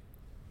year,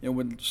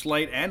 with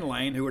Slate and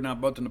Lane, who are now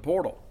both in the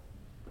portal.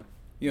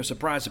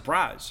 Surprise,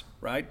 surprise,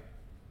 right?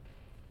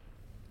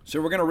 So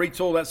we're going to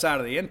retool that side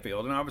of the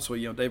infield, and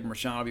obviously, David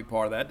Mershon will be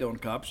part of that,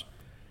 Dylan Cups.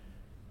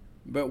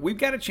 But we've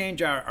got to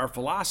change our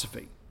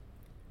philosophy.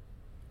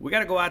 We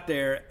got to go out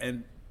there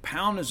and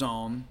pound the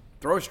zone,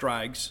 throw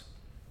strikes,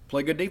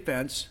 play good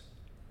defense,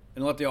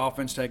 and let the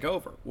offense take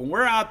over. When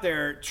we're out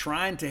there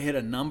trying to hit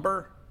a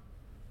number,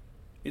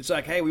 it's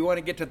like, hey, we want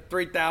to get to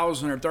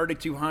 3,000 or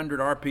 3,200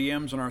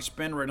 RPMs on our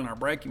spin rate on our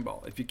breaking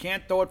ball. If you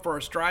can't throw it for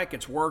a strike,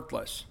 it's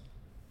worthless.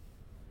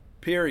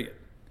 Period.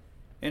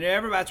 And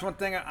that's one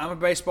thing. I'm a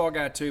baseball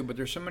guy too, but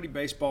there's so many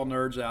baseball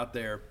nerds out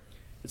there.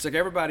 It's like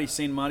everybody's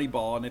seen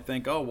Moneyball and they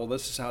think, oh, well,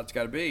 this is how it's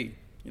got to be.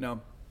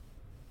 No,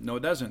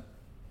 it doesn't.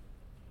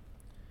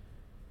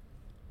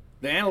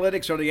 The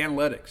analytics are the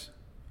analytics.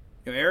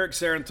 Eric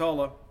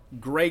Sarantola,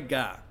 great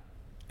guy.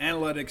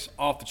 Analytics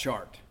off the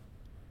chart.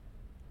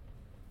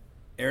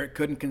 Eric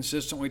couldn't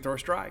consistently throw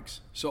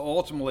strikes. So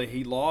ultimately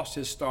he lost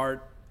his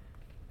spot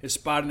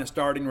in the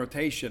starting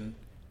rotation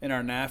in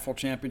our national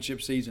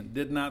championship season.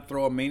 Did not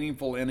throw a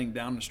meaningful inning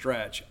down the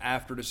stretch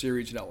after the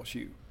series at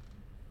LSU.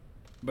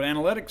 But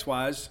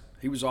analytics-wise,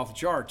 he was off the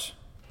charts.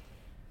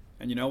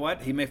 And you know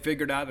what? He may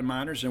figure it out in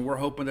minors, and we're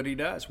hoping that he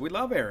does. We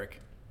love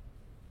Eric.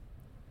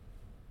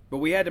 But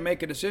we had to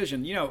make a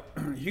decision.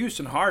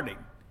 Houston Harding,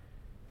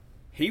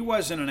 he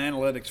wasn't an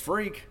analytics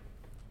freak,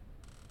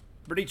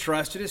 but he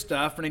trusted his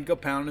stuff, and he'd go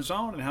pound his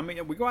own.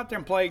 And we go out there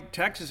and play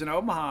Texas and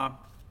Omaha,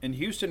 and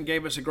Houston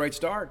gave us a great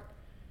start.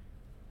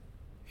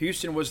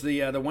 Houston was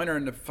the winner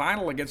in the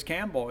final against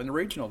Campbell in the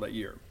regional that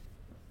year.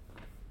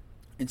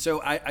 And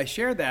so I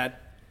share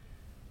that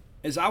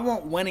as I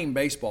want winning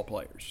baseball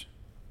players.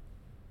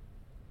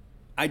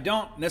 I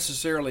don't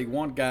necessarily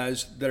want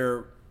guys that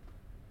are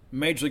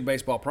Major League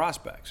Baseball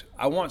prospects.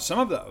 I want some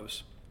of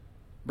those,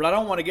 but I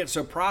don't want to get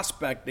so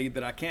prospecty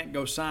that I can't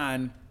go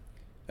sign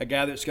a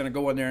guy that's going to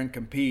go in there and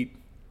compete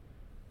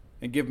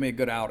and give me a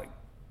good outing.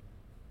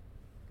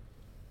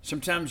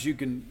 Sometimes you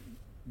can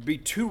be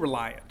too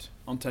reliant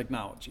on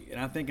technology, and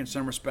I think in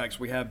some respects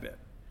we have been.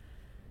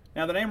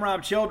 Now, the name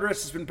Rob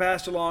Childress has been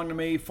passed along to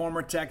me,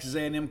 former Texas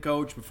A&M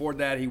coach. Before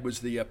that, he was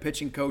the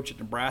pitching coach at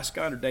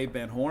Nebraska under Dave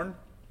Van Horn.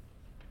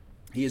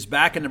 He is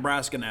back in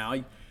Nebraska now.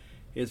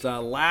 His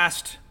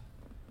last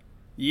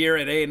year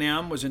at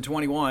A&M was in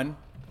 21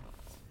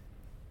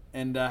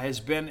 and has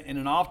been in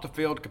an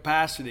off-the-field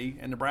capacity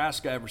in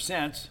Nebraska ever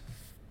since.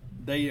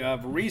 They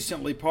have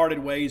recently parted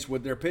ways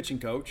with their pitching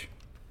coach,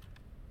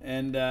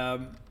 and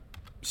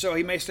so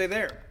he may stay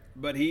there.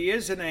 But he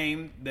is a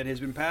name that has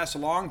been passed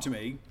along to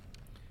me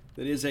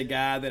that is a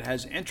guy that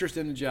has interest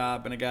in the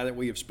job and a guy that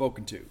we have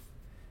spoken to.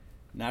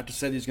 Not to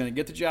say that he's going to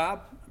get the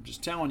job. I'm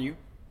just telling you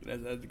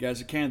that the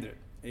guy's a candidate.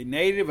 A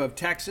native of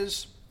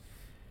Texas.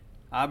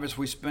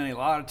 Obviously, we spent a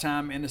lot of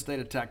time in the state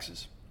of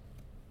Texas.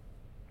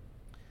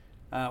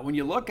 When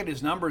you look at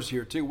his numbers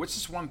here, too, which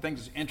is one thing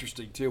that's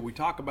interesting, too. We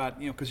talk about,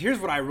 because here's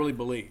what I really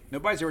believe.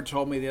 Nobody's ever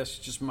told me this.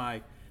 It's just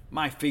my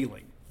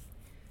feeling.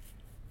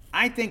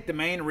 I think the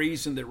main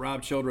reason that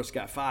Rob Childress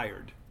got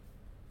fired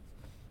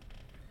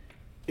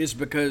is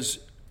because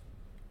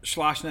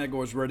Schlossnagle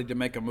was ready to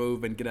make a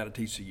move and get out of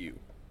TCU.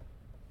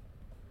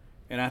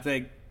 And I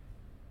think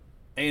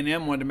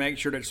A&M wanted to make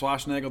sure that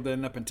Schlossnagle didn't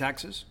end up in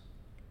Texas.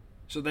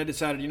 So they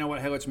decided,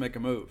 hey, let's make a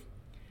move.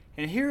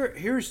 And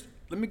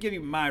let me give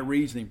you my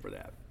reasoning for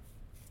that.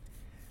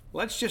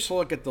 Let's just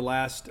look at the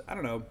last,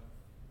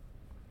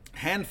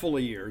 handful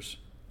of years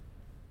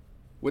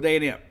with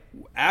A&M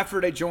after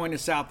they joined the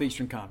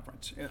Southeastern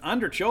Conference.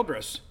 Under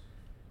Childress,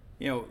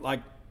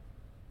 like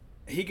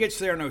he gets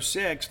there in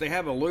 06, they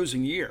have a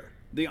losing year.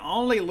 The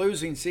only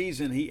losing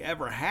season he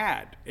ever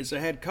had as a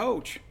head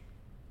coach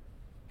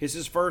is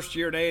his first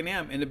year at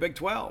A&M in the Big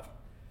 12.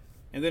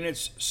 And then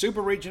it's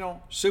super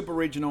regional,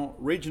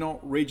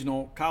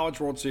 regional, College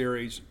World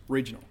Series,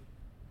 regional.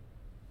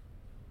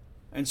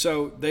 And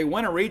so they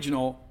win a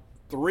regional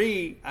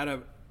 3 out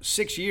of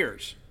 6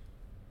 years.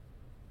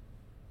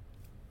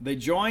 They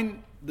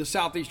join the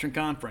Southeastern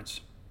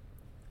Conference.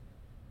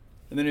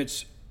 And then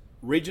it's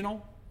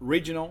regional,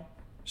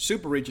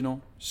 super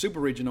regional,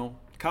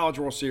 College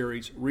World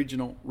Series,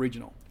 regional.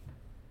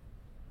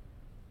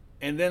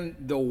 And then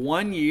the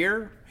 1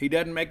 year he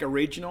doesn't make a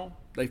regional,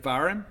 they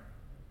fire him.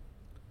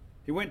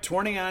 He went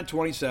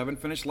 29-27,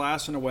 finished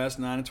last in the West,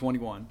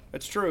 9-21.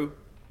 That's true.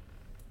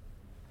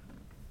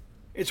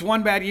 It's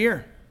one bad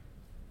year.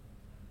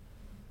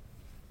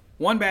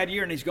 One bad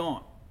year and he's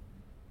gone.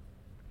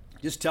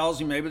 Just tells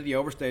you maybe that he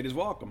overstayed his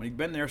welcome. He'd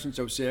been there since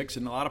 06,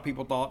 and a lot of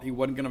people thought he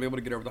wasn't going to be able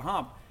to get over the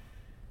hump.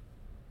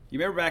 You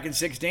remember back in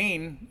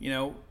 16,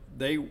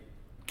 they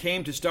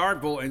came to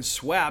Starkville and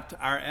swept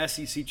our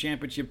SEC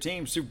championship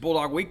team, Super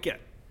Bulldog weekend.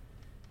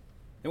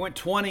 They went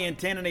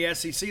 20-10 in the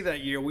SEC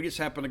that year. We just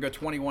happened to go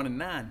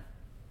 21-9.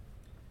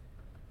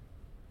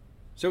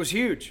 So it was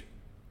huge.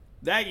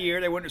 That year,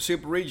 they went to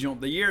Super Regional.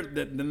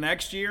 The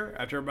next year,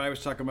 after everybody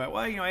was talking about,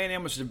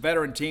 A&M was a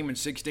veteran team in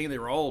 16. They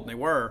were old, and they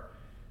were.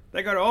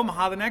 They go to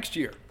Omaha the next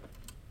year.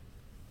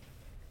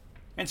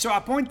 And so I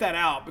point that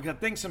out because I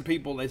think some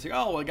people, they say,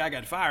 the guy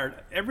got fired.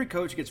 Every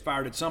coach gets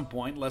fired at some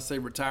point unless they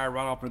retire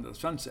right off into the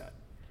sunset.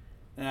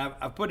 And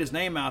I've put his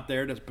name out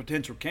there as a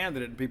potential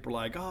candidate, and people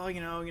are like,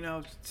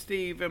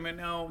 Steve,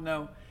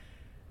 no.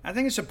 I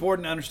think it's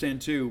important to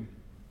understand, too,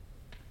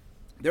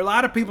 there are a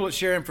lot of people that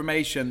share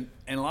information,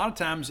 and a lot of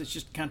times it's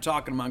just kind of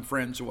talking among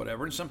friends or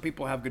whatever, and some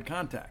people have good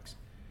contacts.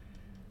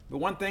 But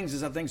one thing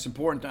is I think it's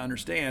important to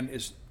understand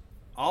is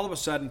all of a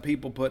sudden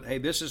people put, hey,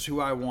 this is who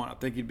I want. I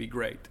think he'd be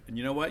great. And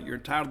you know what? You're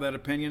entitled to that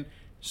opinion.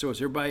 So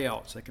is everybody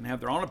else. They can have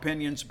their own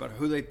opinions about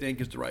who they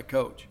think is the right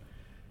coach.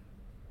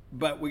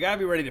 But we got to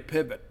be ready to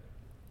pivot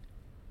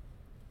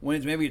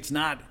when maybe it's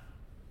not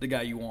the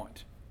guy you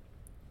want.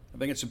 I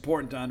think it's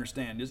important to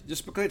understand.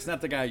 Just because it's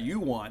not the guy you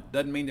want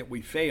doesn't mean that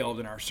we failed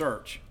in our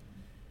search.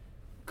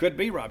 Could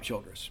be Rob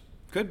Childress.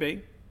 Could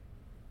be.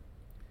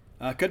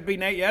 Could be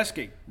Nate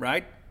Yeske,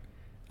 right?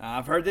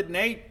 I've heard that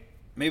Nate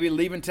maybe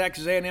leaving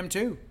Texas A&M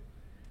too.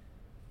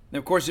 Now,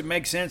 of course, it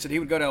makes sense that he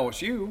would go to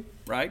LSU,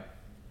 right?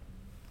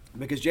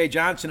 Because Jay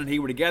Johnson and he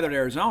were together at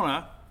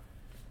Arizona.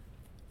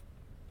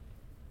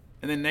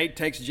 And then Nate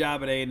takes a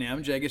job at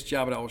A&M. Jay gets a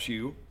job at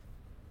LSU.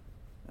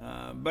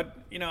 But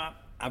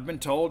I've been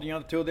told,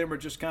 the two of them are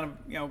just kind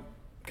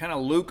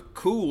of Luke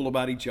cool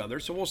about each other.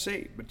 So we'll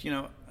see. But,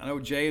 I know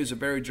Jay is a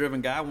very driven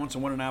guy, wants to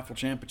win an national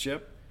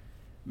championship.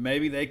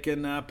 Maybe they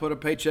can put a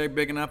paycheck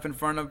big enough in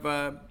front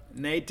of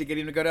Nate to get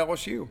him to go to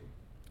LSU.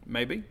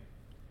 Maybe.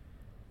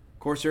 Of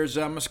course, there's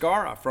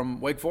Mascara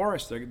from Wake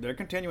Forest. They're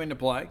continuing to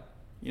play,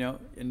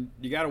 and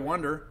you got to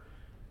wonder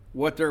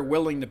what they're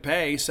willing to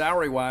pay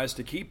salary-wise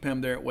to keep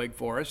him there at Wake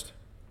Forest.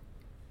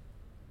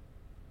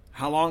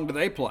 How long do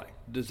they play?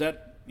 Does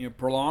that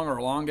prolong or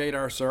elongate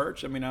our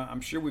search? I mean,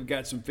 I'm sure we've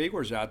got some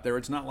figures out there.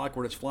 It's not like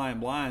we're just flying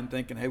blind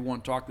thinking, hey, we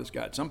want to talk to this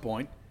guy at some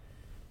point.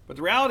 But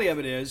the reality of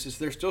it is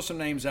there's still some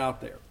names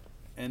out there.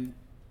 And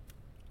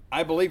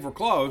I believe we're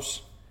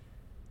close,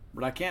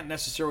 but I can't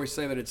necessarily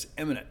say that it's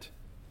imminent.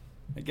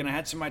 Again, I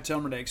had somebody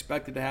tell me they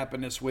expect it to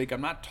happen this week.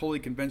 I'm not totally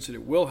convinced that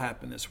it will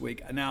happen this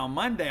week. Now, on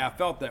Monday, I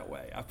felt that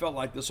way. I felt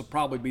like this will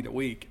probably be the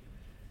week.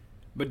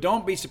 But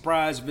don't be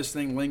surprised if this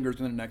thing lingers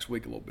in the next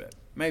week a little bit.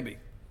 Maybe.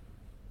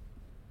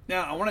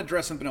 Now, I want to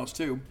address something else,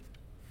 too.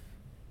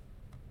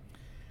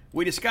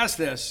 We discussed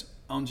this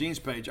on Gene's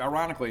page,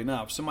 ironically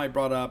enough. Somebody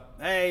brought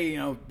up, hey,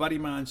 buddy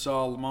of mine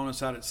saw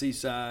Lamonis out at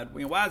Seaside.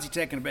 Why is he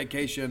taking a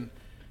vacation?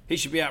 He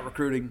should be out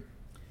recruiting.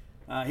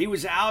 He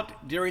was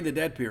out during the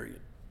dead period.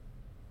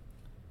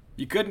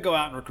 You couldn't go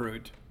out and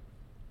recruit.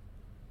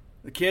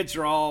 The kids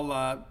are all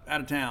out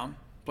of town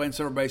playing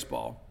summer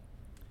baseball.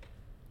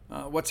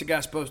 What's the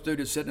guy supposed to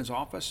do? Just sit in his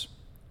office?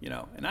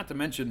 And not to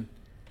mention,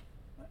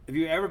 have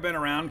you ever been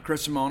around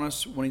Chris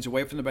Lamonis when he's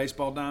away from the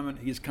baseball diamond?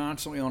 He's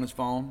constantly on his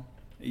phone.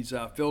 He's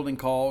fielding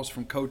calls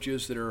from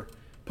coaches that are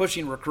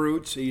pushing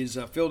recruits. He's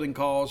fielding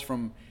calls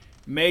from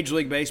Major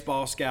League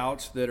Baseball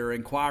scouts that are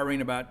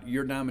inquiring about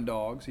your Diamond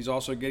Dogs. He's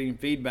also getting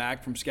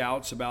feedback from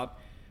scouts about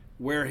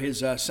where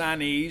his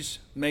signees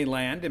may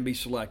land and be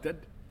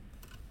selected.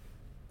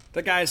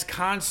 The guy is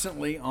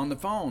constantly on the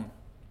phone.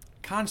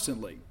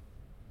 Constantly.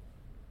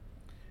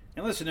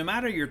 And listen, no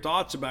matter your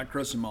thoughts about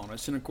Chris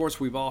Lamonis, and of course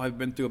we've all have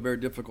been through a very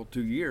difficult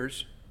 2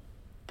 years,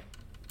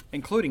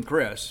 including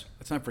Chris.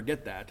 Let's not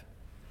forget that.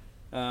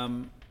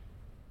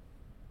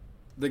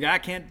 The guy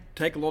can't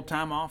take a little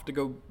time off to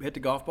go hit the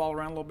golf ball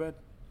around a little bit.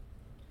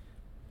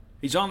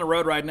 He's on the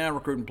road right now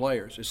recruiting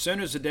players. As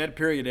soon as the dead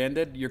period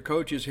ended, your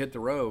coaches hit the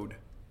road.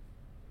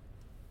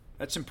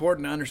 That's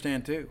important to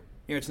understand too.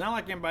 It's not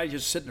like anybody's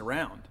just sitting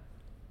around.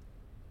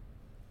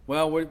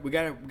 Well, we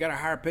got to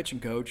hire a pitching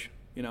coach.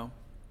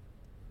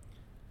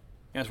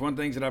 That's one of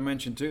the things that I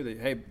mentioned too. That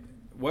hey,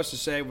 what's to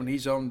say when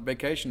he's on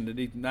vacation that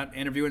he's not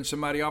interviewing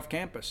somebody off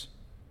campus?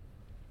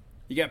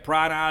 You got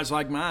prying eyes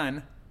like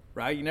mine,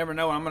 right? You never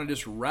know. I'm going to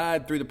just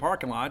ride through the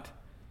parking lot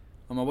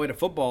on my way to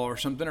football or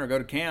something, or go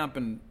to camp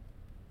and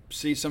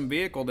see some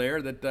vehicle there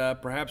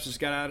that perhaps has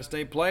got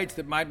out-of-state plates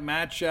that might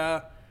match.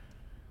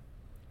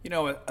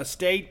 A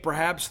state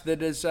perhaps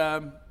that is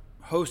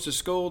host a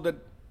school that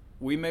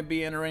we may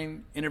be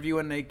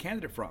interviewing a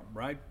candidate from,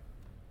 right?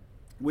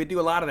 We do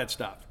a lot of that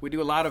stuff. We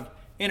do a lot of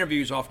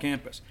interviews off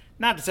campus.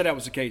 Not to say that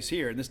was the case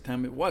here, and this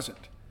time it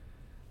wasn't.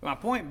 But my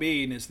point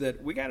being is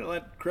that we got to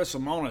let Chris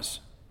Lemonis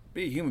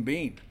be a human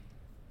being,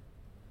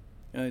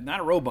 not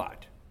a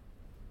robot.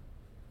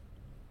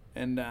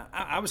 And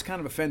I was kind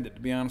of offended,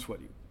 to be honest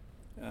with you,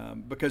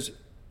 because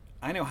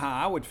I know how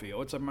I would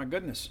feel. It's like, my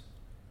goodness,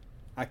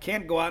 I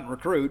can't go out and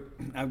recruit.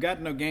 I've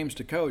got no games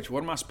to coach.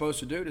 What am I supposed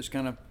to do? Just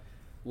kind of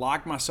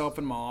lock myself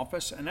in my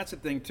office? And that's the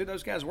thing, too.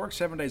 Those guys work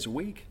 7 days a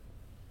week.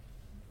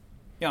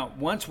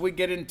 Once we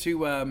get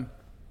into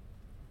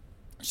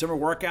summer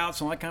workouts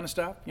and all that kind of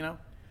stuff,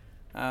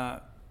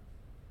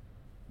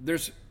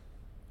 there's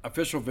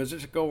official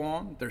visits that go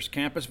on. There's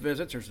campus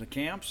visits. There's the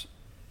camps.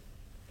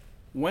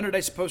 When are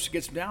they supposed to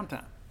get some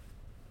downtime?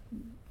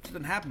 It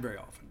doesn't happen very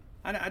often.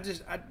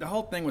 The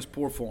whole thing was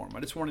poor form.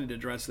 I just wanted to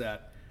address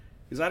that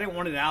because I didn't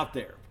want it out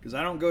there, because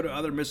I don't go to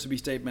other Mississippi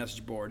State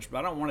message boards, but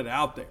I don't want it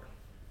out there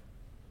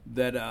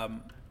that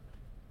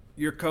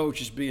your coach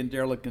is being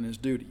derelict in his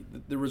duty.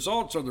 The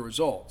results are the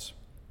results,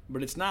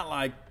 but it's not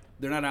like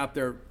they're not out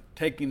there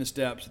taking the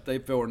steps that they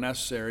feel are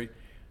necessary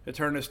to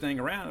turn this thing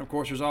around. And of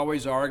course, there's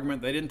always the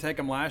argument they didn't take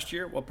them last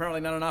year. Well, apparently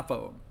not enough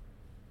of them.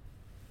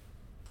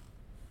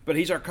 But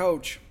he's our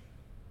coach.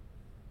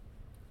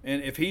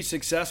 And if he's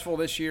successful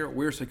this year,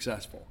 we're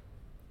successful.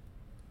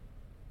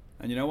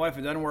 And you know what? If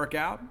it doesn't work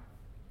out,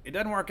 it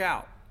doesn't work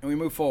out. And we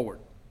move forward.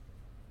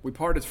 We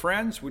part as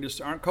friends. We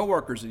just aren't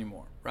coworkers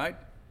anymore, right?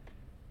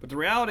 But the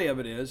reality of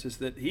it is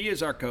that he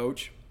is our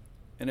coach.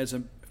 And as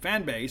a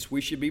fan base,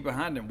 we should be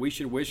behind him. We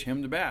should wish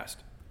him the best.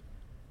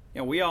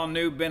 We all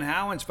knew Ben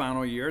Howland's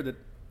final year that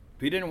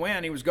if he didn't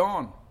win, he was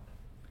gone.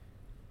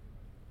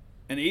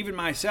 And even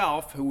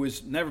myself, who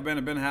was never been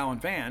a Ben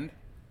Howland fan,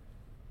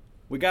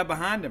 we got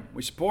behind him.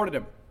 We supported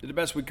him. Did the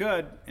best we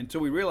could until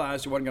we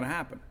realized it wasn't going to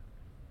happen.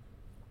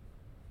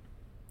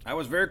 I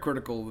was very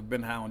critical of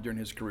Ben Howland during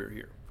his career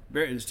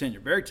here, his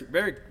tenure. Very,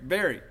 very,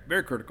 very,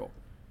 very critical.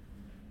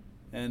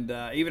 And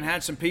even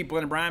had some people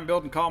in the Bryan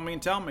building call me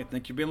and tell me, I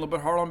think you're being a little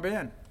bit hard on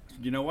Ben. I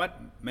said, you know what?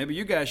 Maybe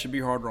you guys should be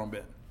harder on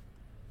Ben.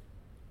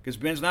 Because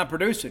Ben's not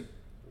producing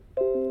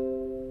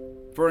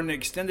for an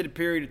extended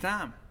period of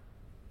time.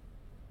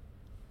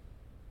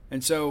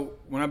 And so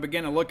when I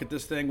began to look at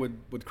this thing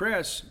with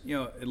Chris,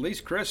 at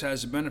least Chris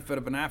has the benefit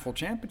of an AFL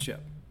championship.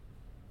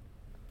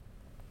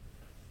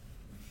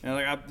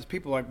 And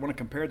people want to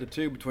compare the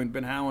two between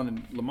Ben Howland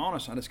and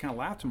Lemonis. I just kind of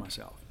laugh to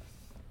myself.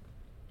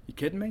 You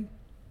kidding me?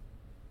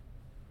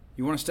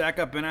 You want to stack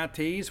up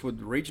NITs with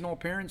regional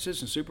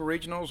appearances and super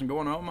regionals and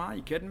going to Omaha?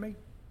 You kidding me?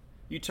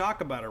 You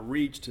talk about a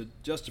reach to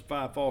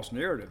justify a false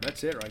narrative.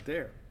 That's it right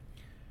there.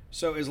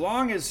 So as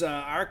long as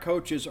our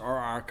coaches are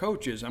our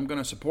coaches, I'm going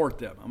to support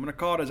them. I'm going to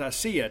call it as I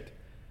see it,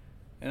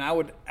 and I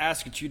would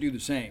ask that you do the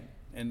same.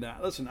 And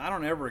listen, I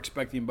don't ever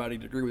expect anybody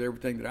to agree with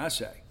everything that I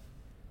say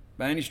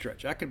by any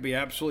stretch. I could be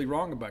absolutely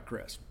wrong about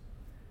Chris.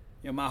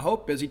 My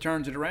hope is he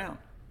turns it around.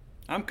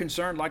 I'm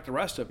concerned like the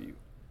rest of you.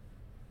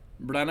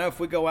 But I know if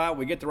we go out,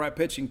 we get the right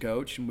pitching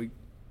coach, and we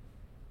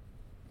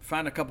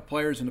find a couple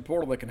players in the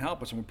portal that can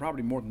help us, and we're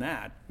probably more than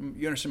that.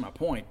 You understand my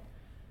point.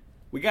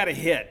 We got to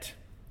hit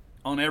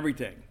on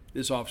everything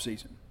this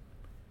offseason.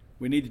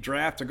 We need the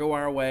draft to go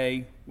our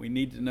way. We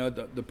need to know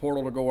the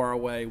portal to go our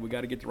way. We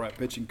got to get the right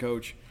pitching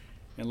coach,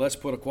 and let's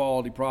put a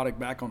quality product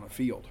back on the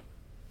field.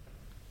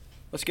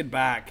 Let's get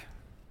back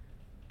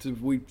to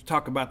we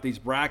talk about these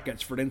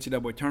brackets for the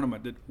NCAA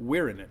tournament, that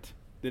we're in it,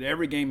 that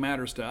every game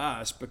matters to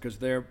us because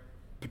they're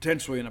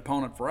potentially an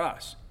opponent for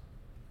us.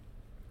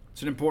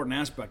 It's an important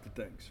aspect of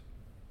things.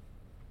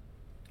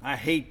 I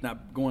hate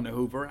not going to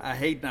Hoover. I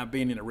hate not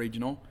being in a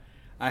regional.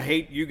 I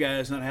hate you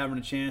guys not having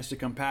a chance to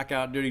come pack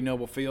out Duty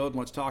Noble Field and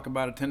let's talk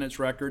about attendance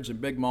records and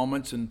big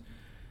moments and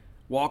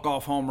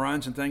walk-off home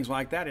runs and things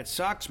like that. It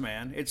sucks,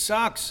 man. It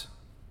sucks.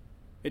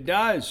 It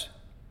does.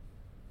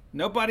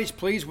 Nobody's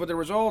pleased with the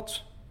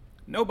results.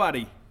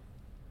 Nobody.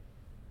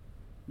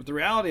 But the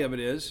reality of it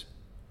is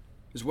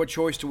what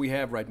choice do we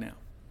have right now?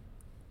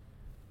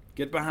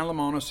 Get behind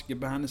Lemonis, get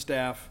behind the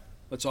staff.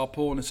 Let's all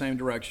pull in the same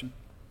direction.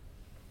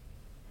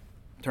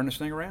 Turn this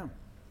thing around.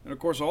 And, of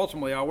course,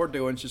 ultimately all we're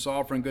doing is just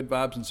offering good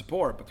vibes and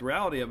support. But the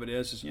reality of it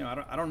is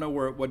I don't know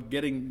what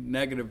getting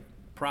negative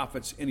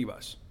profits any of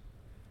us.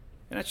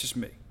 And that's just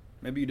me.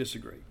 Maybe you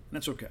disagree. And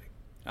that's okay.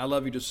 I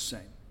love you just the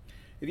same.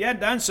 If you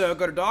hadn't done so,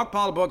 go to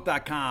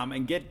dogpilebook.com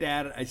and get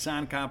Dad a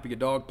signed copy of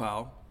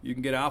Dogpile. You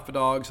can get Alpha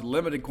Dogs.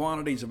 Limited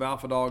quantities of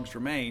Alpha Dogs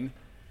remain.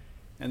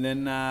 And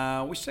then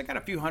we still got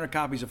a few hundred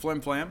copies of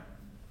Flim Flam.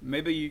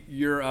 Maybe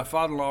your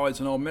father-in-law is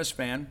an Ole Miss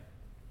fan.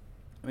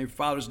 I mean, for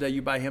Father's Day,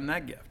 you buy him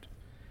that gift.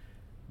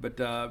 But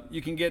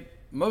you can get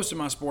most of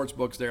my sports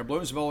books there.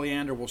 Bloomsville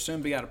Oleander will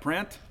soon be out of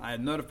print. I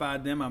had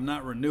notified them I'm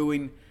not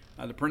renewing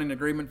the printing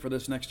agreement for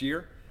this next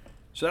year.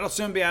 So that'll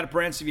soon be out of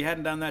print. So if you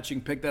hadn't done that, you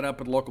can pick that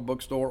up at a local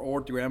bookstore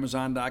or through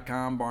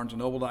Amazon.com,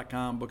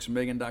 BarnesandNoble.com,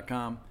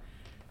 BooksAMillion.com.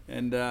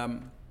 And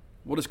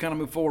we'll just kind of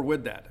move forward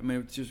with that. I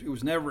mean,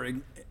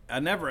 I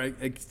never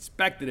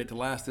expected it to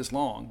last this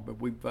long, but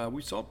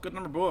we sold a good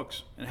number of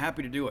books and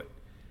happy to do it.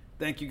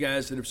 Thank you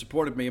guys that have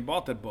supported me and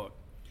bought that book.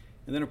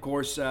 And then, of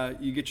course,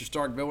 you get your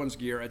Stark Villains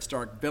gear at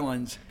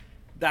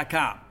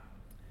StarkVillains.com.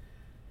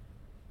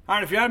 All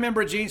right, if you're not a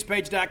member of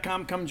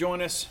GenesPage.com, come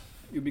join us.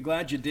 You'll be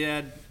glad you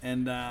did.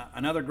 And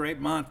another great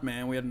month,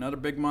 man. We had another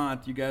big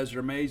month. You guys are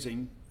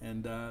amazing.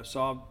 And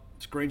saw a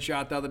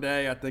screenshot the other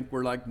day. I think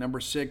we're like number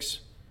 6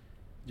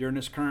 during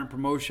this current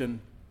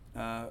promotion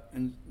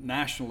and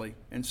nationally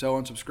and so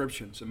on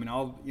subscriptions. I mean,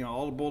 all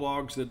the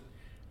Bulldogs that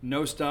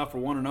know stuff or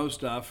want to know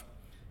stuff,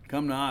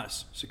 come to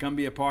us. So come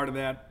be a part of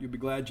that. You'll be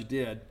glad you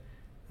did.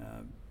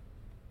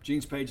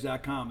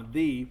 GenesPage.com,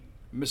 the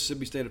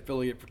Mississippi State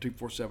affiliate for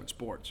 247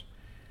 Sports.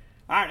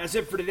 All right, that's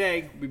it for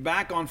today. We'll be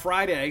back on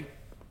Friday.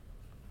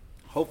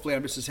 Hopefully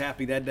I'm just as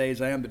happy that day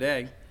as I am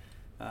today.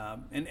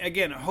 And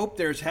again, I hope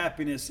there's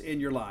happiness in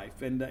your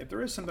life. And if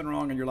there is something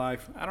wrong in your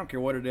life, I don't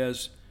care what it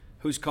is,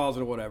 who's caused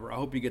it or whatever, I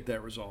hope you get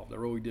that resolved. I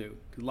really do.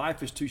 Because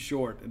life is too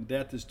short and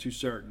death is too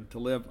certain to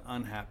live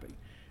unhappy.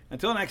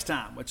 Until next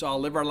time, let's all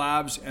live our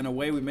lives in a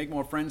way we make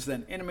more friends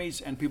than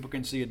enemies, and people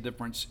can see a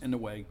difference in the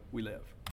way we live.